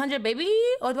my 100 baby?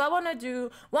 Or do I want to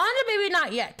do 100 baby?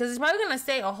 Not yet, because it's probably going to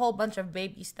say a whole bunch of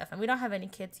baby stuff, and we don't have any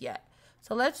kids yet.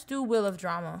 So let's do Wheel of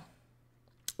Drama.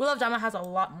 Wheel of Drama has a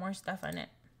lot more stuff in it.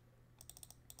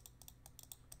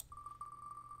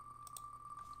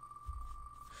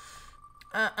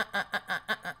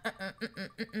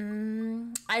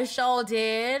 I sure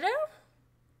did.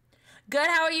 Good,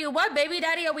 how are you? What baby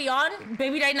daddy are we on?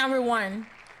 Baby daddy number 1.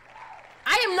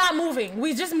 I am not moving.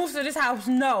 We just moved to this house.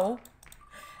 No.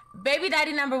 Baby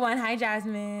daddy number 1. Hi,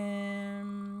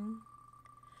 Jasmine.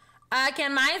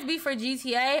 Can mine be for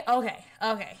GTA? Okay.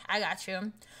 Okay. I got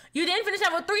you. You didn't finish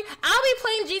level 3? I'll be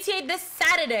playing GTA this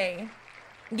Saturday.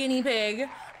 Guinea pig.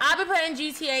 I'll be playing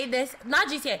not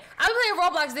GTA. I'll be playing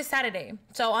Roblox this Saturday.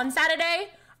 So on Saturday,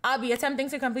 I'll be attempting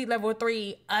to complete level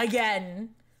 3 again.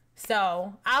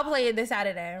 So I'll play it this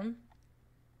Saturday.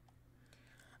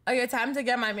 Okay, time to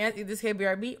get my man eat this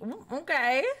KBRB.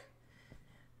 Okay.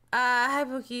 Hi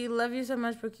Pookie, love you so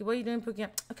much, Pookie. What are you doing, Pookie?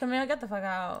 Camille, get the fuck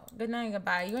out. Good night,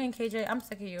 goodbye. You ain't KJ. I'm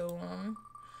sick of you.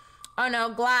 Oh no,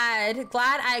 glad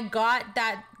I got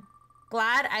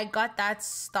that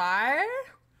star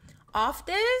off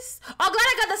this. Oh, glad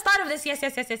I got the start of this.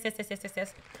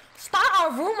 Yes. Start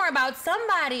a rumor about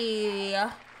somebody.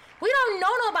 We don't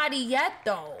know nobody yet,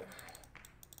 though.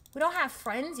 We don't have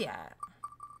friends yet.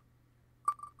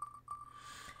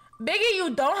 Biggie, you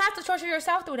don't have to torture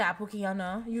yourself through that,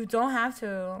 Pookiana. You don't have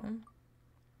to.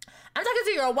 I'm talking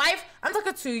to your wife. I'm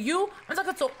talking to you. I'm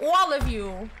talking to all of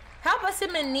you. Help us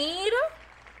in need.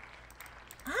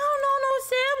 I don't know, no,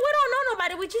 Sam. We don't know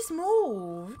nobody. We just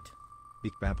moved.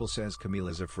 Big Bapple says Camille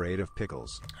is afraid of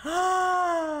pickles.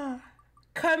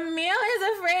 Camille is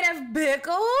afraid of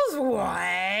pickles? What?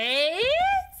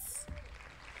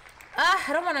 I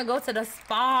don't want to go to the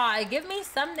spa. Give me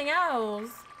something else.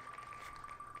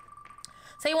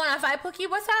 So you want to fight, Pookie?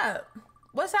 What's up?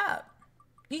 What's up?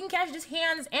 You can catch just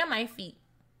hands and my feet.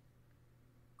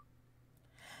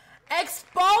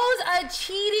 Expose a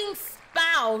cheating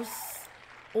spouse.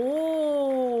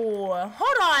 Oh,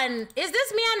 hold on. Is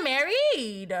this man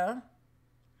married?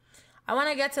 I want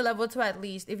to get to level 2 at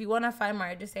least. If you want to fight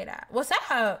Mari, just say that. What's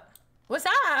up? What's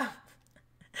up?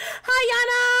 Hi,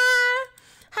 Yana.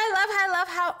 Hi, love.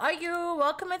 How are you?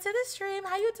 Welcome into the stream.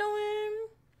 How you doing?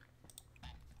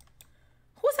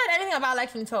 Who said anything about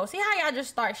liking toes? See how y'all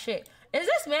just start shit. Is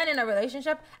this man in a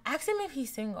relationship? Ask him if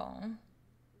he's single.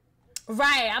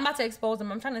 Right, I'm about to expose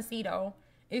him. I'm trying to see, though,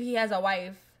 if he has a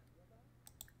wife.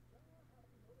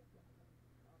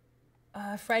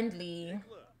 Friendly.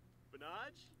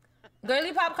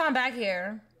 Girly Pop, come back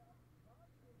here.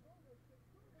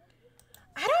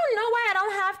 I don't know why I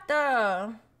don't have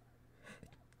the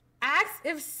ask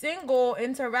if single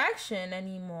interaction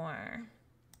anymore.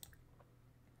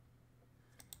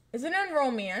 Isn't it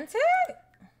romantic?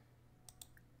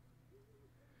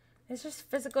 It's just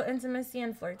physical intimacy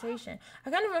and flirtation.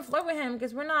 I can't even flirt with him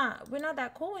because we're not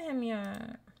that cool with him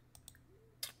yet.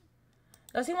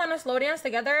 Does he want to slow dance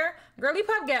together? Girly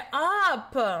Pop, get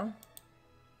up.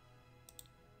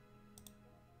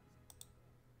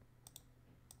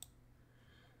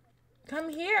 Come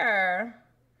here.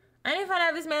 I need to find out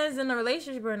if this man is in a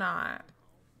relationship or not.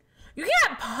 You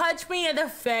can't punch me in the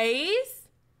face.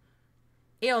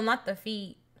 Ew, not the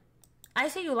feet. I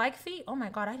say you like feet? Oh my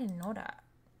god, I didn't know that.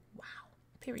 Wow.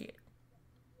 Period.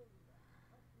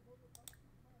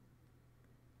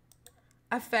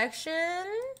 Affection?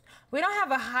 We don't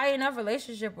have a high enough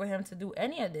relationship with him to do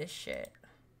any of this shit.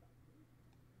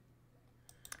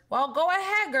 Well, go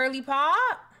ahead, Girly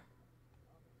Pop.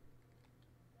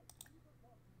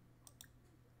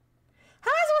 How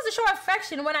am I supposed to show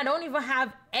affection when I don't even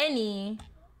have any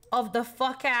of the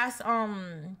fuck ass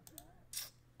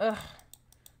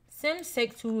Sims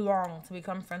take too long to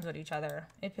become friends with each other.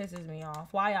 It pisses me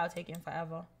off. Why y'all taking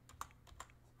forever?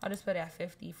 I'll just put it at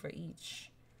 50 for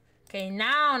each. Okay,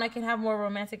 now I can have more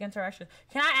romantic interaction.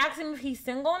 Can I ask him if he's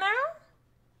single now?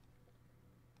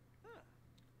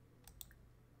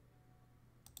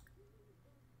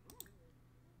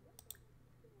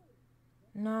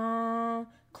 No.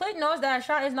 Click knows that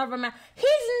Sean is not romantic.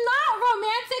 He's not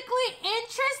romantically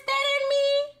interested in me?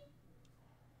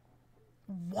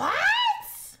 What?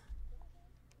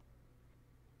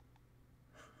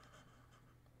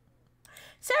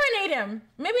 Serenade him.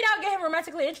 Maybe that'll get him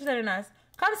romantically interested in us.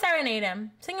 Come serenade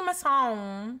him. Sing him a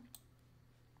song.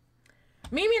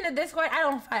 Meet me in the Discord. I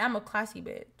don't fight. I'm a classy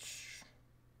bitch.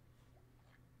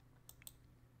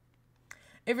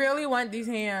 If you really want these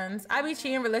hands, I be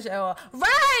cheating religion.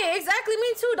 Right, exactly.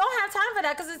 Me too. Don't have time for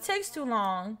that because it takes too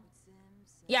long.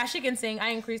 Yeah, she can sing. I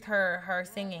increased her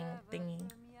singing thingy.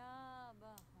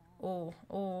 Oh.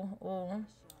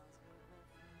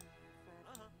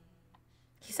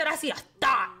 He said I see a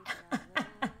thought.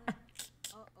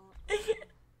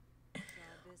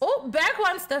 Oh, Beck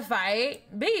wants to fight.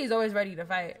 Biggie's always ready to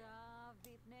fight.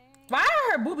 Why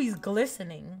are her boobies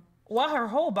glistening? While her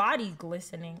whole body's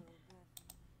glistening.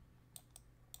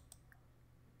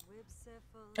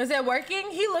 Is it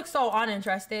working? He looks so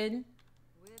uninterested.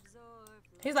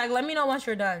 He's like, let me know once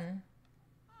you're done.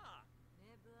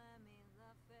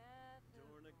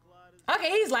 Okay,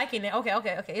 he's liking it. Okay.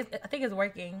 I think it's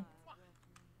working.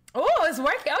 Oh, it's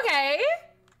working. Okay.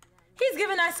 He's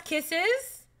giving us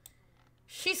kisses.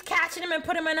 She's catching him and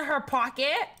putting him in her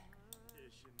pocket.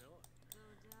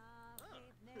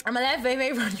 I'm gonna let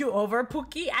Veve run you over.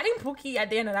 Pookie, adding Pookie at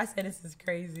the end of that sentence is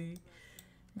crazy.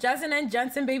 Johnson and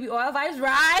Johnson baby oil vibes,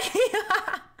 right?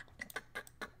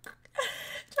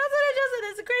 Johnson and Johnson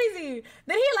is crazy.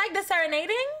 Did he like the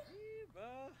serenading?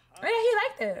 Oh, yeah, he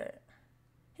liked it.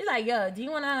 He's like, yo, do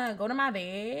you wanna go to my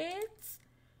bed?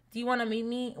 Do you wanna meet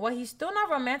me? Well, he's still not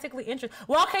romantically interested.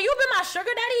 Well, can you be my sugar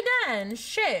daddy then?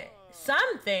 Shit,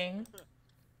 something.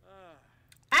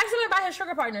 Ask him about his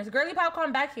sugar partners. Girly Pop,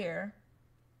 come back here.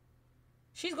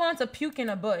 She's going to puke in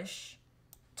a bush.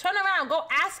 Turn around. Go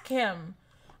ask him.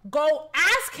 Go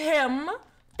ask him.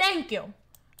 Thank you.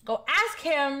 Go ask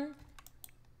him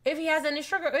if he has any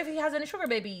sugar. If he has any sugar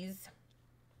babies.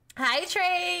 Hi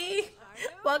Trey.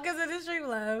 Welcome to the stream,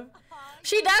 love.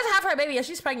 She does have her baby. Yeah,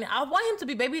 she's pregnant. I want him to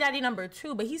be baby daddy number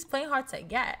 2, but he's playing hard to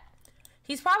get.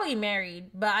 He's probably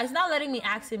married, but it's not letting me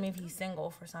ask him if he's single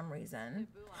for some reason.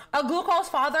 A glucose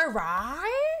father,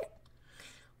 right?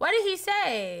 What did he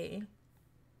say?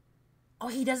 Oh,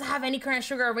 he doesn't have any current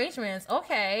sugar arrangements.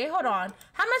 Okay, hold on.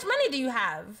 How much money do you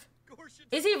have?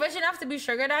 Is he rich enough to be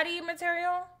sugar daddy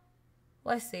material?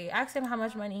 Let's see. Ask him how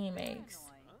much money he makes.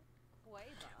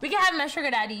 We can have him as sugar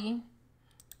daddy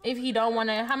if he don't want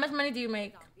to. How much money do you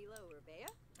make?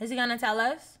 Is he gonna tell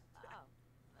us?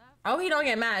 Oh, he don't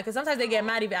get mad, because sometimes they get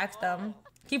mad if you ask them.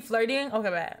 Keep flirting? Okay,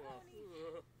 bad.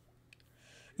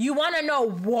 You want to know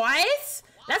what?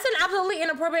 That's an absolutely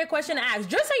inappropriate question to ask.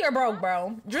 Just say you're broke,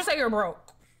 bro. Just say you're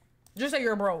broke. Just say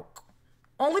you're broke.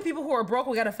 Only people who are broke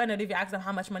will get offended if you ask them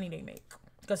how much money they make.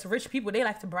 Because rich people, they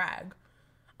like to brag.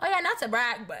 Oh, yeah, not to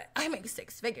brag, but I make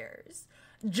 6 figures.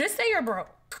 Just say you're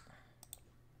broke.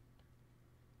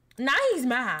 Now he's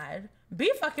mad.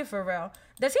 Be fucking for real.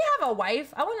 Does he have a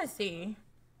wife? I want to see.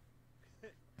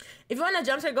 If you want to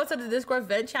jump to go to the Discord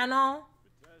vent channel.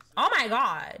 Oh my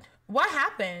god. What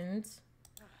happened?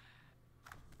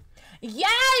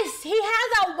 Yes, he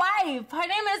has a wife. Her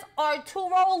name is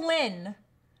Arturo Lynn.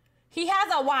 He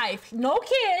has a wife. No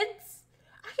kids.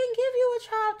 I can give you a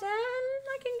child, Dan.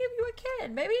 I can give you a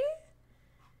kid, baby.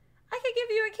 I can give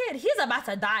you a kid. He's about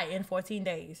to die in 14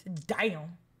 days.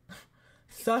 Damn.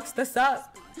 Sucks to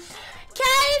suck. Casey!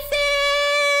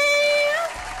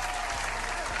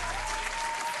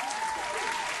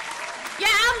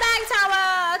 Yeah, I'm back,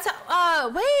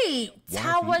 Tawa. Wait.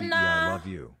 Tawana. I love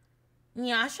you.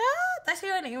 Nyasha? That's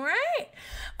your name, right?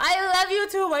 I love you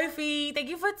too, wifey. Thank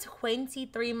you for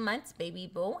 23 months, baby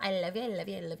boo. I love you, I love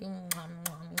you, I love you. Mwah,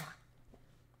 mwah, mwah.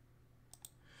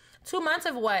 2 months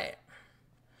of what?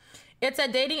 It's a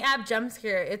dating app jump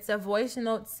scare. It's a voice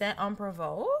note sent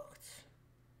unprovoked.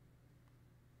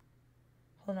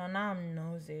 Hold on, now I'm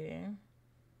nosy.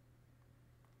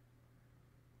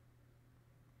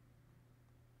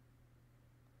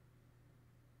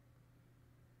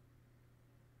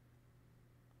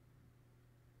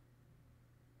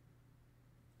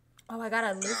 Oh, I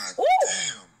gotta listen. Ooh!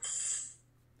 Damn.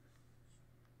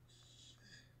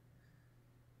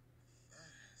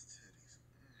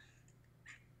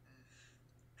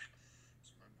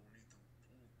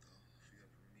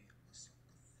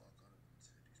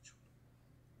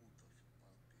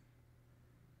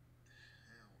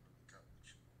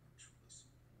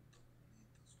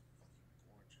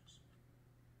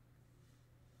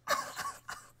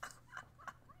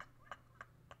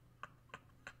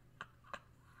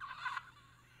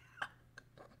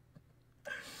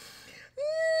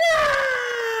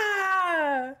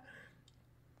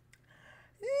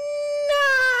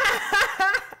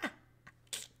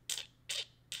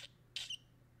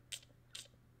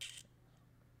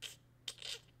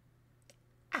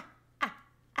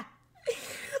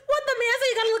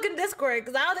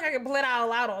 Because I don't think I can play it out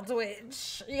loud on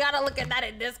Twitch. You gotta look at that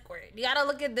in Discord. You gotta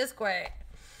look at Discord.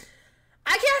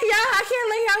 I can't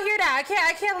let y'all hear that.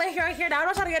 I can't let y'all hear that. I'm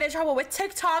not trying to get in trouble with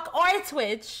TikTok or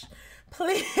Twitch.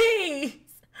 Please.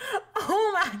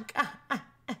 Oh my god.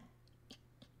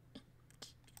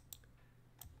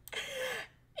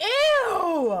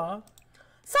 Ew.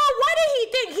 So what did he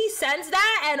think? He sensed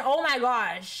that and oh my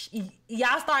gosh.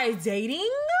 Y'all started dating?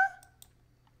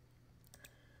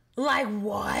 Like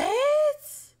what?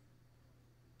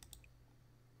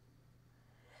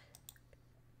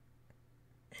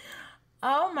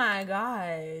 Oh my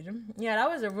god. Yeah, that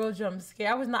was a real jump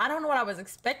scare. I don't know what I was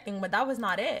expecting, but that was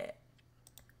not it.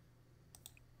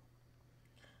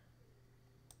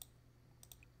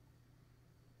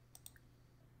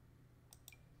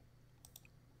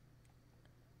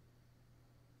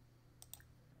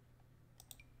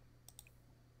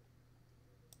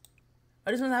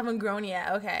 Oh, this ones haven't grown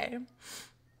yet. Okay.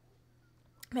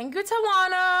 Thank you,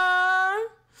 Tawana.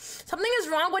 Something is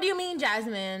wrong. What do you mean,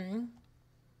 Jasmine?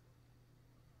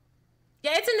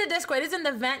 Yeah, it's in the Discord. It's in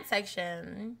the vent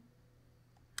section.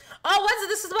 Oh, what's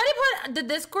this? Somebody put the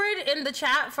Discord in the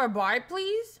chat for Bard,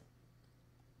 please.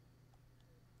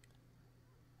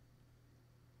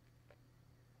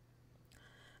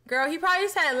 Girl, he probably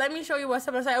said, let me show you what's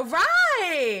up. I said,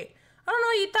 right. I don't know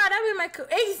what you thought. That'd be my...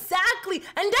 Exactly.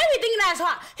 And then we thinking that's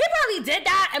hot. He probably did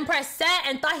that and pressed set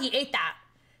and thought he ate that.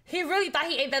 He really thought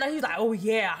he ate that. He was like, oh,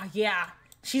 yeah.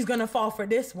 She's gonna fall for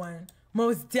this one.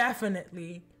 Most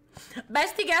definitely.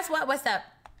 Bestie, guess what? What's up?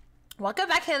 Welcome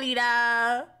back,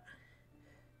 Helita.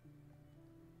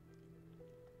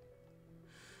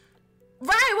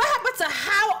 Right, what happened to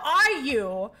how are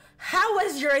you? How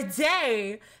was your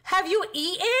day? Have you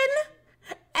eaten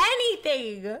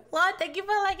anything? Well, thank you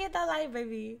for liking the live,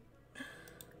 baby.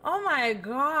 Oh my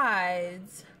God.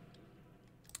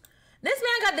 This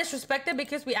man got disrespected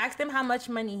because we asked him how much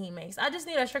money he makes. I just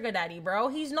need a sugar daddy, bro.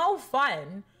 He's no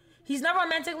fun. He's not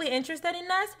romantically interested in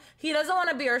us. He doesn't want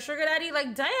to be our sugar daddy.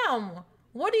 Like, damn.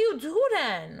 What do you do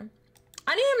then?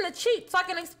 I need him to cheat so I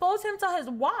can expose him to his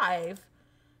wife.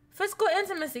 Physical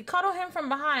intimacy. Cuddle him from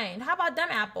behind. How about them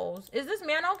apples? Is this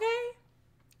man okay?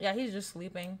 Yeah, he's just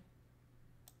sleeping.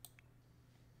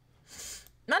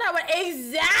 No, that one.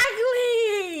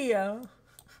 Exactly.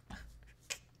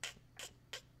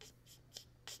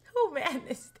 Who man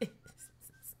is this?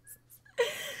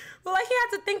 Well, like he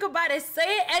had to think about it, say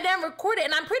it, and then record it.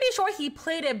 And I'm pretty sure he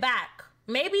played it back.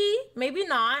 Maybe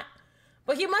not.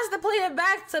 But he must have played it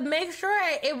back to make sure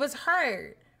it was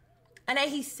heard. And then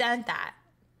he sent that.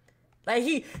 Like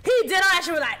he did all that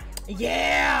shit was like,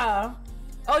 yeah.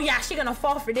 Oh yeah, she gonna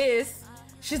fall for this.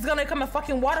 She's gonna come a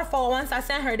fucking waterfall once I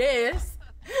send her this.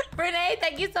 Renee,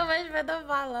 thank you so much for the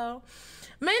follow.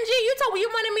 Minji, you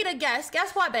wanted me to guess.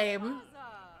 Guess what, babe?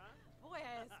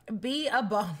 Be a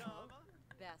bum.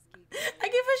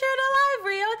 Thank you for sharing the live,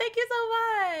 Rio. Thank you so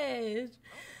much.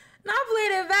 Not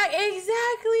played it back.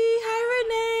 Exactly. Hi,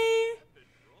 Renee.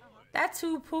 That's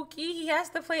who Pookie. He has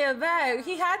to play it back.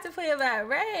 He had to play it back,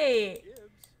 right?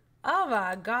 Oh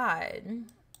my God.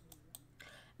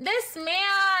 This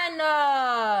man,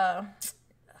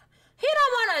 he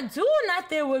don't want to do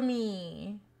nothing with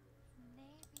me.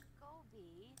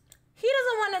 He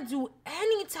doesn't want to do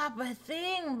any type of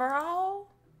thing, bro.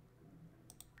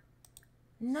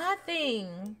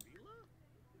 Nothing.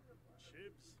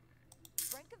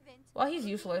 Well, he's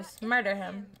useless. Murder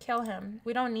him. Kill him.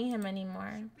 We don't need him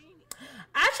anymore.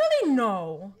 Actually,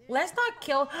 no. Let's not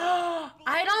kill.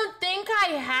 I don't think I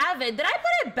have it. Did I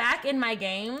put it back in my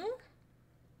game?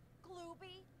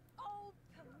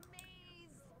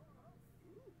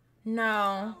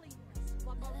 No.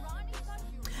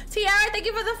 Tiara, thank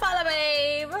you for the follow,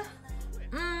 babe.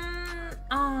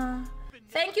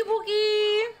 Thank you,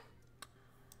 Pookie.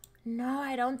 No,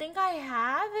 I don't think I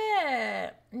have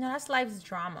it. No, that's life's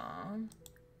drama.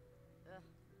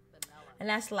 And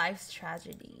that's life's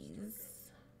tragedies.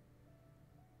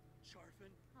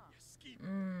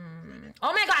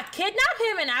 Oh my God, kidnap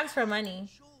him and ask for money.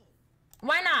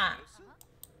 Why not?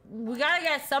 We gotta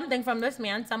get something from this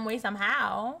man some way,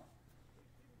 somehow.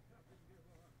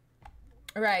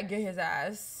 Right, get his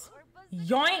ass.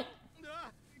 Yoink.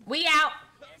 We out.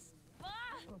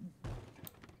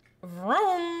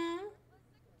 Vroom.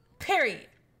 Period.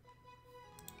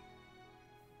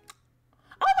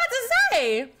 I was about to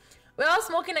say, we're all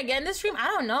smoking again this stream. I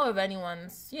don't know if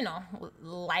anyone's, you know,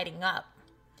 lighting up.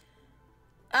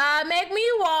 Make me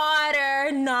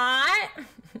water. Not.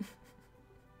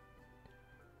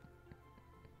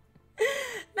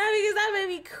 Not because that made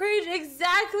me cringe.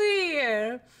 Exactly.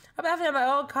 I'm laughing at my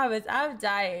own comments. I'm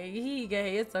dying. He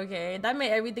gay. It's okay. That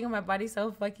made everything in my body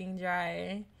so fucking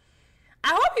dry. I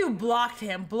hope you blocked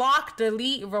him. Block,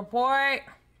 delete, report.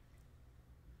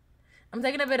 I'm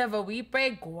taking a bit of a weed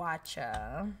break.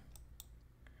 Guacha.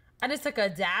 I just took a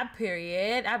dab,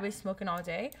 period. I've been smoking all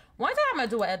day. One day I'm gonna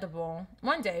do an edible.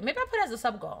 One day. Maybe I'll put it as a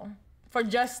sub goal. For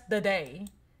just the day.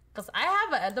 Because I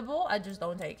have an edible. I just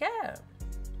don't take it.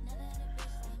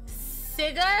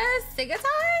 Sigati?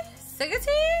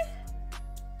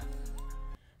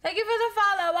 Thank you for the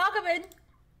follow. Welcome in.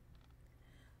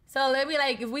 So maybe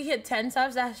like if we hit 10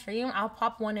 subs that stream, I'll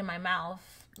pop one in my mouth.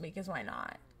 Because why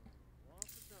not?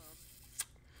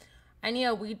 I need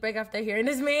a weed break after hearing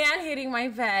this man hitting my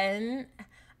pen.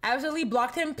 I absolutely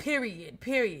blocked him, period.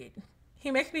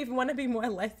 He makes me want to be more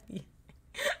lesbian.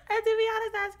 And to be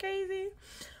honest, that's crazy.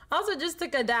 Also just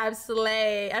took a dab,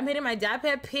 slay. I'm hitting my dab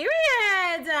head, period.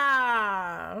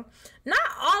 Not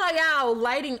all of y'all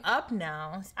lighting up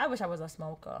now. I wish I was a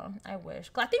smoker. I wish.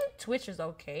 'Cause I think Twitch is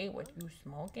okay with you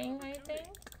smoking, I think.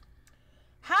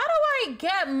 How do I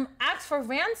get asked for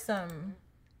ransom?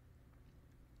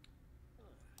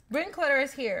 Bring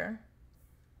clitoris here.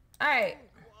 All right.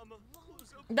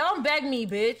 Don't beg me,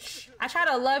 bitch. I tried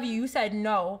to love you. You said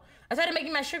no. I tried to make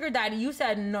you my sugar daddy. You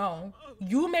said no.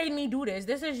 You made me do this.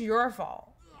 This is your fault.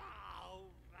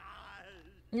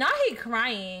 Now he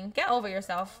crying. Get over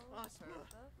yourself.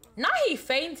 Now he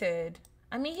fainted.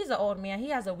 I mean, he's an old man. He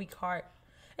has a weak heart.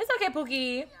 It's okay,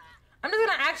 Pookie. I'm just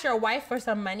gonna ask your wife for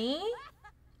some money.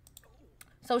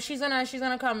 So she's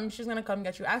gonna come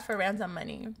get you. Ask for ransom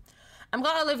money. I'm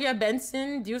calling Olivia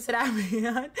Benson due to that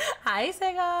man. Hi,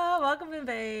 Sega. Welcome in,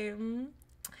 babe.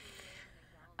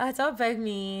 Don't beg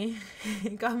me.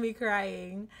 Got me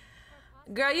crying.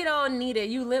 Girl, you don't need it.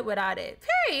 You lit without it.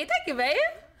 Period. Thank you, babe.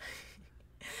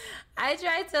 I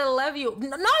tried to love you. No,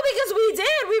 because we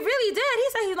did. We really did. He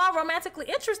said he's not romantically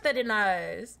interested in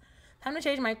us. Time to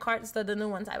change my cards to the new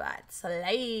ones I bought.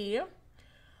 Slay.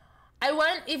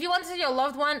 If you want to see your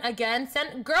loved one again,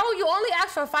 send. Girl, you only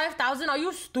asked for 5,000. Are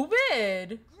you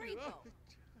stupid?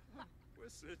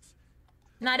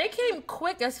 Nah, they came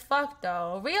quick as fuck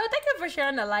though. Rio, thank you for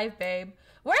sharing the life, babe.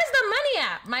 Where's the money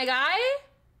at, my guy?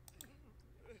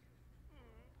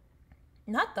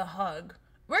 Not the hug.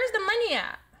 Where's the money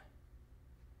at?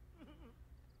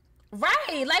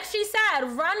 Right, like she said,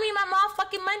 run me my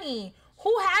motherfucking money.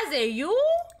 Who has it? You?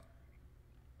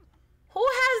 Who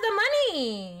has the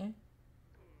money?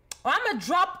 Or I'm gonna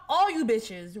drop all you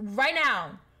bitches right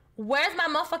now. Where's my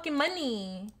motherfucking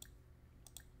money?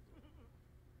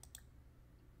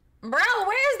 Bro,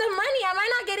 where's the money? Am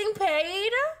I not getting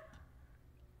paid?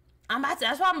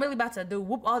 That's what I'm really about to do.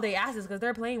 Whoop all their asses because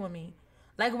they're playing with me.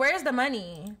 Like, where's the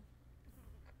money?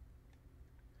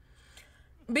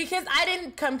 Because I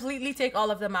didn't completely take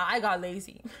all of them out. I got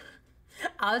lazy.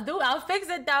 I'll fix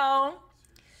it though.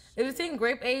 It was between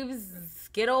grape apes,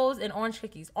 Skittles, and orange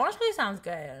cookies. Orange cookies sounds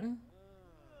good.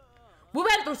 We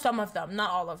went through some of them, not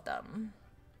all of them.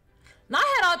 Not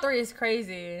hit all three is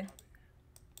crazy.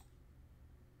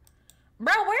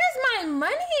 Bro, where's my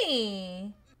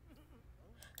money?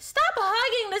 Stop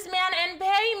hugging this man and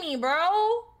pay me,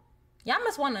 bro. Y'all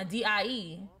must want a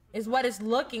DIE, is what it's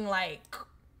looking like.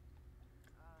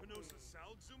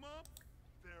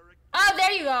 Oh,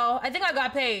 there you go. I think I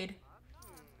got paid.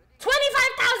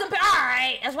 25,000. All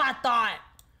right, that's what I thought.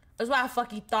 That's what I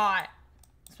fucking thought.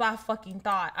 That's what I fucking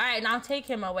thought. All right, now take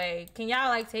him away. Can y'all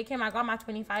like take him? I got my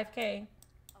 25K.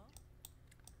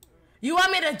 You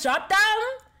want me to jump them?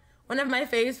 One of my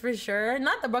faves for sure.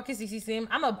 Not the broken CC sim.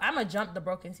 I'm a jump the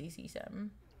broken CC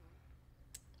sim.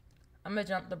 I'm gonna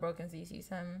jump the broken CC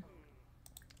sim.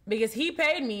 Because he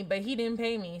paid me, but he didn't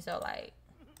pay me. So like,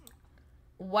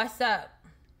 what's up?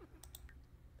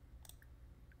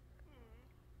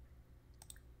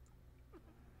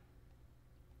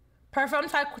 Perform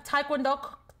taekwondo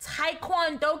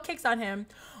kicks on him.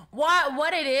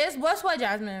 What it is? What's what,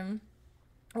 Jasmine?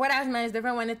 What Jasmine is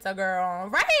different when it's a girl,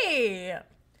 right?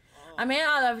 I mean,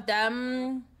 all of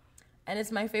them, and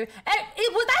it's my favorite. And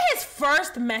was that his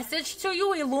first message to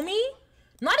you, Illumi?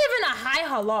 Not even a hi,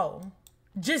 hello.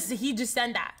 He just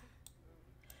sent that.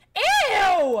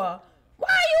 Ew! Why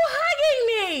are you hugging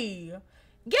me?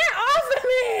 Get off of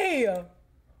me!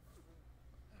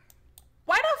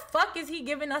 Why the fuck is he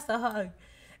giving us a hug?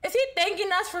 Is he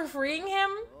thanking us for freeing him?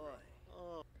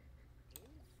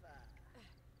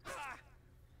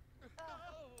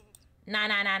 Nah.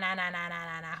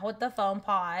 Hold the phone.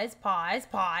 Pause.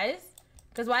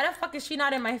 Because why the fuck is she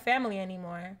not in my family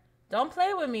anymore? Don't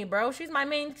play with me, bro. She's my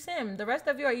main sim. The rest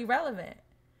of you are irrelevant.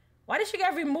 Why did she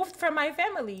get removed from my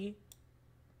family?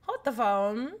 Hold the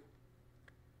phone.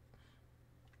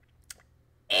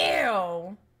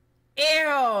 Ew.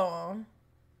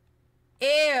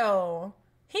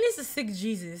 He needs to seek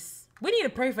Jesus. We need to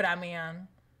pray for that man.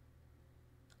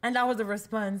 And that was the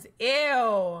response.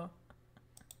 Ew.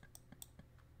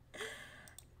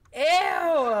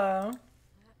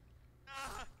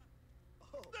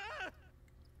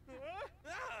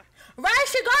 Right,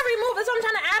 she got removed. That's why I'm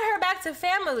trying to add her back to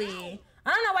family. I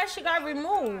don't know why she got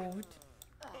removed.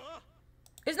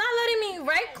 It's not letting me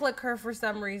right click her for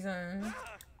some reason.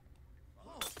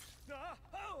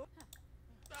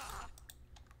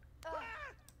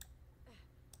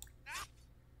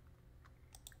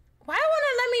 Why won't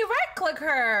it let me right click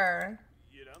her?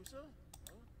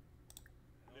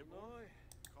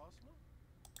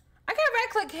 I can't right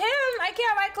click him. I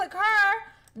can't right click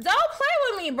her. Don't play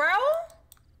with me, bro.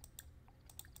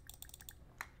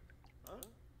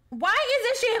 Why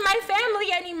isn't she in my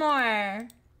family anymore?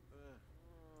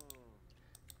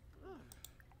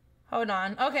 Hold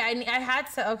on. Okay, I had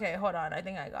to. Okay, hold on. I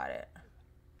think I got it.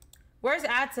 Where's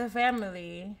add to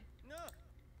family?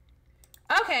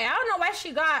 Okay, I don't know why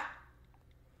she got.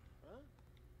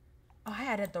 Oh, I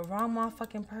added the wrong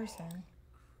motherfucking person.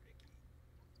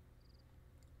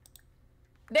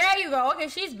 There you go. Okay,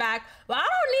 she's back. Well, I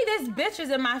don't need these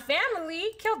bitches in my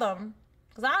family. Kill them.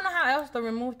 Because I don't know how else to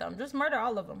remove them. Just murder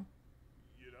all of them.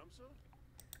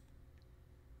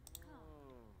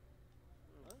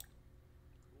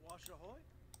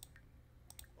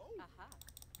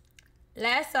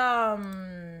 Let's,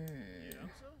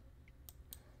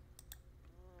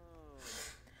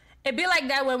 it be like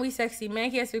that when we sexy.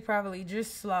 Man can't speak properly.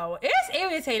 Just slow. It's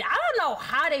irritating. I don't know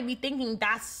how they be thinking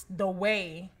that's the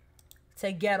way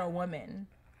to get a woman.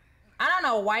 I don't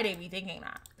know why they be thinking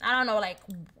that. I don't know, like,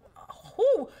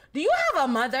 who? Do you have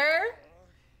a mother?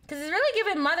 Because it's really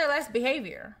giving motherless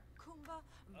behavior.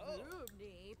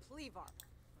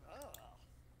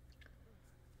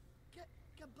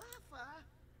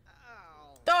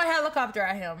 Throw a helicopter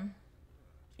at him.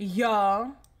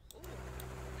 Yo.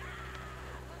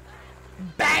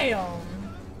 Bam.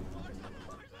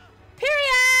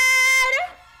 Period.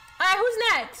 All right, who's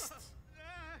next?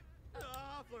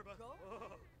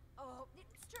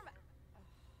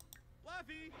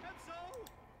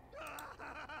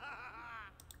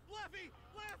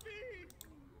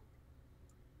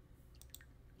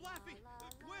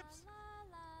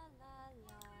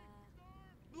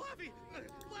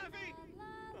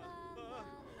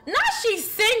 Now she's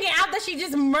singing after she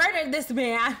just murdered this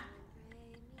man.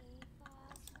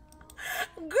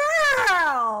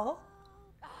 Girl.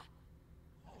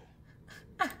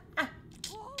 The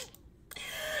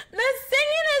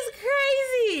singing is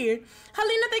crazy.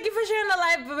 Helena, thank you for sharing the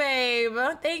live, babe.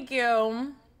 Thank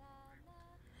you.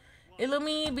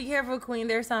 Illumi, be careful, queen.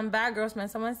 There's some bad girls, man.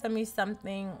 Someone sent me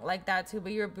something like that too,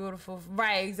 but you're beautiful.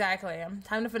 Right, exactly.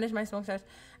 Time to finish my smoke search.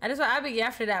 And that's what I be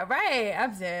after that. Right,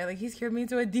 I'm saying, like, he's cured me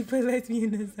into a deeper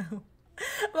lesbianism.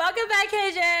 Welcome back,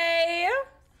 KJ.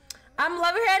 I'm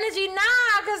loving her energy.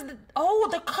 Nah, because, oh,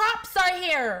 the cops are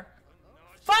here.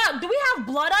 Fuck, do we have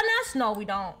blood on us? No, we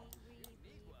don't.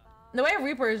 The way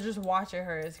Reaper is just watching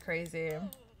her is crazy.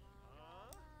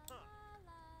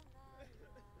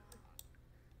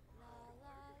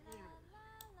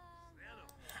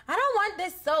 I don't want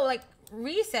this, so, like,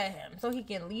 reset him so he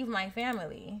can leave my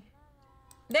family.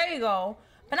 There you go.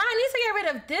 But now I need to get rid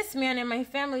of this man in my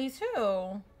family,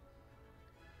 too.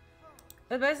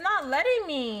 But it's not letting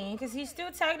me, because he's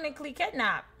still technically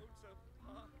kidnapped.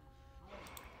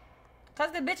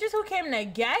 Because the bitches who came to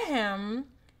get him,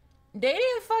 they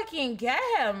didn't fucking get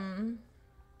him.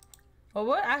 Well,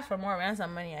 we'll ask for more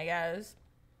ransom money, I guess.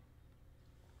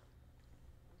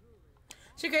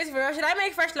 She crazy for real. Should I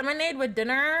make fresh lemonade with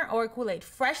dinner or Kool-Aid?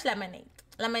 Fresh lemonade.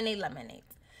 Lemonade, lemonade.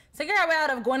 So get our way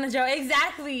out of going to jail.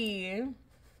 Exactly.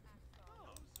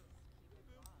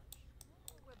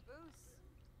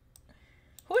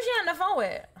 Who's she on the phone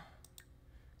with?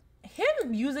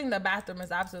 Him using the bathroom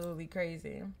is absolutely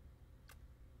crazy.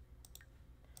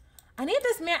 I need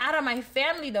this man out of my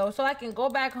family, though, so I can go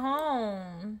back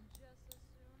home.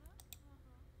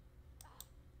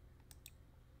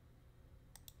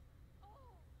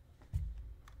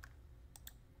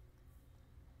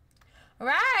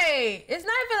 Right. It's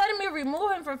not even letting me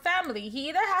remove him from family. He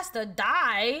either has to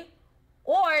die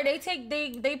or they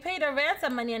pay the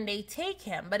ransom money and they take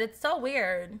him. But it's so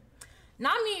weird.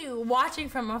 Not me watching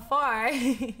from afar.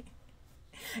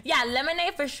 Yeah,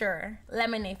 lemonade for sure.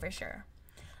 Lemonade for sure.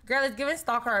 Girl, it's giving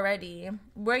stalker already.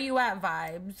 Where you at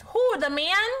vibes? Who, the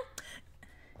man?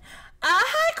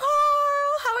 Hi,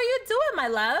 Carl. How are you doing, my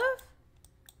love?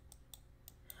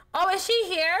 Oh, is she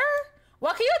here?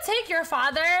 Well, can you take your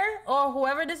father or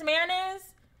whoever this man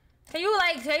is? Can you,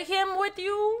 like, take him with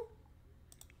you?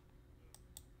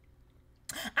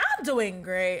 I'm doing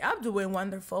great. I'm doing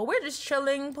wonderful. We're just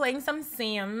chilling, playing some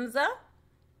Sims.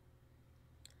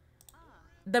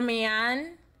 The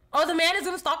man. Oh, the man is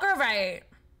gonna stalk her, right?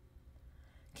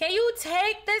 Can you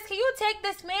take this? Can you take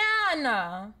this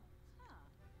man?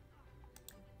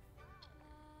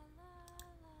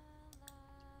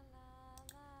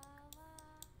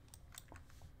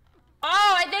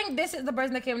 Oh, I think this is the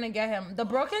person that came to get him. The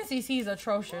broken CC is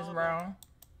atrocious, bro.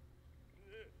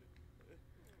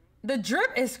 The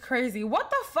drip is crazy.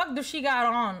 What the fuck does she got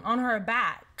on her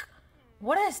back?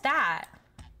 What is that?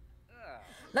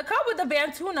 The cop with the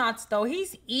Bantu knots, though.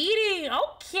 He's eating.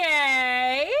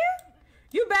 Okay.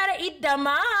 You better eat them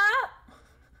up.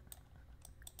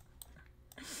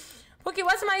 Pookie,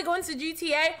 what's somebody going to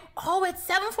GTA? Oh, it's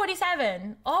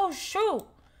 7:47. Oh, shoot.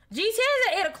 GTA is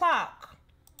at 8 o'clock.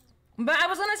 But I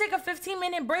was going to take a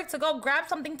 15-minute break to go grab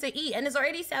something to eat. And it's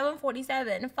already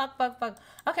 7:47. Fuck, fuck, fuck.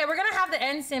 Okay, we're going to have the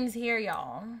end Sims here,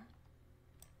 y'all.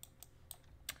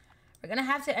 We're gonna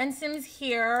have to end Sims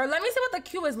here. Let me see what the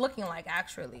queue is looking like,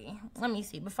 actually. Let me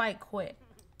see before I quit.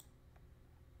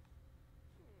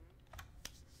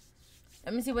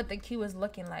 Let me see what the queue is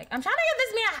looking like. I'm trying to get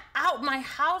this man out my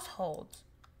household.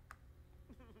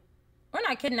 We're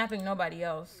not kidnapping nobody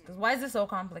else. Because why is this so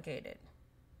complicated?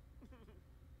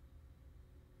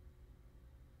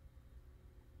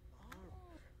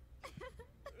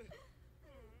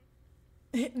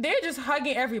 They're just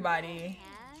hugging everybody.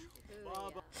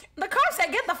 The cop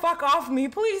said, get the fuck off me,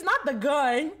 please, not the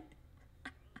gun.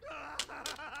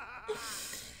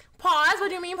 Pause, what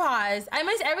do you mean pause? I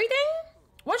missed everything?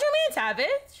 What do you mean,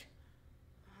 Savage?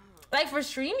 Like for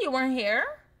stream, you weren't here?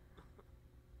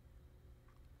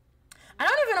 I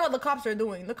don't even know what the cops are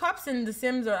doing. The cops in The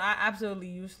Sims are absolutely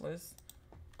useless.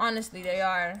 Honestly, they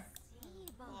are.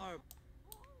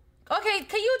 Okay,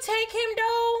 can you take him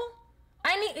though?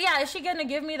 Yeah, is she gonna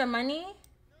give me the money?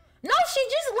 No, she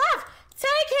just left.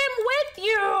 Take him with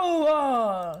you.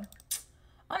 Oh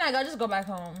my god, just go back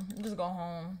home. Just go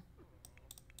home.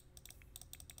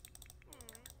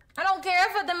 I don't care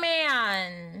for the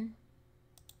man.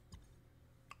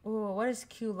 Ooh, what is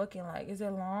Q looking like? Is it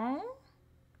long?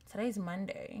 Today's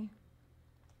Monday.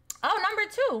 Oh, number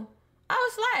 2.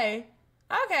 Oh, slay.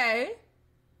 Okay.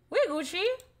 We Gucci.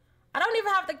 I don't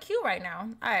even have the queue right now.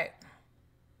 All right.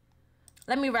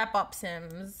 Let me wrap up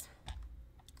Sims.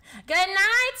 Good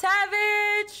night,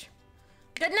 Savage.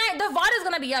 Good night. The VOD is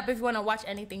going to be up if you want to watch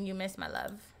anything you missed, my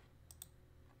love.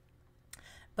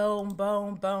 Boom,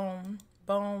 boom, boom.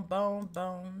 Boom, boom,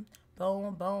 boom.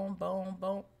 Boom, boom, boom,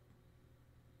 boom.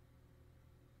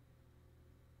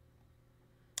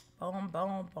 Boom,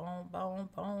 boom, boom, boom,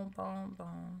 boom, boom,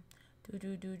 boom. Do,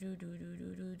 do, do, do, do, do,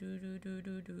 do, do, do, do,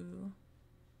 do, do.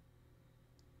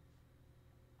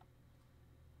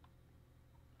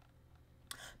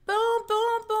 Boom,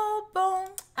 boom, boom, boom.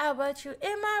 I want you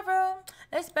in my room.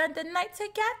 Let's spend the night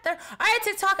together. All right,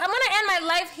 TikTok. I'm going to end my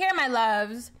life here, my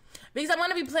loves, because I'm going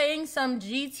to be playing some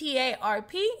GTA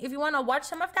RP. If you want to watch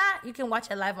some of that, you can watch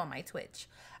it live on my Twitch.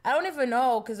 I don't even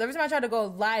know, because every time I try to go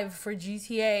live for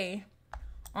GTA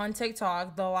on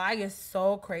TikTok, the lag is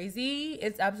so crazy.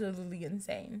 It's absolutely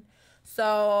insane.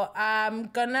 So I'm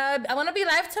gonna be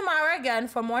live tomorrow again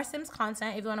for more Sims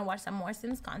content. If you want to watch some more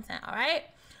Sims content, all right?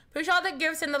 Appreciate all the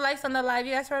gifts and the likes on the live.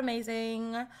 You guys are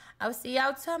amazing. I'll see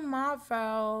y'all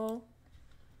tomorrow.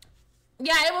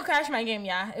 Yeah, it will crash my game.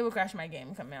 Yeah, it will crash my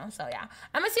game, Camille. So yeah,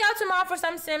 I'm gonna see y'all tomorrow for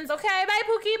some Sims. Okay, bye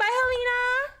Pookie, bye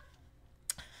Helena,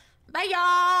 bye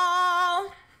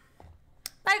y'all,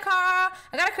 bye Cara.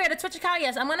 I gotta create a Twitch account.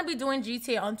 Yes, I'm gonna be doing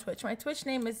GTA on Twitch. My Twitch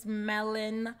name is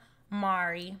melannmari.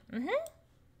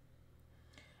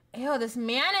 Ew, this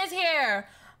man is here.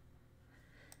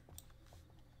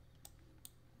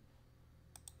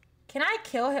 Can I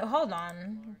kill him? Hold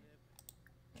on.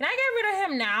 Can I get rid of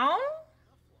him now?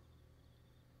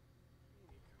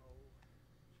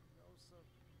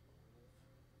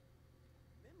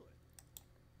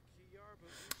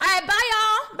 Alright, bye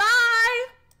y'all. Bye.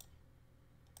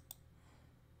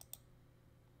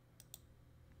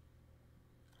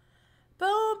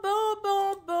 Boom, boom,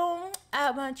 boom, boom.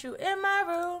 I want you in my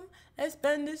room. Let's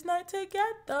spend this night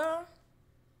together.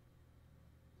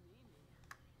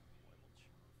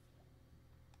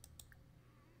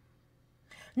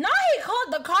 No, he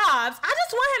called the cops. I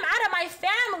just want him out of my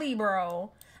family,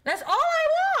 bro. That's all I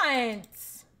want.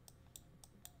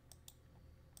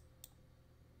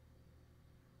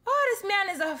 Oh, this man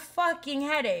is a fucking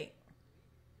headache.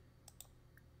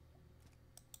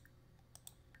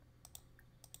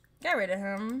 Get rid of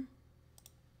him.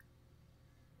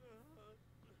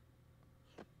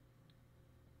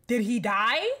 Did he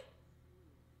die?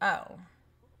 Oh.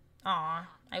 Aw,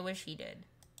 I wish he did.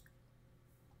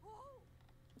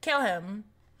 Kill him.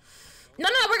 No,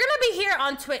 we're gonna be here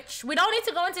on Twitch. We don't need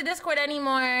to go into Discord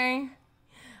anymore.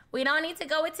 We don't need to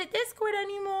go into Discord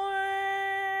anymore.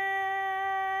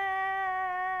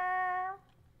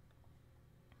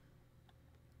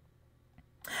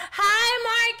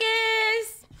 Hi,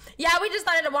 Marcus. Yeah, we just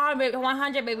started a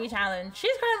 100 baby challenge.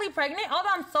 She's currently pregnant.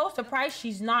 Although I'm so surprised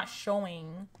she's not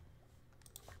showing.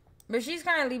 But she's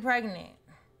currently pregnant.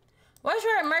 What's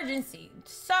your emergency?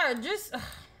 Sir, just...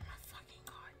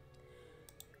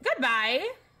 Goodbye.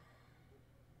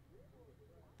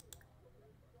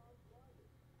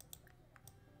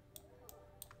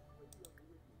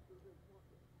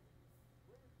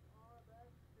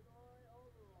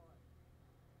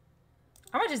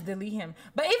 I'm gonna just delete him.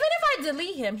 But even if I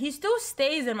delete him, he still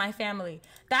stays in my family.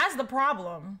 That's the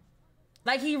problem.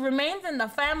 Like, he remains in the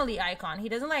family icon. He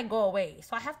doesn't, like, go away.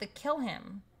 So I have to kill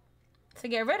him to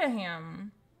get rid of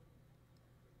him.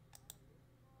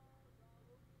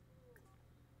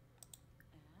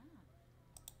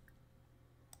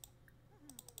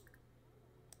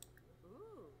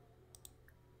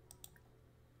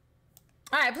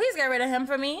 right, please get rid of him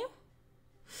for me.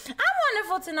 I'm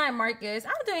wonderful tonight, Marcus.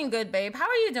 I'm doing good, babe. How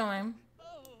are you doing?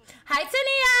 Hi,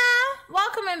 Tania.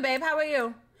 Welcome in, babe. How are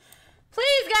you?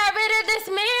 Please get rid of this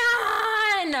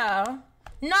man.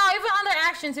 No, even under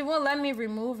actions, it won't let me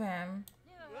remove him.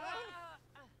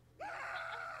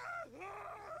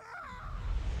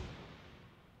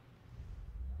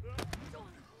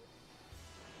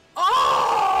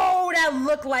 Oh, that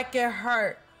looked like it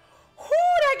hurt. Whoo,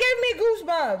 that gave me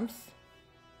goosebumps.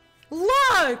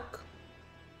 Look.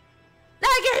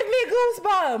 That gave me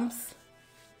goosebumps.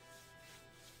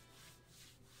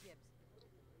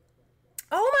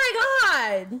 Oh my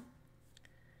God.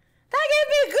 That gave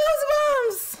me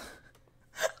goosebumps.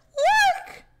 Look.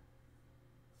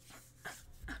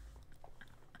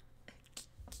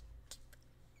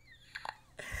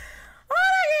 Oh,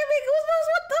 that gave me goosebumps.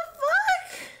 What the fuck?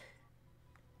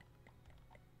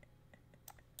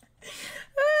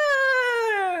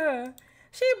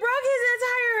 She broke his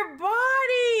entire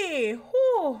body.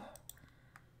 Whew.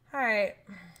 All right.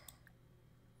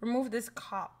 Remove this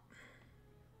cop.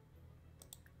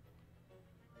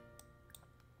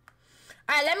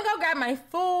 All right, let me go grab my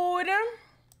food.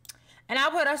 And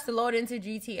I'll put us to load into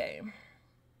GTA.